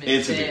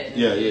intimate. Set.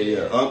 Yeah.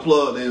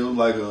 Unplugged, they was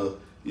like a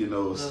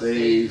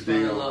stage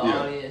thing.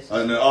 Audience.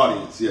 And the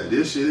audience. Yeah,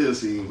 this shit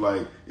seems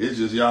like it's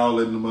just y'all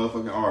letting the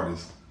motherfucking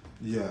artists.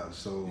 Yeah,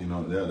 so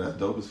that's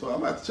dope as fuck.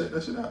 I'm about to check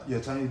that shit out. Yeah,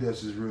 Tiny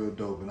Desk is real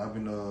dope, and I've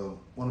been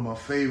one of my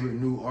favorite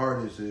new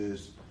artists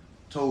is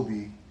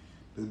Toby,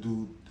 the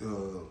dude.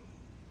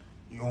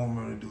 You don't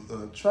remember the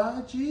dude?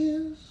 Try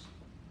Jesus,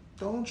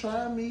 don't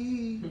try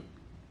me.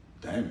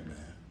 Damn it, man.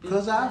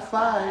 Cause I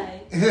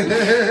fight.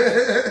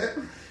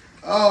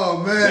 Oh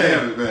man.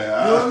 Damn it,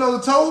 man. You don't know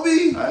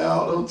Toby? I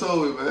don't know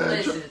Toby, man.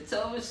 Listen,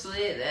 Toby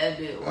slid that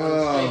bit with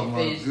Oh, a my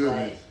straight face.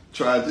 goodness. Like,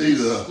 Try he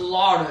Jesus.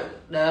 slaughtered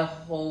that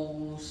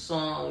whole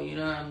song. You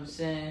know what I'm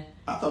saying?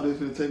 I thought they was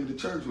gonna take me to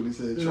church when he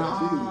said try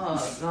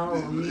Jesus. No.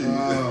 Oh,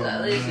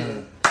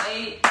 Listen,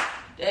 hey,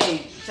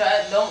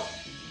 try don't.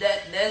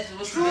 That's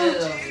what's the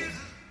best of it.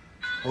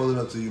 Hold it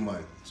up to you,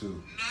 Mike.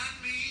 Too.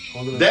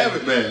 Hold it up. Damn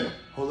it, man.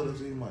 Hold it up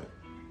to you, Mike.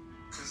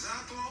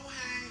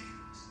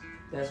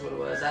 That's what it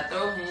was. I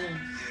throw hands.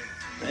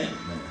 Damn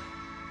it, man.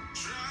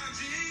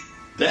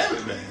 Damn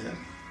it, man.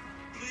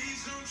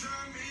 Please don't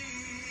try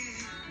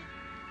me.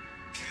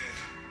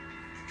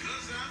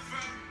 Because I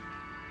found.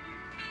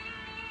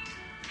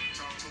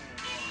 Talk to him,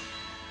 boy.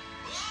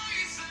 Oh,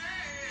 you say,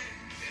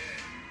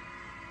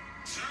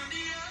 turn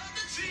the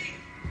other cheek.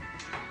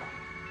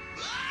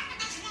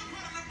 That's one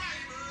part of the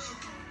Bible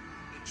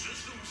that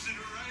just don't sit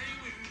right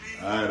with me.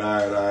 All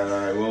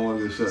right. We don't want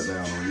to get shut down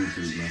on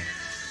YouTube, man.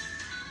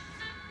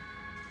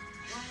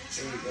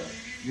 There you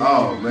go.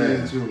 Oh, Get man.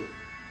 into it.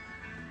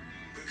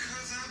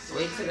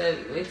 Wait till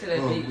that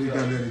Oh, beat we drop.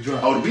 gotta let it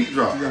drop. Oh, the beat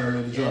drop. You gotta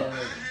let it drop. Yeah.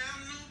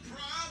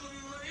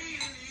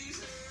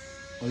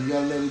 Oh, you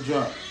gotta let it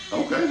drop.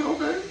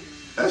 Okay.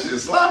 That shit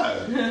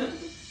slide.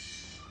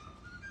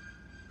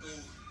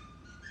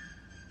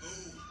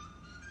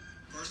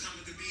 First time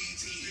at the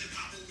BET Hip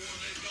Hop Award,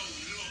 let's go.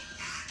 Look,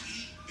 I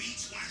eat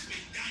beats, watch me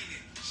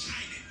dining,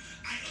 shining.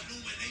 I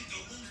illuminate the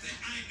rooms that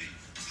I'm in,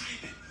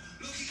 timing.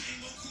 Look, he ain't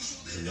more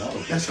crucial than Y'all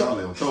don't Let's think go.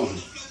 Charlie on Toby.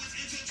 flow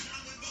is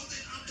intertwined with both,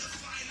 and I'm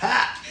defining. Ha!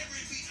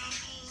 Every beat I'm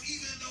on,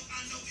 even though I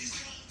know it's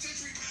wrong.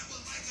 Country rapper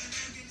like a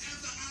napkin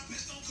after I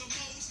pissed on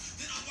commodes.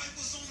 Then I wipe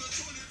what's on the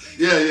toilet.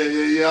 Yeah.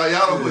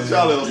 Y'all don't put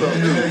Charlie on something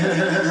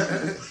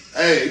new.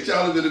 Hey,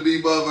 Charlie gonna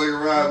be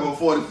motherfucking riding on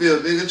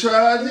 45th. Nigga,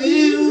 try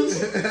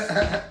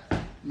Jesus.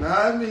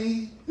 Not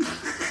me.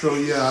 So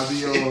yeah,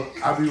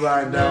 I be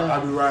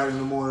riding in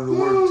the morning to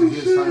work to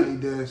his tiny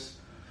desk,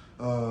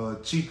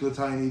 Chica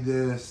tiny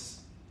desk.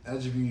 I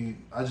just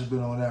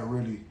been on that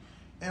really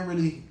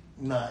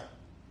not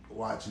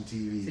watching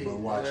TV, but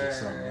watching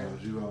something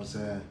else. You know what I'm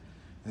saying?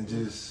 And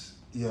just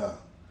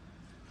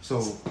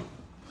So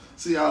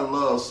See, I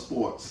love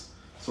sports,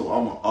 so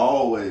I'ma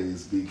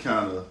always be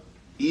kind of.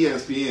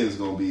 ESPN is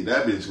gonna be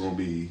that bitch gonna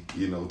be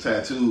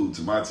tattooed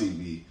to my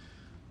TV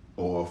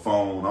or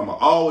phone. I'ma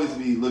always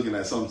be looking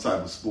at some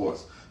type of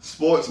sports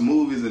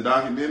movies and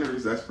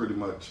documentaries. That's pretty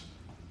much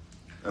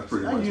I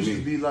used me.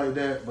 to be like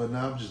that, but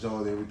now I'm just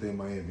all everything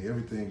Miami.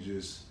 Everything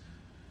just.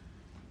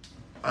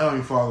 I don't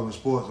even follow in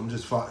sports.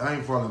 I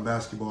ain't following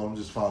basketball. I'm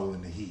just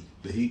following the Heat.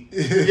 The Heat.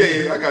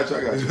 Yeah, I got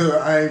you.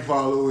 I ain't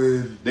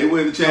following. They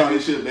win the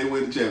championship. Yeah,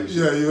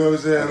 you know what I'm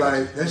saying?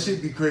 Like that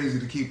shit be crazy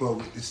to keep up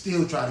with. To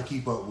still try to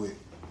keep up with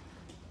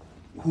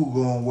who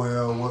going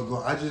well, what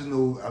going. I just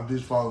know I'm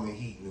just following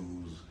Heat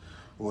news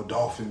or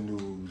Dolphin news.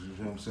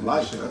 You know what I'm saying?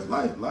 Life, Shit that's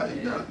like life.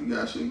 You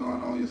got shit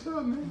going on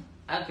yourself, man.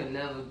 I could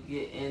never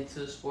get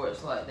into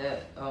sports like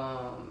that.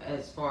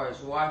 As far as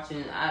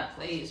watching, I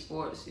played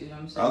sports. You know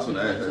what I'm saying? I was gonna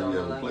ask her if you All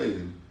ever my life. played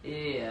him.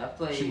 Yeah, I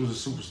played. She was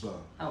a superstar,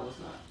 I was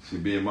not. She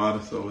being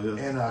modest over here.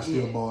 and I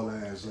still Yeah. ball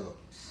her ass up.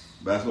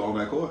 Basketball on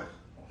that court.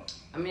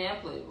 I mean, I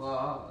played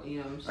ball. You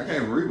know what I'm I saying?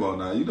 can't even reball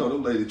now. You know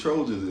them Lady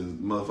Trojans is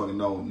motherfucking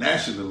known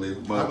nationally.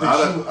 But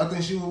I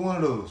think she was one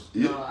of those.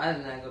 No, I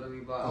did not go to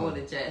Reebok. I went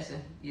to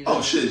Jackson. You know?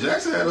 Oh shit,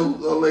 Jackson had a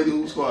lady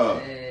who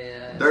squad.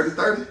 Yeah. Dirty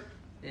 30?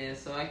 Yeah,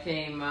 so I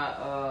came out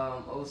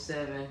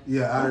 07.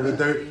 Yeah, out of the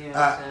 30, You know what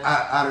I'm saying?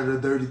 out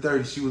of the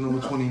 30, she was number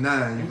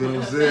 29. You feel what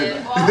I'm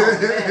saying? Man,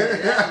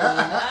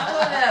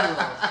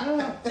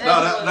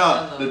 whatever.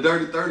 No, the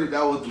Dirty 30,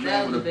 that was the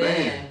name of the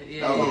band.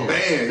 Yeah. That was a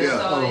band, That's yeah.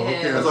 all they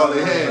had. That's all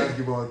they had.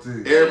 Basketball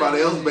team.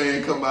 Everybody else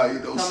band come out,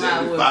 Come out with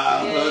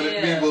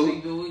 7,500 people.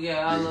 We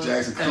got all Yeah, those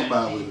Jackson come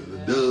out with a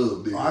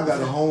dub, dude. I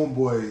got a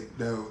homeboy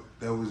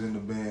that was in the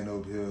band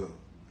over here,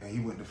 and he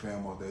went to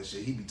fam off that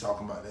shit. He be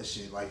talking about that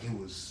shit like it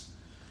was,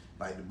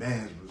 like the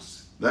bands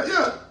was.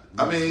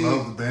 I mean,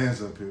 love the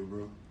bands up here,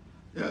 bro.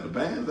 yeah, the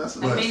band, that's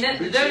a I mean, that,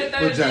 the big Dirty shit.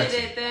 30 did Jackson.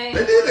 their thing.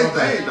 They did their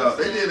Okay. thing, dog.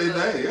 They did their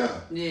thing, yeah.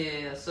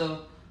 Yeah,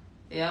 so,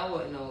 yeah, I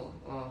wasn't no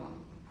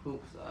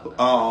hoops.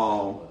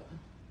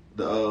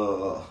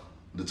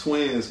 The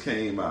twins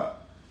came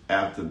out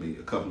after me,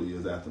 a couple of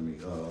years after me.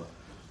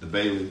 The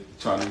Bailey,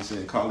 Charlize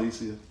and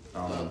Carlicia. I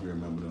don't know if you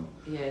remember them.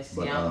 Yes,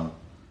 But I'm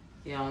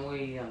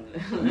way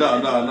younger.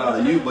 no.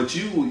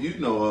 You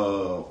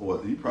know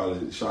what? You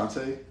probably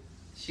Shantae.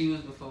 She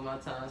was before my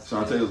time.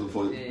 Shantae was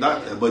before.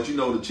 Yeah. But you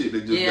know the chick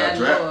that just Yeah, got I know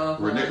drafted. of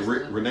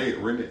her.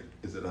 Renee.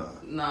 Is it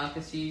Nah,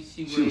 cause she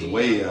was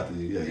way after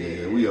you.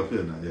 Yeah. We up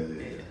here now.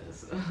 Yeah.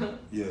 So.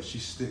 Yeah, she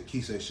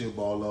said she'll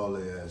ball all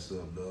their ass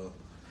up, dog.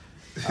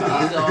 These are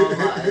all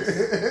lies. These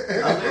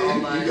are all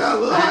lies. You got a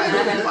little height.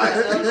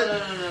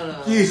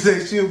 No. She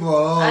said she'll ball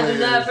all I their do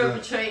not ass up.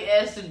 perpetrate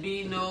as to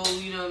be no,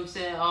 you know what I'm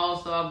saying,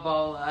 all-star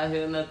baller out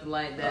here, nothing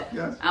like that.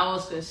 Gotcha. I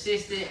was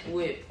consistent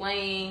with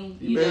playing.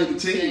 You know made what the I'm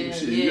team, saying?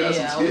 shit. You got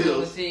some I was on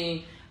skills. the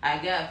team.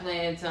 I got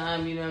playing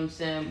time, you know what I'm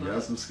saying? You But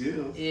got some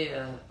skills.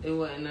 yeah, it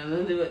wasn't nothing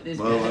to do with this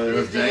Well, guy.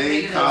 This Jane nigga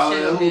making up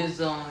Collins. showbiz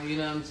zone, you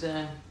know what I'm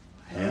saying?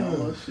 Hell,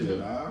 well,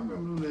 shit. I remember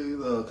them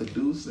niggas,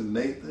 Caduce and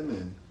Nathan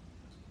and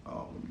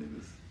all them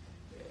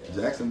niggas.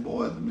 Jackson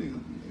boys, them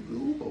niggas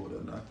hoop over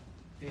there now.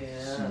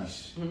 Yeah.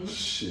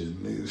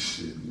 Shit,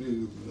 niggas,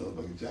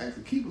 motherfucking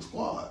Jackson keep a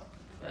squad.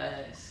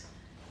 Facts.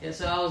 Yeah,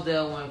 so I was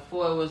there when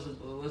Ford was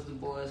the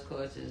boys'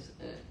 coaches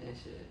and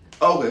shit.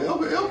 Okay. All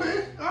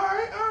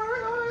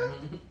right.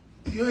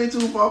 You ain't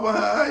too far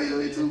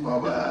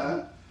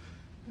behind.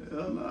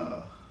 Hell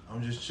nah.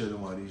 I'm just chilling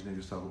while these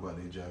niggas talk about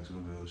their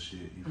Jacksonville shit.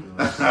 You feel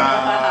what I'm saying?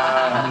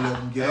 I'm gonna let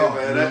them get Hey, off.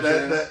 man, you know what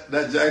I'm saying?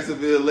 that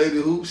Jacksonville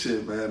lady hoop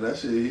shit, man. That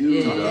shit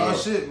huge. Yeah. Talk dog. our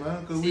shit,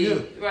 man, cause we See,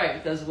 here.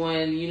 right, because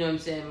when, you know what I'm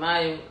saying,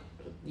 my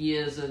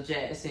years of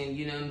Jackson,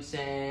 you know what I'm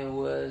saying,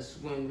 was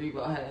when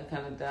Reebok had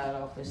kind of died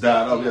off and Died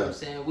stuff. off, You know yeah. what I'm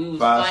saying? We was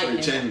 5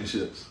 fighting. straight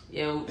championships.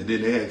 Yeah. And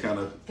then they had kind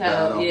of died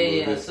off a little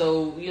Yeah. bit.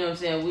 So, you know what I'm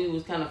saying? We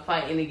was kind of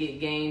fighting to get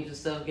games and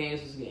stuff.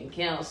 Games was getting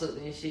canceled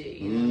and shit.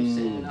 You know what I'm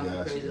saying? All the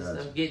Gotcha, crazy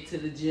gotcha. stuff. Get to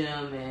the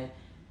gym and,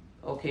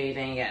 okay,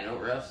 they ain't got no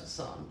refs or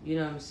something. You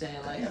know what I'm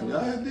saying? Like, Damn, y'all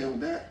had to deal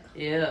with that?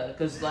 yeah,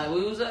 because, like,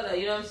 we was out there,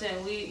 you know what I'm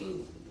saying? We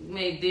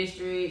made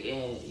district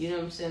and, you know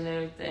what I'm saying,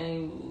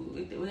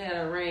 everything. We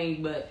had a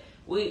ring, but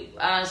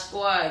our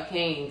squad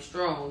came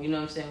strong, you know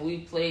what I'm saying? We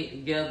played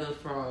together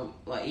from,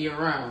 like, year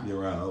round. Year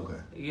round,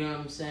 okay. You know what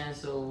I'm saying?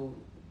 So,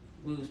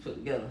 we was put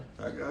together.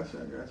 I got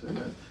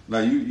you. Now,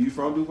 you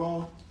from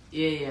Duval?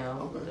 Yeah.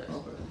 Okay.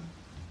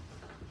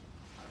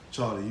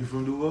 Charlie, you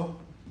from Duval?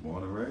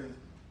 Born and raised.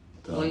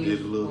 Where you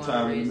Did a little born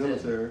time and in the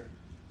raised at? military.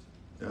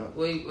 Yeah.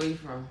 Where you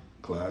from?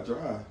 Clyde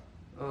Drive.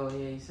 Oh,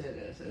 yeah, you said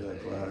that. Yeah,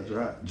 Clyde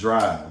Drive.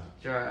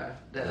 Drive.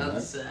 The Yeah, other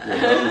not- side. Yeah,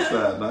 the other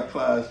side, not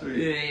Clyde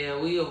Street. Yeah,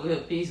 we over here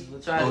peaceful.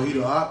 Try Oh, to he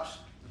the ops?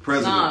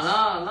 President.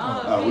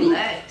 No,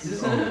 relax.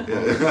 Yeah. I ain't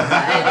even from here.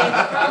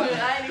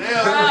 I ain't even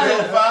around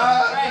here.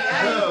 Right, I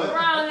ain't even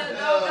around here,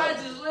 dog. I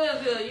just live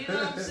here. You know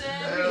what I'm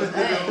saying?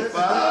 Relax.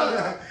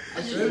 I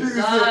just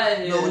reside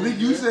here. No, nigga,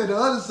 you said the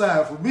other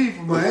side. For me,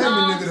 from Miami, No,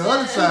 nigga, the I'm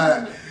other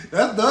saying- side.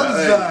 That's the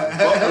other Hey, side.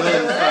 fuck the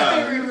other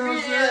side. You know what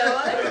I'm saying?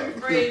 Let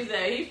me rephrase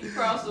that. He from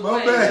across the My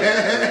way.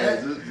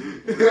 bad.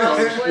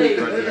 Across the way.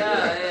 Right.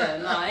 Yeah.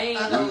 No, I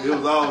ain't no. It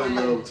was always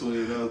love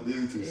between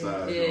these two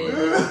sides. Yeah,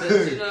 though.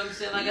 but you know what I'm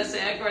saying? Like I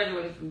said, I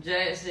graduated from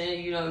Jackson,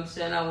 you know what I'm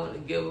saying? I went to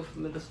Gilbert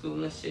from middle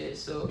school and shit,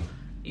 so,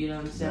 you know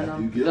what I'm saying?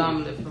 Matthew I'm Gilbert.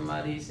 dominant from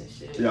out east and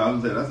shit. Yeah, I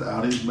was saying that's the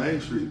out east Main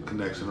Street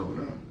connection over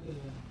there. Yeah.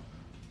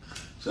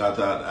 Shout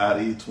out to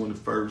out east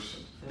 21st.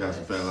 Got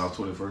some fans off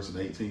 21st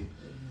and 18th.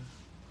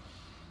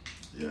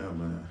 Yeah,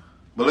 man.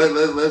 But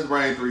let's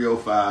bring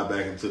 305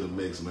 back into the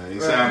mix, man. He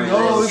sounded No,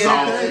 real it's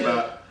salty okay.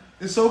 about,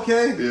 It's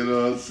okay. you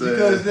know what I'm saying?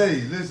 Because,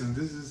 hey, listen,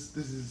 this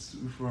is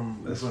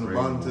from That's the spring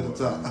bottom to the board.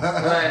 top.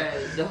 Right,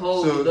 the So-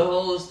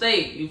 whole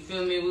state, you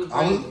feel me? We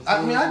I bring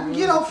can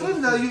get off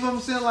him now. You know what I'm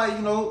saying? Like, you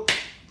know,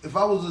 if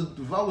I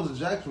was a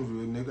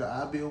Jacksonville nigga,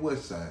 I'd be a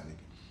West Side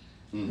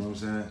nigga. You know what I'm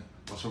saying?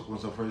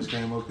 Once I first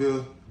came up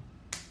here,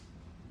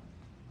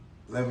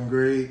 11th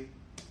grade,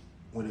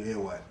 went to Ed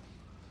White.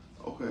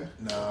 Okay.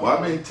 No. Well,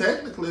 I mean,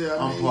 technically,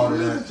 I'm part of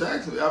you that. live in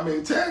Jacksonville. I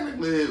mean,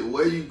 technically,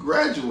 where you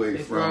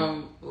graduate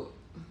from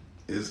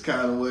is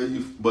kind of where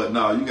you. But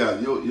no, you got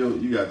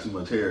you got too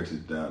much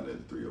heritage down there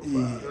at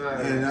 305. Yeah,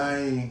 Right. and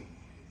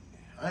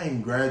I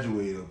ain't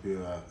graduated up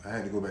here. I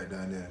had to go back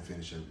down there and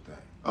finish everything.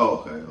 Oh,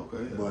 okay.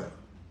 Yeah. But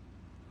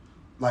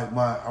like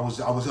I was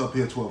up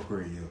here 12th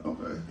grade year.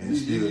 Okay. And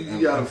still-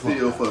 You got to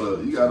feel for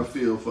the. You got to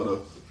feel for the.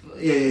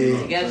 Yeah.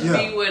 You got your Yeah.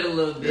 feet wet a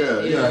little bit.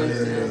 Yeah, you know what I'm yeah.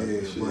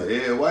 saying?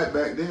 Shit, Ed White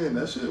back then,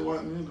 that shit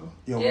wasn't, you know.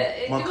 Yo, Yeah,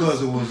 my it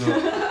cousin was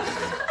wait,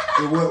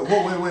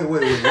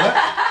 what?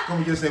 Come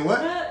and just say what?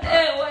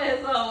 And what has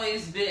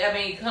always been, I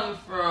mean, coming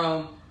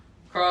from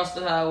across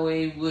the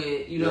highway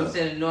with, you know what I'm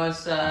saying, the north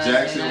side.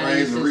 Jackson, and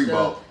Reigns, and East Reebok.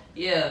 stuff.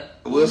 Yeah.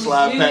 We'll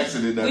slide We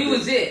Paxton in that We bitch.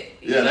 was it.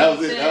 You Yeah, know that what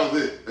was I'm it. saying? That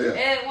was it.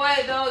 Yeah. And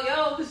White dog,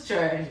 y'all was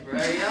trash, bro.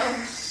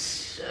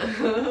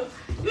 Y'all.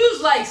 You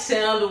was like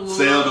Sandalwood.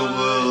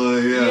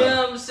 Sandalwood, yeah. You know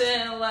what I'm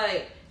saying? Like,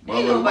 ain't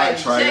Mother might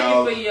nobody try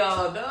y'all. checking for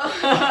y'all, dog.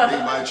 They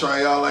might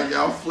try y'all like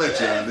y'all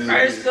Fletcher out there.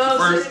 First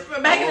Coast,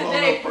 back in the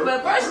day,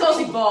 but First Coast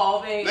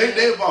evolved. They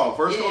evolved.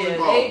 First Coast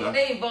evolved. now.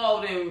 They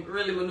evolved and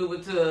really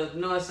maneuvered to a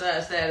north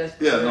side status.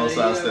 Yeah, You north know what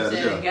side I'm status.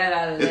 saying? Yeah. Got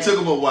out of It that. took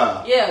them a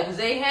while. Yeah, because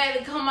they had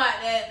to come out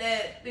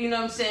that you know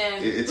what I'm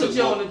saying, It put took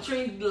you more- on the tree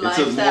It took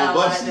lifestyle.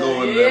 more bucks to like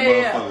go into that.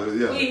 that motherfucker.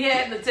 Yeah. We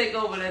had to take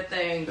over that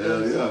thing.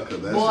 Hell yeah,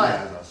 because that's Boy.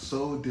 Guys are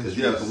so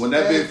disrespectful. yeah, 'cause when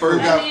that big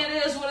first I got, mean,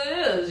 it is what it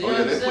is. You oh know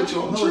yeah, what they I'm put you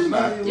saying? on the No, tree it's now.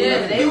 not.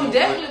 Yeah, they would When-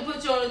 definitely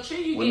put you on the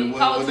tree. You when get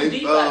caught when too they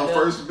deep out there.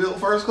 first built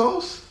First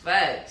Coast.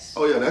 Facts.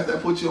 Oh yeah,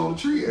 that put you on the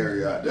tree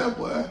area out there,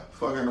 boy.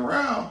 Fucking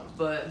around.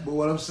 But But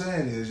what I'm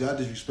saying is, y'all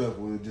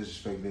disrespectful with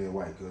disrespect Ed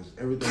White, because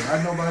everything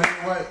I know about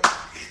Ed White,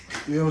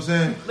 you know what I'm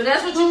saying?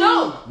 that's what you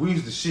know. We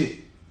used to shit.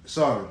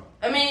 Sorry.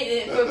 I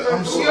mean,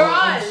 I'm for so- your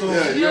I'm eyes. so- you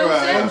Yeah, know you're what I'm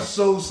right. saying? I'm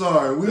so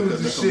sorry. We was The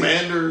the shit.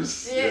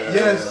 Commanders. Yeah.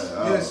 Yes,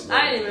 Oh, yes.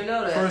 I didn't even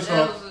know that. First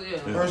That off- was,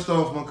 yeah. First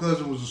off, my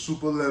cousin was a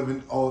Super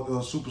 11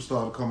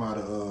 superstar to come out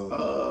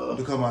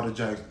of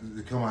Jackson,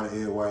 to come out of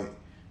Ed White.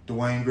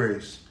 Dwayne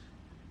Grace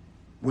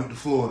went to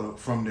Florida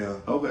from there.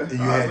 Okay. And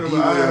you I had D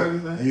remember- I heard Webb.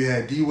 anything. And you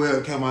had D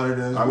Webb come out of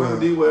there as I well.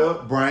 remember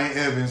D-Well. Brian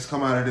Evans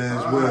come out of there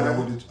as All well. right. That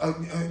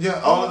would've-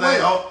 yeah. Only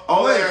thing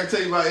I can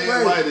tell you about Ed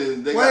wait, White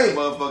is they wait,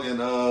 got the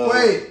motherfucking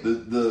wait.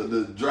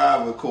 the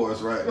driver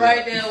course right there.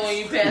 Right there when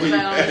you pass When you by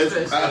on the pass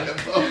by stretch. that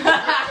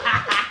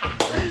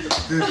motherfucker.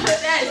 This is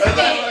That's all I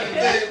can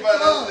tell you about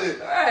that shit.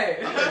 Right.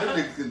 I bet them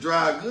niggas can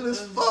drive good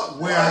as fuck.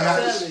 where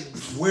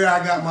boy.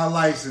 I got my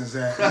license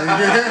at.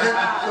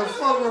 Nigga. The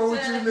fuck wrong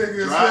with you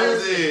niggas? Drive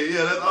man? in.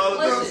 Yeah, that's all it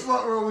What the does.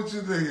 fuck wrong with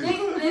you niggas?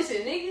 Niggas, listen,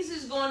 niggas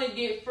is going to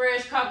get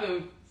fresh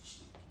copping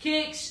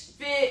kicks,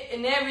 fit,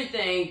 and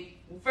everything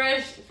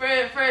fresh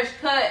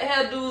cut,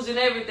 hairdos and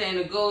everything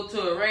to go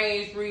to a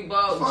Range,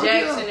 Reebok, Fuck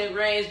Jackson yeah. and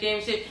Range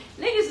game shit.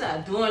 Niggas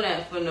not doing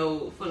that for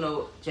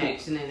no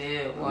Jackson and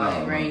Ed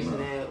White, Range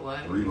and Ed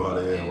White. Reebok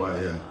and Ed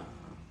White, yeah.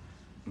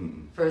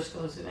 First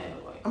Coast and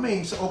Ed White. I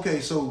mean,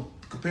 so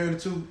compare the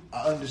two,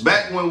 I understand.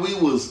 Back when we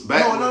was No,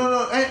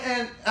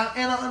 and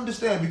I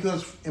understand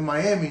because in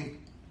Miami,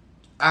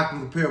 I can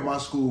compare my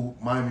school,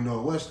 Miami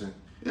Northwestern.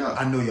 Yeah.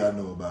 I know y'all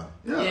know about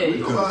it. Yeah, Yeah, we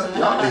know about it. yeah.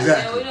 Y'all,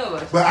 Exactly. we know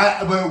about it. But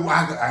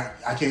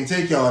I can't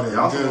take y'all there.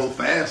 y'all some because- old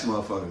fast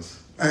motherfuckers.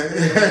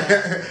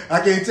 I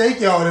can't take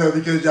y'all there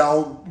because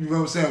y'all, you know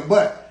what I'm saying.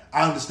 But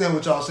I understand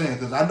what y'all saying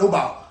because I know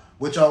about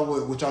what y'all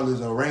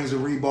is Rings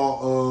and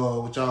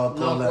Reebok, what y'all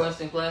call that.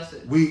 Northwestern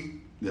Classic.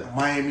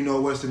 Miami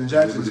Northwestern and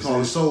Jackson is Liberty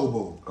called the City. Soul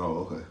Bowl. Oh,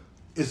 okay.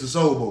 It's the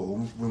Soul Bowl.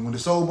 When the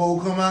Soul Bowl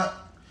come out,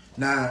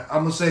 now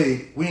I'm gonna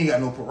say we ain't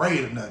got no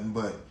parade or nothing,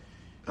 but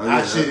Oh,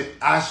 yeah,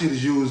 our shit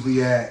is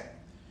usually at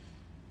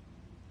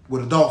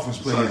where the Dolphins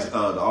play at.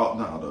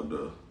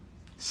 The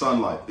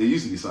Sunlight. It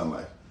used to be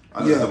Sunlight.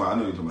 I know Yeah.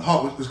 you're talking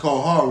about. It's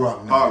called Hard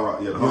Rock now. Hard Rock,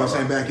 yeah, the You know what I'm Hard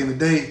saying? Rock. Back in the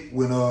day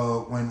when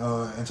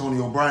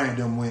Antonio Bryant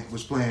them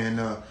was playing,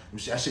 that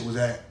shit was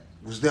there.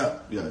 Yeah.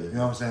 You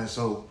know what I'm saying?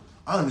 So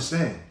I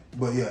understand,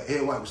 but yeah,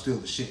 Ed White was still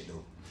the shit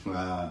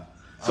though.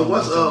 So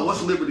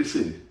what's Liberty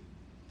City?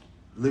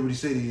 Liberty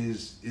City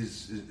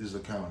is a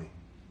county.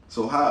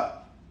 So how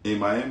in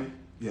Miami?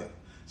 Yeah.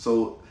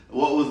 So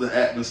what was the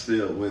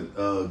atmosphere when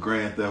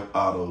Grand Theft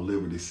Auto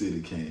Liberty City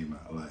came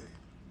out? Like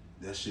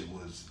That shit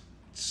was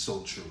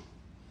so true.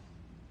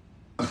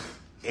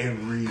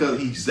 Every because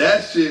piece.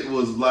 that shit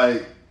was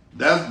like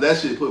that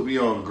shit put me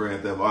on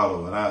Grand Theft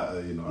Auto, and I've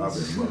been a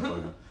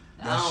motherfucker.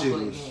 I That don't shit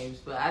play was- games,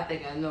 but I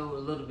think I know a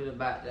little bit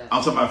about that.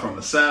 I'm talking about from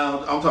the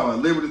sound. I'm talking about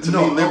Liberty. To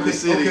No, me, Liberty okay,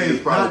 City okay, is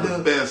probably not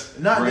the the- best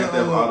not Grand the,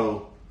 Theft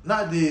Auto.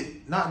 Not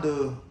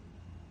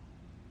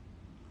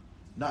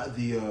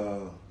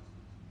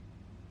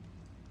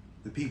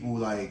the people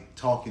like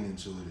talking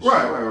into it. and shit.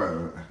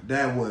 Right.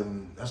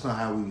 That's not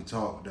how we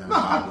talk down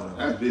No,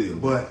 there. that's video.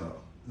 But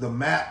the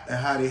map and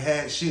how they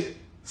had shit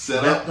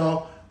Set mapped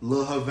up. off,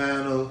 Lil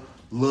Havana,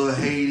 Lil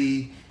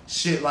Haiti,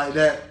 shit like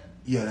that.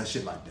 Yeah, that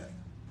shit like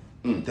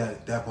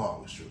that. That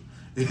part was true.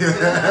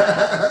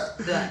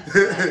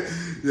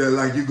 Yeah,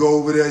 like you go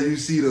over there, you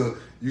see the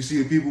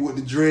people with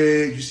the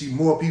dread, you see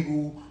more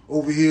people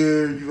over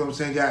here, you know what I'm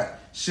saying, got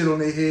shit on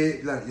their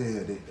head. Like,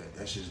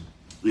 that shit's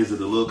Is it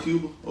the Lil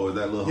Cuba or is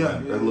that Lil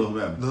Havana? That's Lil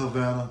Havana. Lil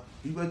Havana.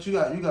 But you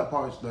got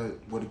parts that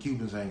where the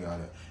Cubans hang out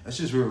at. That's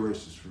just real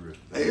racist for real.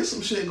 Hey, there's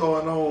some shit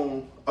going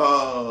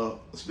on.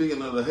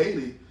 Speaking of the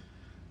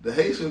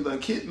Haitians done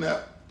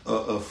kidnapped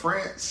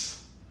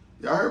France.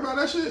 Y'all heard about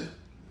that shit?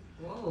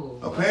 Whoa.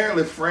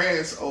 Apparently,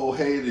 France owed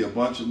Haiti a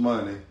bunch of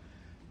money,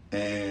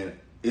 and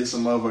it's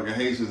some motherfucking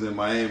Haitians in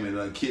Miami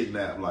done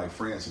kidnapped like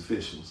France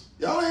officials.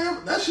 Y'all ain't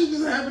heard, that shit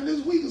just happened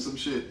this week or some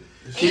shit.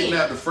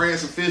 Kidnapped the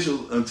France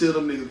officials until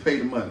them niggas pay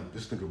the money.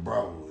 This nigga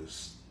Bravo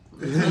is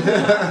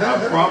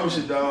I promise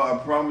you, dog.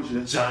 I promise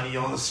you. Johnny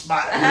on the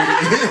spot.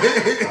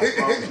 I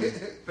promise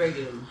you.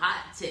 Bringing them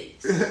hot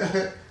takes.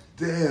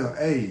 Damn,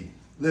 hey,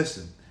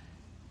 listen.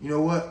 You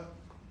know what?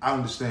 I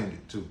understand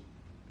it too.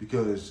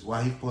 Because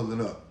while he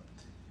pulling up,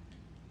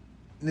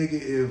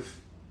 nigga,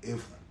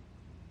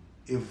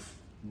 if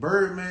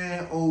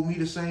Birdman owed me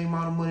the same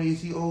amount of money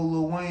as he owed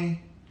Lil Wayne,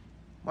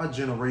 my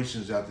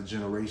generations after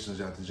generations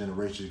after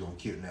generations gonna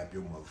kidnap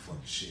your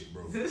motherfucking shit,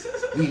 bro.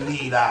 We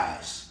need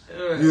eyes.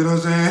 You know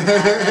what I'm saying?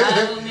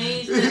 By all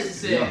means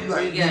necessary.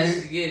 Yeah. We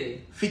got to get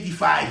it.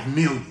 55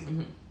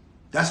 million.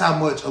 That's how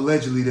much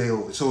allegedly they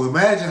owe. So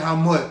imagine how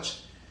much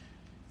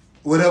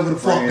whatever the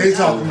fuck they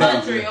talking about.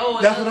 Country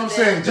owing That's what I'm another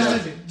saying.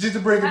 damn Just to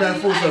bring it How back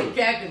do full you circle.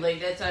 calculate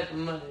that type of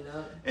money,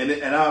 though? And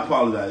I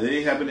apologize. It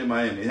didn't happen in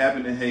Miami. It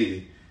happened in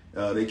Haiti.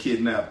 They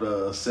kidnapped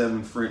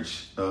 7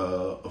 French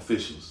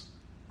officials.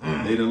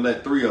 They done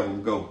let 3 of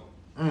them go,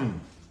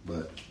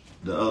 but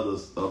the other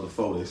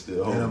 4 they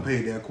still They done hold.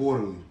 paid that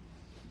quarterly.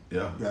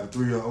 Yeah. You got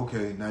 3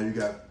 okay, now you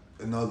got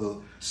another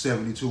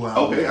 72 hours.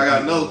 Okay, I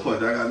got another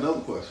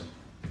question.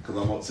 Because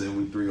I'm up saying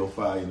we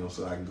 305,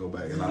 so I can go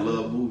back. And I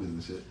love movies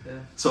and shit. Yeah.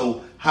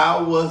 So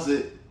how was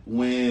it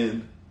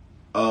when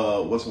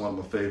what's one of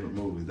my favorite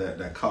movies?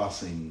 That car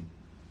scene.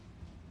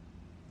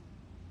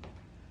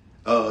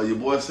 Your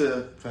boy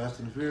said, Fast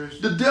and the Furious.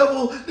 "The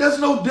devil, there's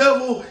no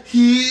devil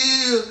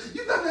here.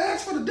 You got to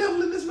ask for the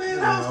devil in this man's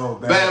house." Oh,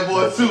 Bad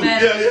Boy 2.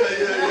 Bad-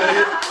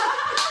 Yeah.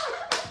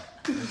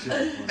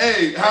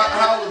 Hey,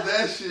 how was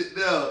that shit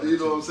there? You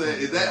know what I'm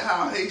saying? Is that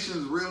how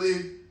Haitians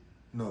really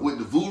No. with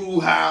the voodoo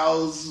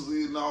house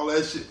and all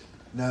that shit?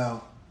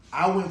 Now,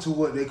 I went to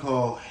what they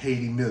call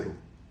Haiti Middle.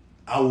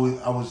 I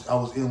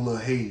was in Little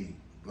Haiti.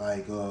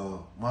 Like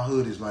my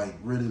hood is like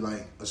really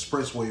like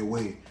expressway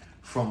away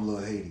from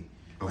Little Haiti.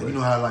 Like Okay. you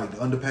know how like the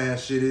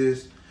underpass shit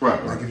is?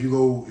 Right, Like right. if you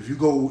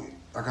go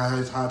like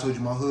how I told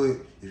you my hood,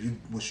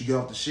 once you get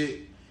off the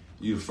shit,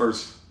 You the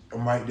first.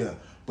 I'm right there.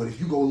 But if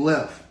you go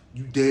left,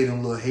 you dead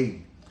in Little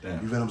Haiti.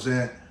 Damn. You feel what I'm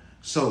saying?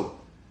 So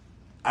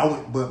I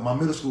went, but my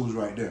middle school was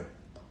right there.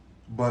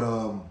 But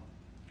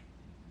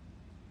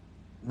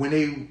when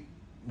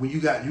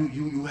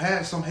you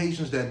had some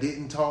Haitians that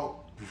didn't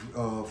talk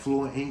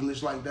fluent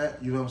English like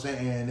that, you know what I'm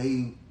saying, and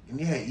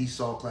they had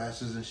ESOL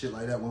classes and shit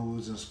like that when we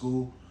was in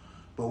school.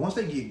 But once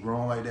they get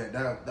grown like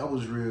that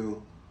was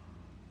real.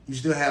 You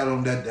still had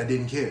them that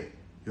didn't care. You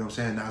know what I'm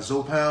saying? Now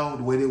Zopound,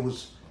 the way they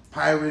was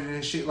pirated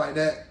and shit like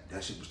that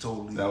shit was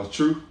totally. That was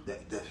true.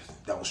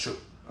 That was true.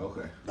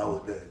 Okay.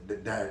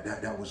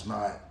 That was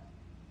not.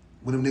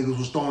 When them niggas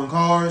was throwing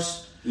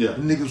cars. Yeah.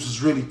 Them niggas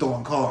was really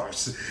throwing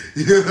cars.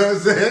 You know what I'm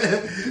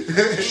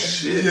saying?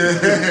 Shit.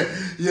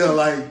 Yeah,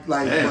 like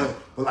Damn.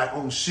 but like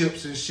on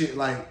ships and shit,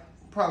 like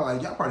probably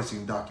like y'all probably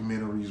seen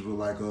documentaries with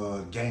like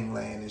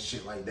gangland and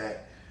shit like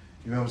that.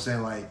 You know what I'm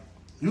saying? Like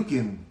you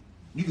can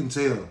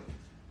tell.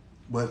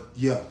 But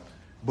yeah.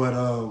 But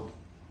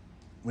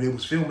when they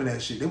was filming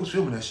that shit, dead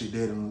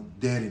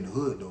in the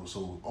hood though.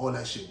 So all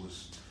that shit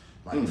was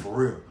like for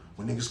real.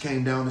 When niggas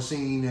came down the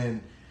scene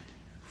and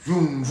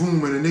vroom,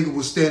 vroom, and the nigga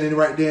was standing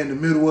right there in the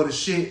middle of the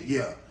shit,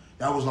 yeah.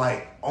 That was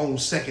like on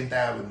 2nd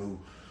Avenue,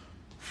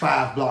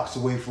 5 blocks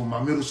away from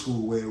my middle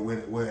school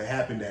where it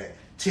happened at.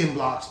 10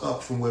 blocks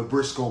up from where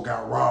Briscoe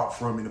got robbed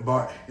from in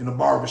the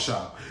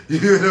barbershop. You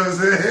know what I'm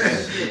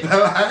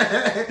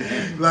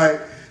saying?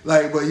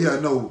 like, but yeah,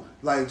 no.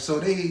 Like, so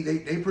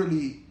they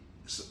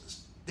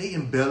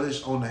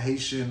embellished on the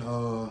Haitian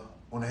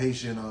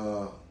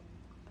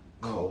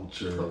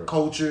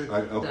culture.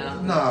 Okay.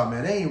 Nah,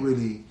 man, they ain't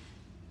really.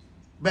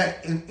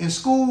 Back in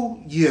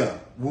school, yeah.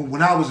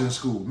 When I was in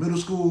school, middle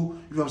school,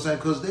 you know what I'm saying?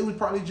 Because they was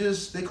probably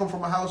they come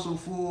from a house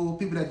full of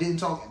people that didn't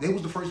talk. They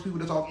was the first people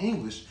to talk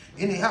English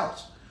in their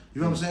house.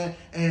 You know what I'm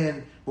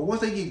saying? But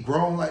once they get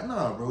grown, like,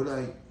 nah, bro,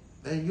 like,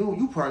 and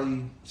you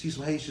probably see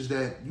some Haitians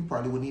that you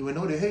probably wouldn't even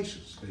know they're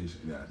Haitians. Yeah.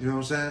 You know what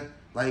I'm saying?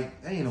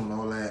 Like, they ain't don't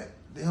know that.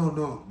 They don't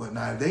know. But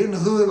now, if they in the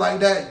hood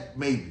like that,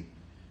 maybe.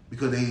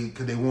 Because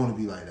they want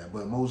to be like that.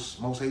 But most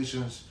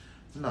Haitians,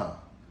 nah.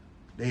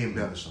 They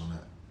embellish on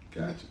that.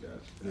 Gotcha.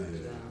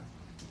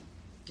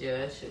 Yeah,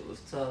 that shit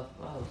was tough.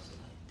 I was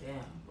like, damn,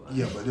 bro.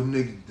 Yeah, but them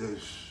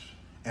niggas,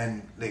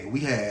 and nigga, we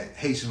had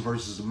Haitian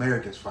versus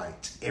Americans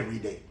fights every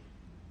day.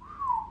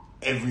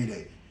 Every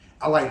day.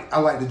 I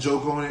like to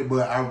joke on it,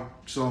 but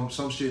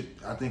some shit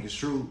I think is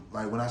true.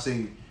 Like when I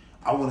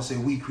want to say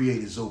we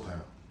created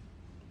Zopound.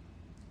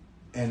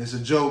 And it's a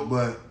joke,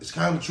 but it's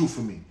kind of true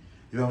for me.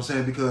 You know what I'm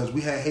saying? Because we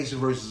had Haitian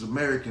versus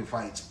American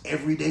fights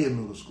every day in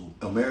middle school.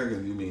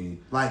 American, you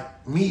mean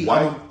like me?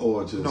 White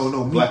or just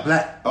no, me black?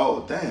 Black.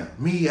 Oh, damn.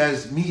 Me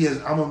as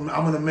I'm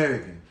an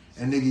American,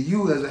 and nigga,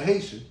 you as a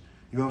Haitian.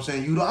 You know what I'm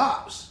saying? You the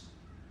ops.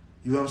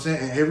 You know what I'm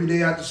saying? And every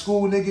day after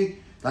school, nigga,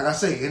 like I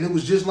say, and it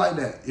was just like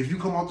that. If you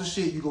come off the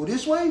shit, you go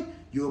this way,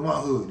 you in my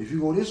hood. If you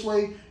go this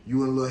way,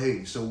 you in Little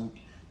Haiti. So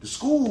the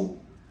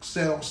school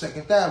sat on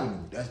 2nd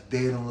Avenue. That's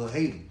dead in Little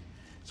Haiti.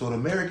 So the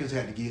Americans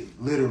had to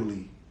get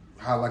literally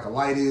how like a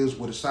light is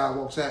where the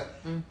sidewalk's at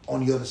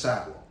on the other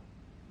sidewalk.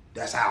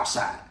 That's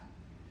outside.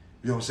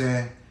 You know what I'm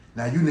saying?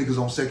 Now you niggas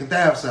on 2nd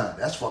Ave side.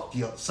 That's fuck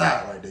the other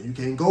side right there. You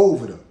can't go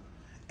over there.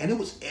 And it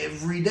was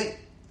every day.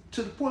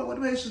 To the point where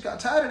the Haitians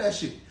got tired of that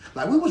shit.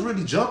 Like we was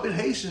really jumping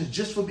Haitians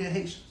just for being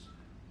Haitians.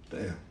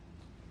 Damn.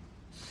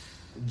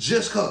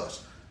 Just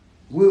cause.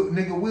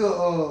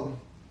 Niggas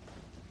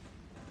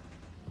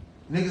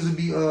would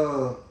be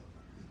on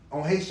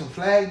Haitian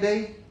Flag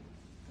Day.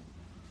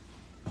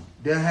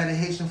 They'll have the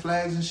Haitian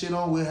flags and shit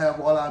on. We'll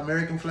have all our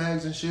American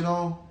flags and shit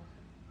on.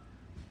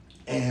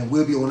 And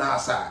we'll be on our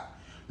side.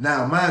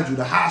 Now, mind you,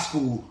 the high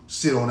school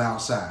sit on our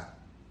side.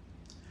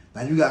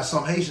 Now, you got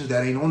some Haitians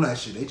that ain't on that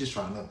shit. They just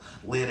trying to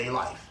live their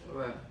life.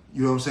 Right.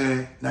 You know what I'm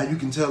saying? Now, you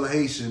can tell a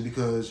Haitian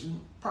because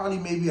probably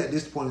maybe at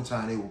this point in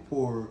time they were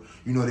poor.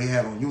 You know, they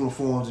had on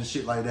uniforms and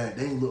shit like that.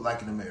 They didn't look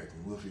like an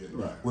American. We'll figure.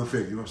 Right. We'll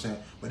figure, you know what I'm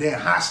saying? But they're in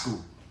high school.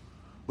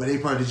 But they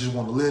probably just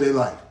want to live their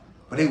life.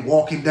 But they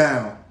walking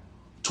down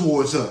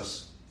towards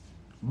us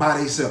by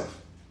themselves,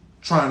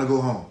 trying to go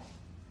home.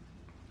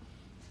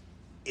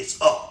 It's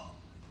up.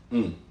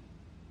 Even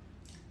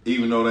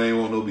though they ain't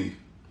want no beef.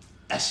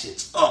 That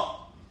shit's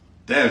up.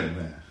 Damn it,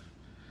 man.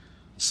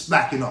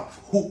 Smacking off.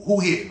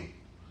 Who hit him?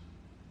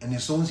 And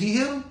as soon as he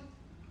hit him,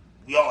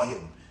 we all hit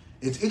him.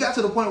 It got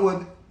to the point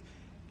where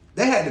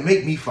they had to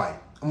make me fight.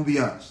 I'm gonna be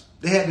honest.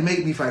 They had to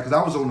make me fight because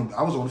I was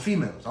on the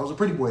females. I was a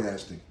pretty boy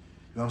ass thing.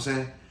 You know what I'm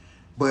saying?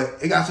 But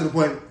it got to the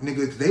point,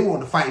 nigga, they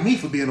wanted to fight me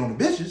for being on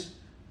the bitches.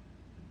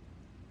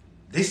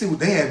 They see what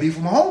they had beef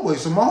with my homeboys,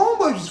 so my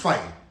homeboys was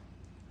fighting.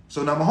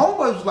 So now my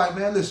homeboys was like,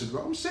 man, listen,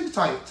 bro, I'm sick of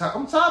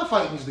I'm tired of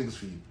fighting these niggas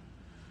for you.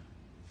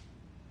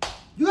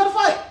 You gotta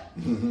fight.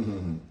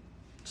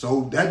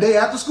 So that day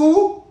after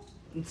school,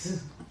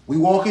 we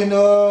walking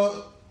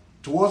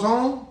towards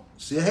home,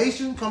 see a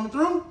Haitian coming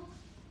through.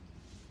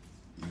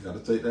 You gotta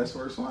take that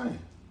first swing.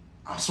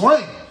 I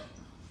swing.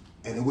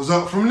 And it was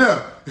up from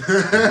there.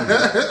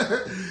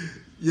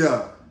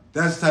 Yeah,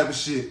 that's the type of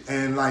shit.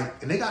 And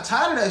they got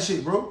tired of that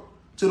shit, bro.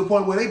 To the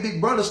point where they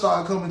big brother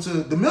started coming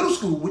to the middle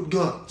school with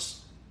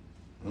guns.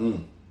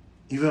 You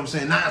know what I'm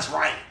saying? Now it's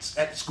riots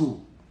at the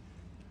school.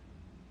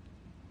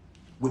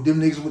 With them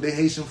niggas with their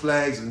Haitian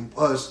flags and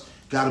us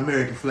got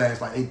American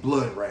flags like they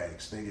blood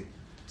rags, nigga.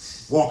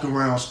 walking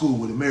around school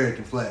with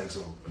American flags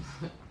on.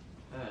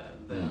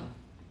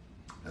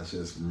 That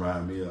just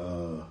remind me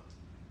of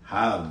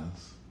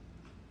Highlands,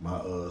 my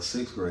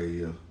 6th grade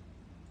year.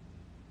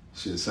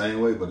 Shit,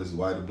 same way, but it's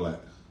white and black.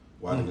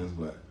 White against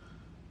black.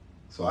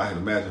 So I can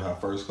imagine how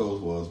First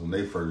Coast was when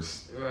they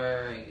first.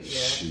 Right, yeah.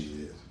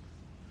 Shit.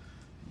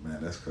 Man,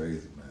 that's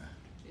crazy, man.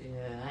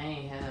 Yeah, I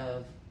ain't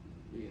have,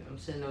 you know what I'm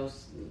saying,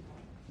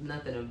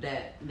 nothing of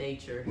that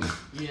nature.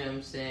 You know what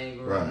I'm saying,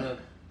 growing up.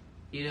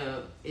 You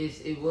know,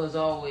 it was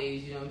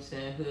always, you know what I'm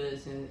saying,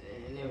 hoods and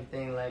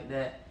everything like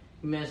that.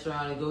 You mess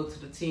around and go to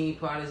the teen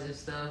parties and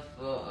stuff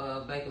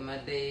back in my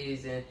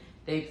days, and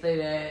they play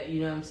that,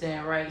 you know what I'm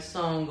saying, right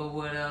song or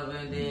whatever,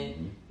 and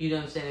then, you know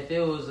what I'm saying, if it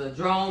was a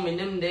drum in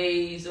them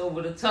days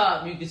over the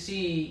top, you could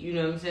see, you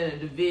know what I'm saying, a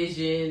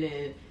division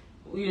and,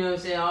 you know what I'm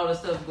saying, all the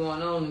stuff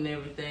going on and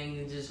everything,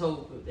 and just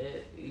hope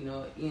that, you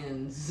know, it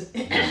ends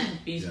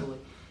peacefully.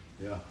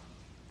 Yeah.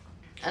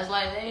 That's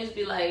like, they used to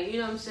be like, you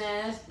know what I'm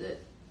saying, that's the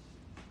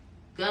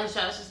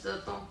gunshots and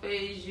stuff don't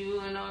faze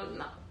you and all.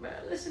 No, bro,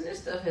 listen, this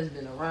stuff has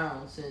been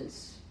around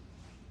since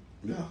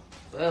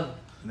forever.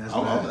 I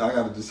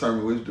got to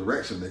determine which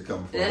direction they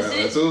come from. That's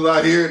it. As soon as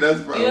I hear it,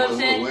 that's probably you know what I'm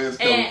saying? where it's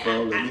coming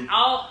from.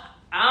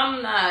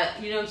 I'm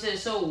not, you know what I'm saying,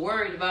 so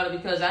worried about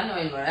it because I know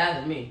ain't nobody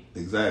after me.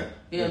 Exactly.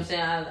 You know what I'm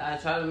saying? I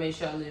try to make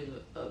sure I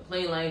live a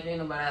clean life. Ain't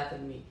nobody after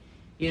me.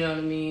 You know what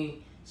I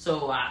mean?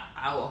 So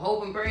I will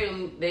hope and pray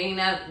them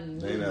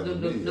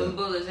them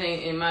bullets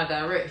ain't in my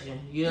direction.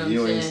 You know what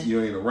I'm saying?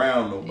 You ain't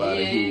around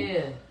nobody.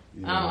 Yeah.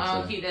 You know I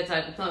don't keep that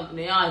type of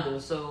company either.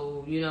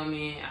 So, you know what I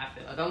mean? I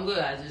feel like I'm good.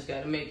 I just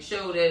got to make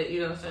sure that, you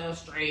know what I'm saying,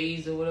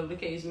 strays or whatever the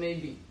case may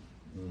be.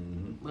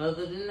 Mm-hmm. But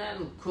other than that,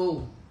 I'm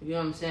cool. You know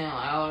what I'm saying?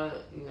 Like all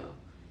the, you know,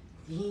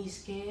 you ain't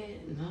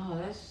scared? No,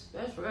 that's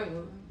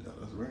regular. Yeah,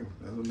 that's regular.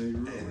 That's what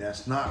niggas do. And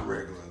that's not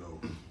regular,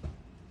 though.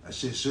 That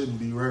shit shouldn't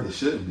be regular. It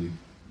shouldn't be.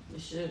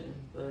 It shouldn't,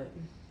 but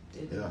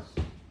it is.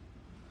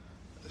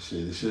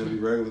 Shit, it should be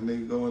regular.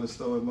 Nigga go in the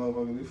store and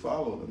motherfuckers be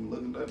following them,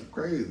 looking at them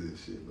crazy and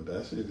shit. But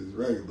that shit is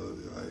regular.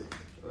 Like,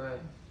 right.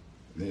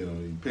 You know,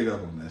 you pick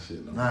up on that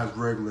shit. No? Now it's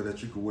regular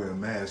that you can wear a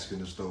mask in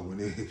the store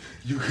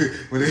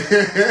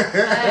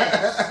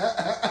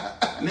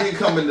Nigga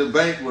come in the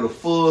bank with a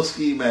full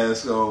ski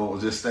mask on,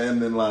 just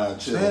standing in line,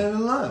 chilling. Standing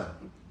in line.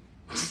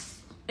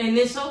 And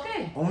it's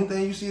okay. Only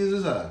thing you see is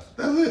his eyes.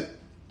 That's it.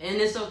 And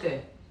it's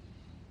okay.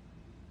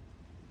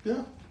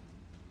 Yeah.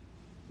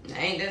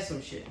 Ain't that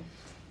some shit?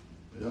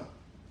 Yeah.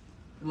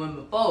 When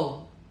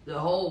before, the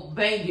whole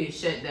bank get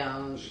shut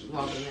down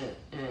walking in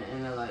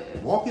and they're like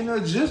that. Walking there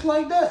just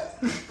like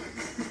that.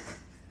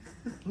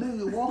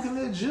 Nigga walking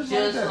there just like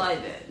that. Just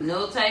like that.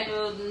 No type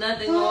of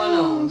nothing going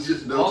on.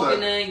 Just walk in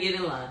there and get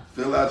in line.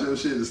 Fill out your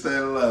shit and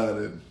stand in line.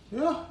 And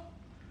yeah.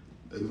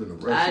 They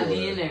finna rush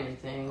ID and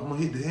everything. I'm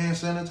gonna hit the hand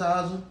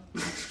sanitizer.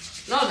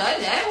 No,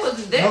 that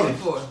wasn't there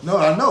before. No,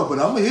 I know, but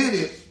I'm gonna hit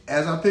it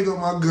as I pick up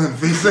my gun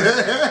face.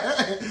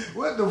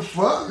 What the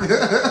fuck?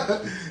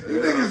 You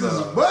niggas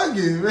is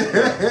bugging,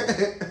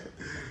 man.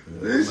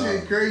 This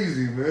shit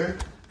crazy, man.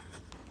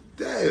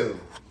 Damn.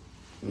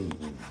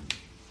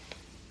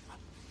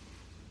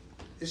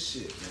 This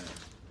shit, man.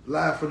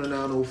 Live from the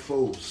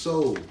 904.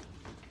 So,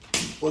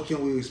 what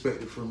can we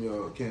expect from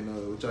y'all? What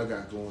y'all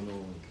got going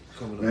on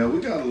coming up? Man,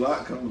 we got a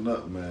lot coming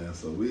up, man.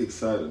 So we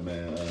excited,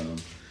 man.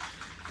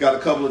 Got a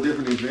couple of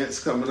different events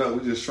coming up.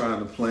 We're just trying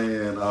to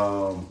plan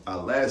our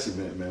last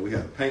event, man. We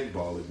had a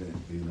paintball event.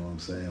 You know what I'm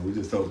saying? We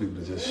just told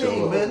people to just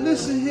show up. Hey, man,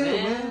 listen here,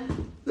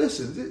 man.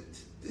 Listen,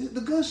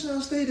 the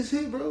Gunshot State is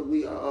here, bro.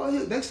 We are all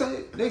here. Next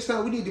time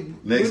we need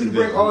to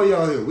bring all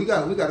y'all here. We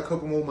got a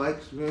couple more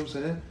mics. You know what I'm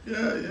saying?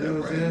 Yeah. You know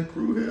what I'm saying?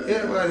 Crew here.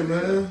 Everybody,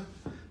 man.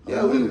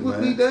 Yeah,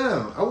 we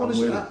down. I want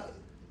to.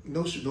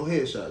 No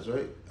headshots,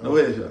 right? No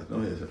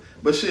headshots.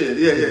 But shit,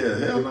 yeah.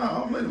 Hell no, I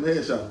don't play them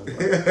headshots.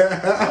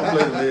 I don't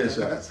play them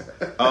headshots.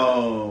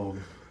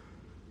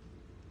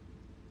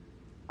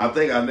 I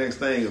think our next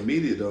thing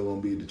immediate though gonna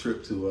be the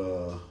trip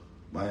to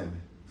Miami,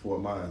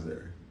 Fort Myers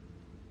area.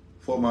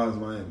 Fort Myers,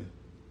 Miami.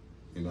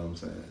 You know what I'm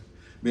saying?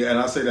 And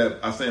I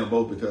say them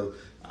both because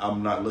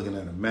I'm not looking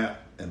at a map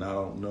and I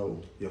don't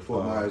know. Yeah,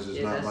 Fort Myers is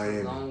not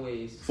Miami. Long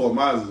ways. Fort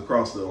Myers is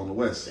across on the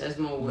west. That's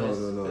more west.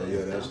 No.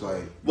 Yeah, that's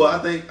like. Well, I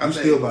think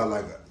still about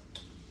like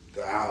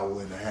an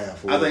hour and a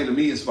half. I think the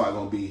meeting spot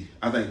gonna be.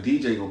 I think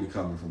DJ gonna be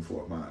coming from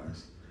Fort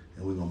Myers,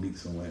 and we're gonna meet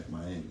somewhere at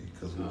Miami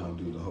because we're gonna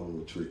do the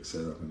whole trick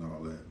setup and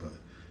all that. But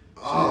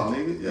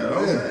nigga, yeah,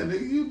 I'm saying,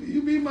 nigga,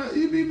 you be my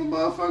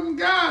motherfucking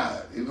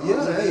guy. You know what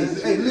I'm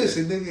saying? Hey,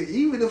 listen, nigga.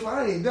 Even if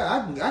I ain't there,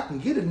 I can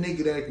get a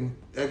nigga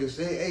that can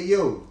say, hey,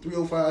 yo,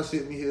 305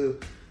 sent me here.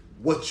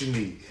 What you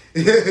need.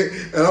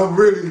 And I'm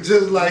really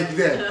just like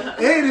that.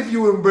 And if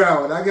you in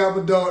Broward, I got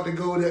my dog to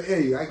go there.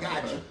 Hey, I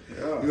got you. Yeah.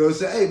 You know what I'm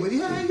saying? Hey, but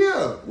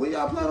yeah. When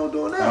y'all plan on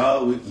doing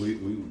that?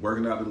 We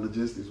working out the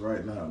logistics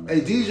right now, man. Hey,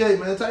 DJ,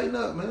 man, tighten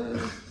up, man.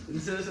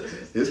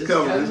 It's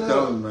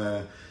coming,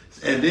 man.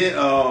 And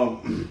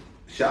then,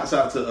 shouts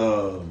out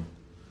to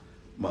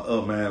my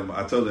man.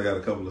 I told you I got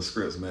a couple of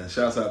scripts, man.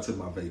 Shouts out to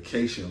my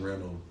vacation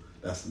rental.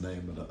 That's the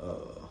name of the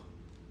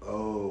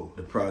Oh.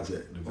 The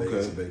project, the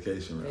Vegas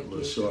Vacation Rental, a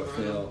little short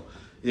Vacation film.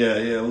 Yeah,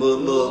 a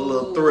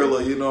little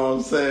thriller, you know what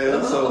I'm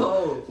saying?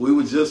 So we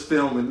were just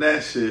filming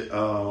that shit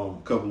a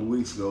couple of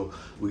weeks ago.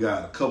 We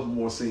got a couple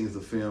more scenes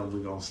to film. We're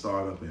gonna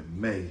start up in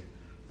May.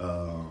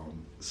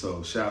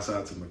 So shouts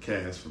out to my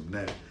cast from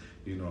that,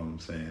 you know what I'm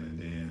saying? And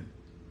then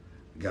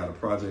got a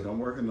project I'm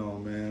working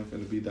on, man.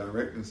 Finna be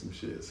directing some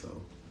shit,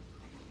 so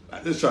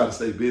I just try to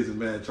stay busy,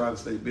 man. Try to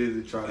stay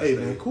busy. Hey,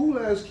 man, Cool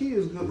Ass Key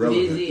is good.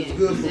 Busy It's and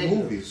good for busy.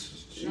 movies.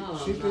 She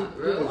not think real.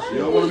 good. You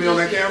don't want to be on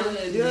that camera?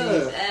 Yeah,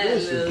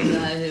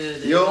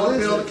 You don't want to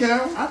be on the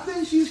camera? I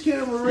think she's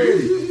camera You,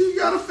 ready. you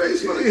got a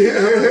face for the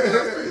camera. You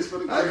got a face for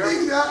the I camera.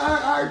 think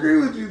I agree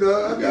with you,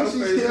 dog. You got I a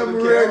think face she's for the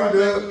camera camera. I ready, think we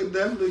dog. could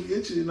definitely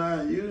get you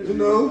now. You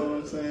know? what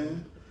I'm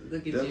saying?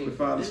 Look at Definitely you.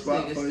 find a This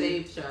spot nigga for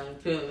you. Steve trying to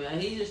put me out.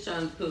 He just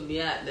trying to put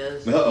me out there.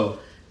 Uh-oh.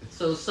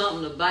 So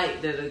something to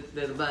bite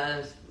that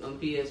buys on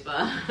PS5.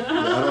 I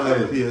don't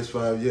have a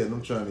PS5 yet, and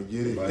I'm trying to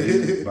get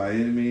it. By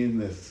any means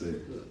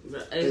necessary.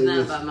 It's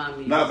not by my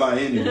means. Not by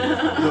any means.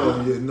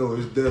 No,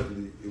 it's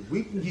definitely. If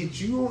we can get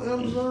you on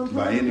Amazon Prime,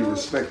 By any dog,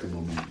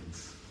 respectable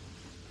means.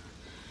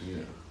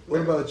 Yeah.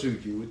 What about you,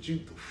 Q? What you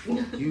the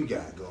fuck you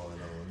got going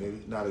on,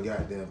 nigga? Not a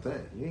goddamn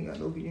thing. You ain't got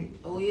no.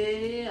 Oh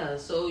yeah.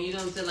 So you know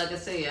what I'm saying? Like I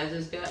say, I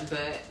just got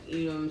back.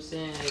 You know what I'm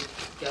saying?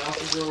 Got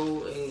off the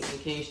road and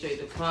came straight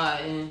to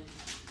partying.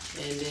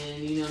 And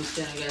then you know what I'm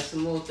saying? I got some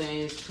more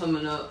things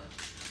coming up.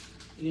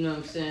 You know what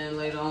I'm saying?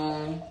 Later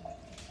on,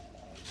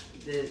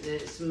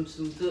 there's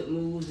some good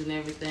moves and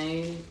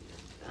everything.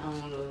 I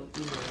don't want to,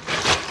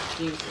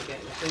 keep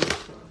got my fingers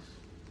crossed.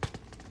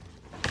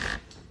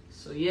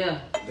 So yeah,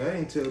 That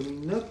ain't tell me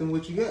nothing.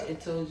 What you got? I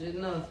told you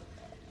enough.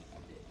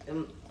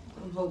 I'm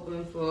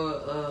hoping for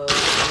a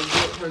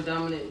good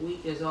predominant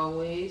week as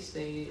always.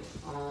 Stay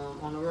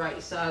on the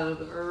right side of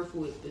the earth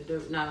with the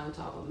dirt not on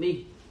top of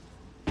me.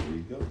 There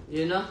you go.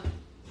 You know?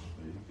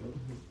 There you go.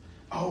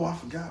 Oh, I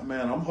forgot,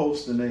 man. I'm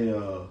hosting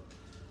a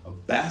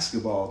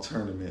basketball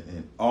tournament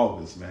in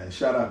August, man.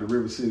 Shout out to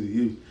River City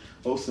Youth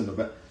hosting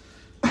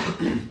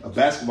a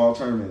basketball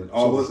tournament in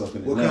August up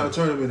in what Atlanta. kind of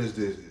tournament is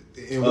this?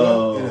 In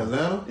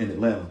Atlanta? In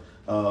Atlanta.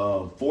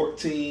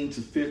 14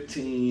 to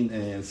 15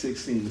 and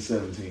 16 to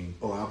 17.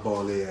 Oh, I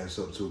ball their ass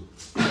up too.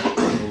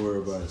 Don't worry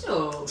about it.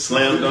 So,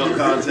 Slam dunk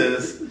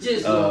contest.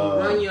 just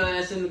run your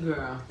ass in the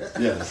ground.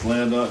 Yeah,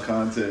 slam dunk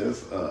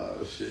contest.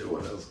 Shit,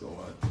 what else going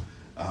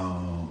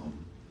on?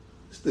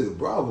 This nigga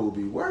Bravo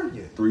be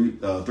working.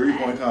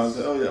 3-point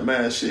contest. Oh yeah,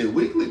 man, shit.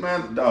 Weekly,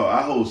 man, dog.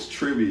 I host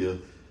trivia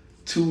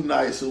 2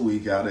 nights a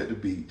week out at the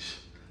beach.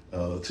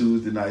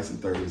 Tuesday nights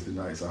and Thursday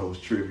nights I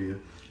host trivia.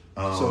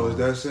 So is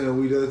that saying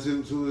we there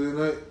Tuesday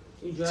night?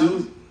 You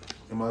driving?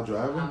 Am I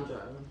driving? I'm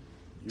driving.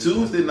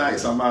 Tuesday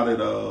nights I'm out at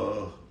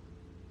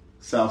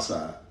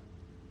Southside,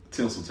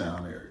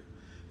 Tinseltown area.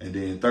 And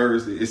then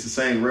Thursday, it's the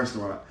same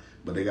restaurant,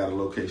 but they got a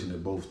location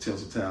at both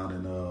Tinseltown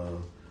and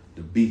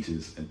the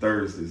beaches. And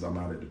Thursdays I'm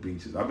out at the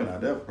beaches. I've been out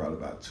there for probably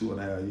about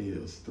 2.5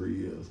 years, 3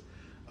 years.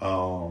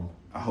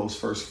 I host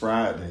First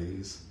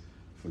Fridays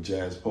for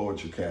Jazz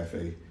Poetry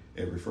Cafe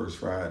every first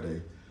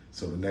Friday.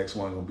 So the next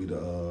one gonna be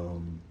the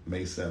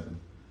May 7th.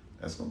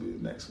 That's gonna be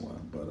the next one.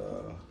 But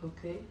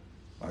Okay.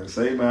 like I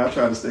say, man, I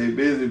try to stay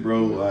busy,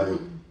 bro. Like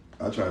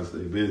I try to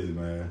stay busy,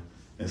 man,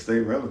 and stay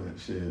relevant.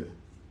 Shit,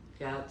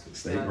 Got to.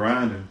 stay got to.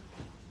 grinding.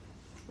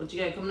 What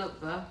you got coming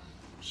up, Bob?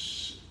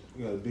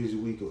 We got a busy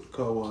week of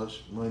car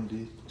wash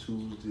Monday,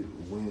 Tuesday,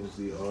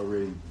 Wednesday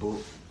already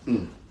booked.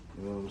 Mm.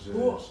 You know what I'm saying?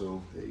 Cool.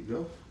 So There you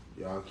go.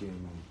 y'all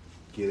can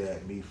get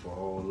at me for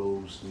all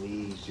those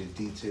needs, your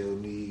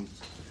detailed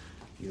needs.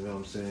 You know what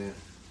I'm saying?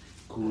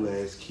 Cool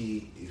Ass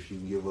Key. If you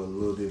give her a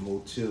little bit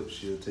more tips,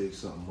 she'll take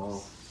something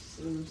off.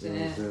 You know what I'm You know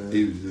what I'm saying? saying?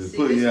 He was just See,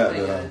 putting this you is out what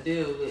I there. gotta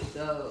deal with,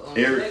 on a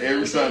Every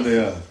regular Sunday,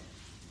 basis.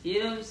 You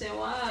know what I'm saying?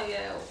 Why I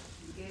gotta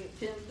get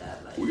pimped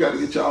out like we got to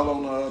get y'all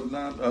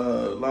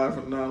on live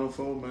from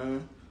 904,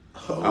 man.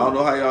 I don't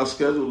know how y'all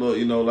schedule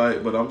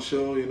look, but I'm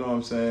sure, you know what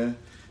I'm saying.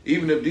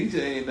 Even if DJ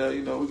ain't there,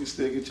 we can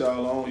still get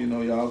y'all on.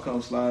 Y'all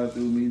come slide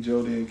through me,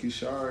 Jody, and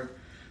Kishari.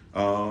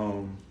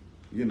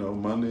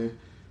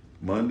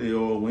 Monday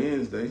or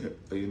Wednesday.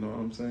 You know what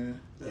I'm saying?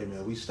 Hey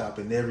man, we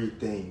stopping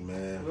everything,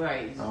 man.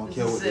 Right. I don't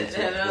care what they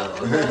Set that talk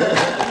up.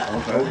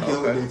 about. I don't care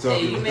what they Hey,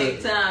 talking you about.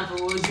 make time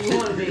for what you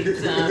want to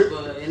make time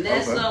for. And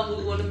that's Okay. something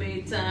we want to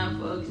make time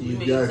for. 'Cause you You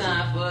make got to.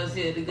 time for us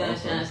here at the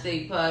Gunshine Okay.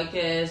 State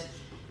Podcast.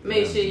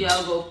 Make sure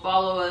y'all go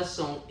follow us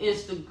on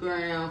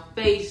Instagram,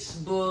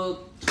 Facebook,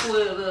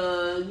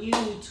 Twitter,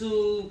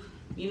 YouTube.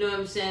 You know what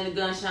I'm saying? The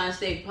Gunshine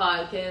State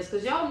Podcast.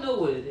 Because y'all know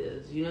what it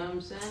is. You know what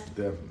I'm saying?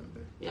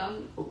 Definitely. Y'all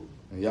know.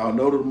 And y'all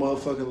know the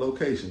motherfucking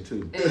location,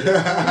 too.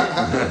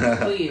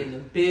 Hey, we in the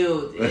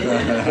building.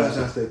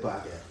 Sunshine State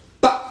Podcast.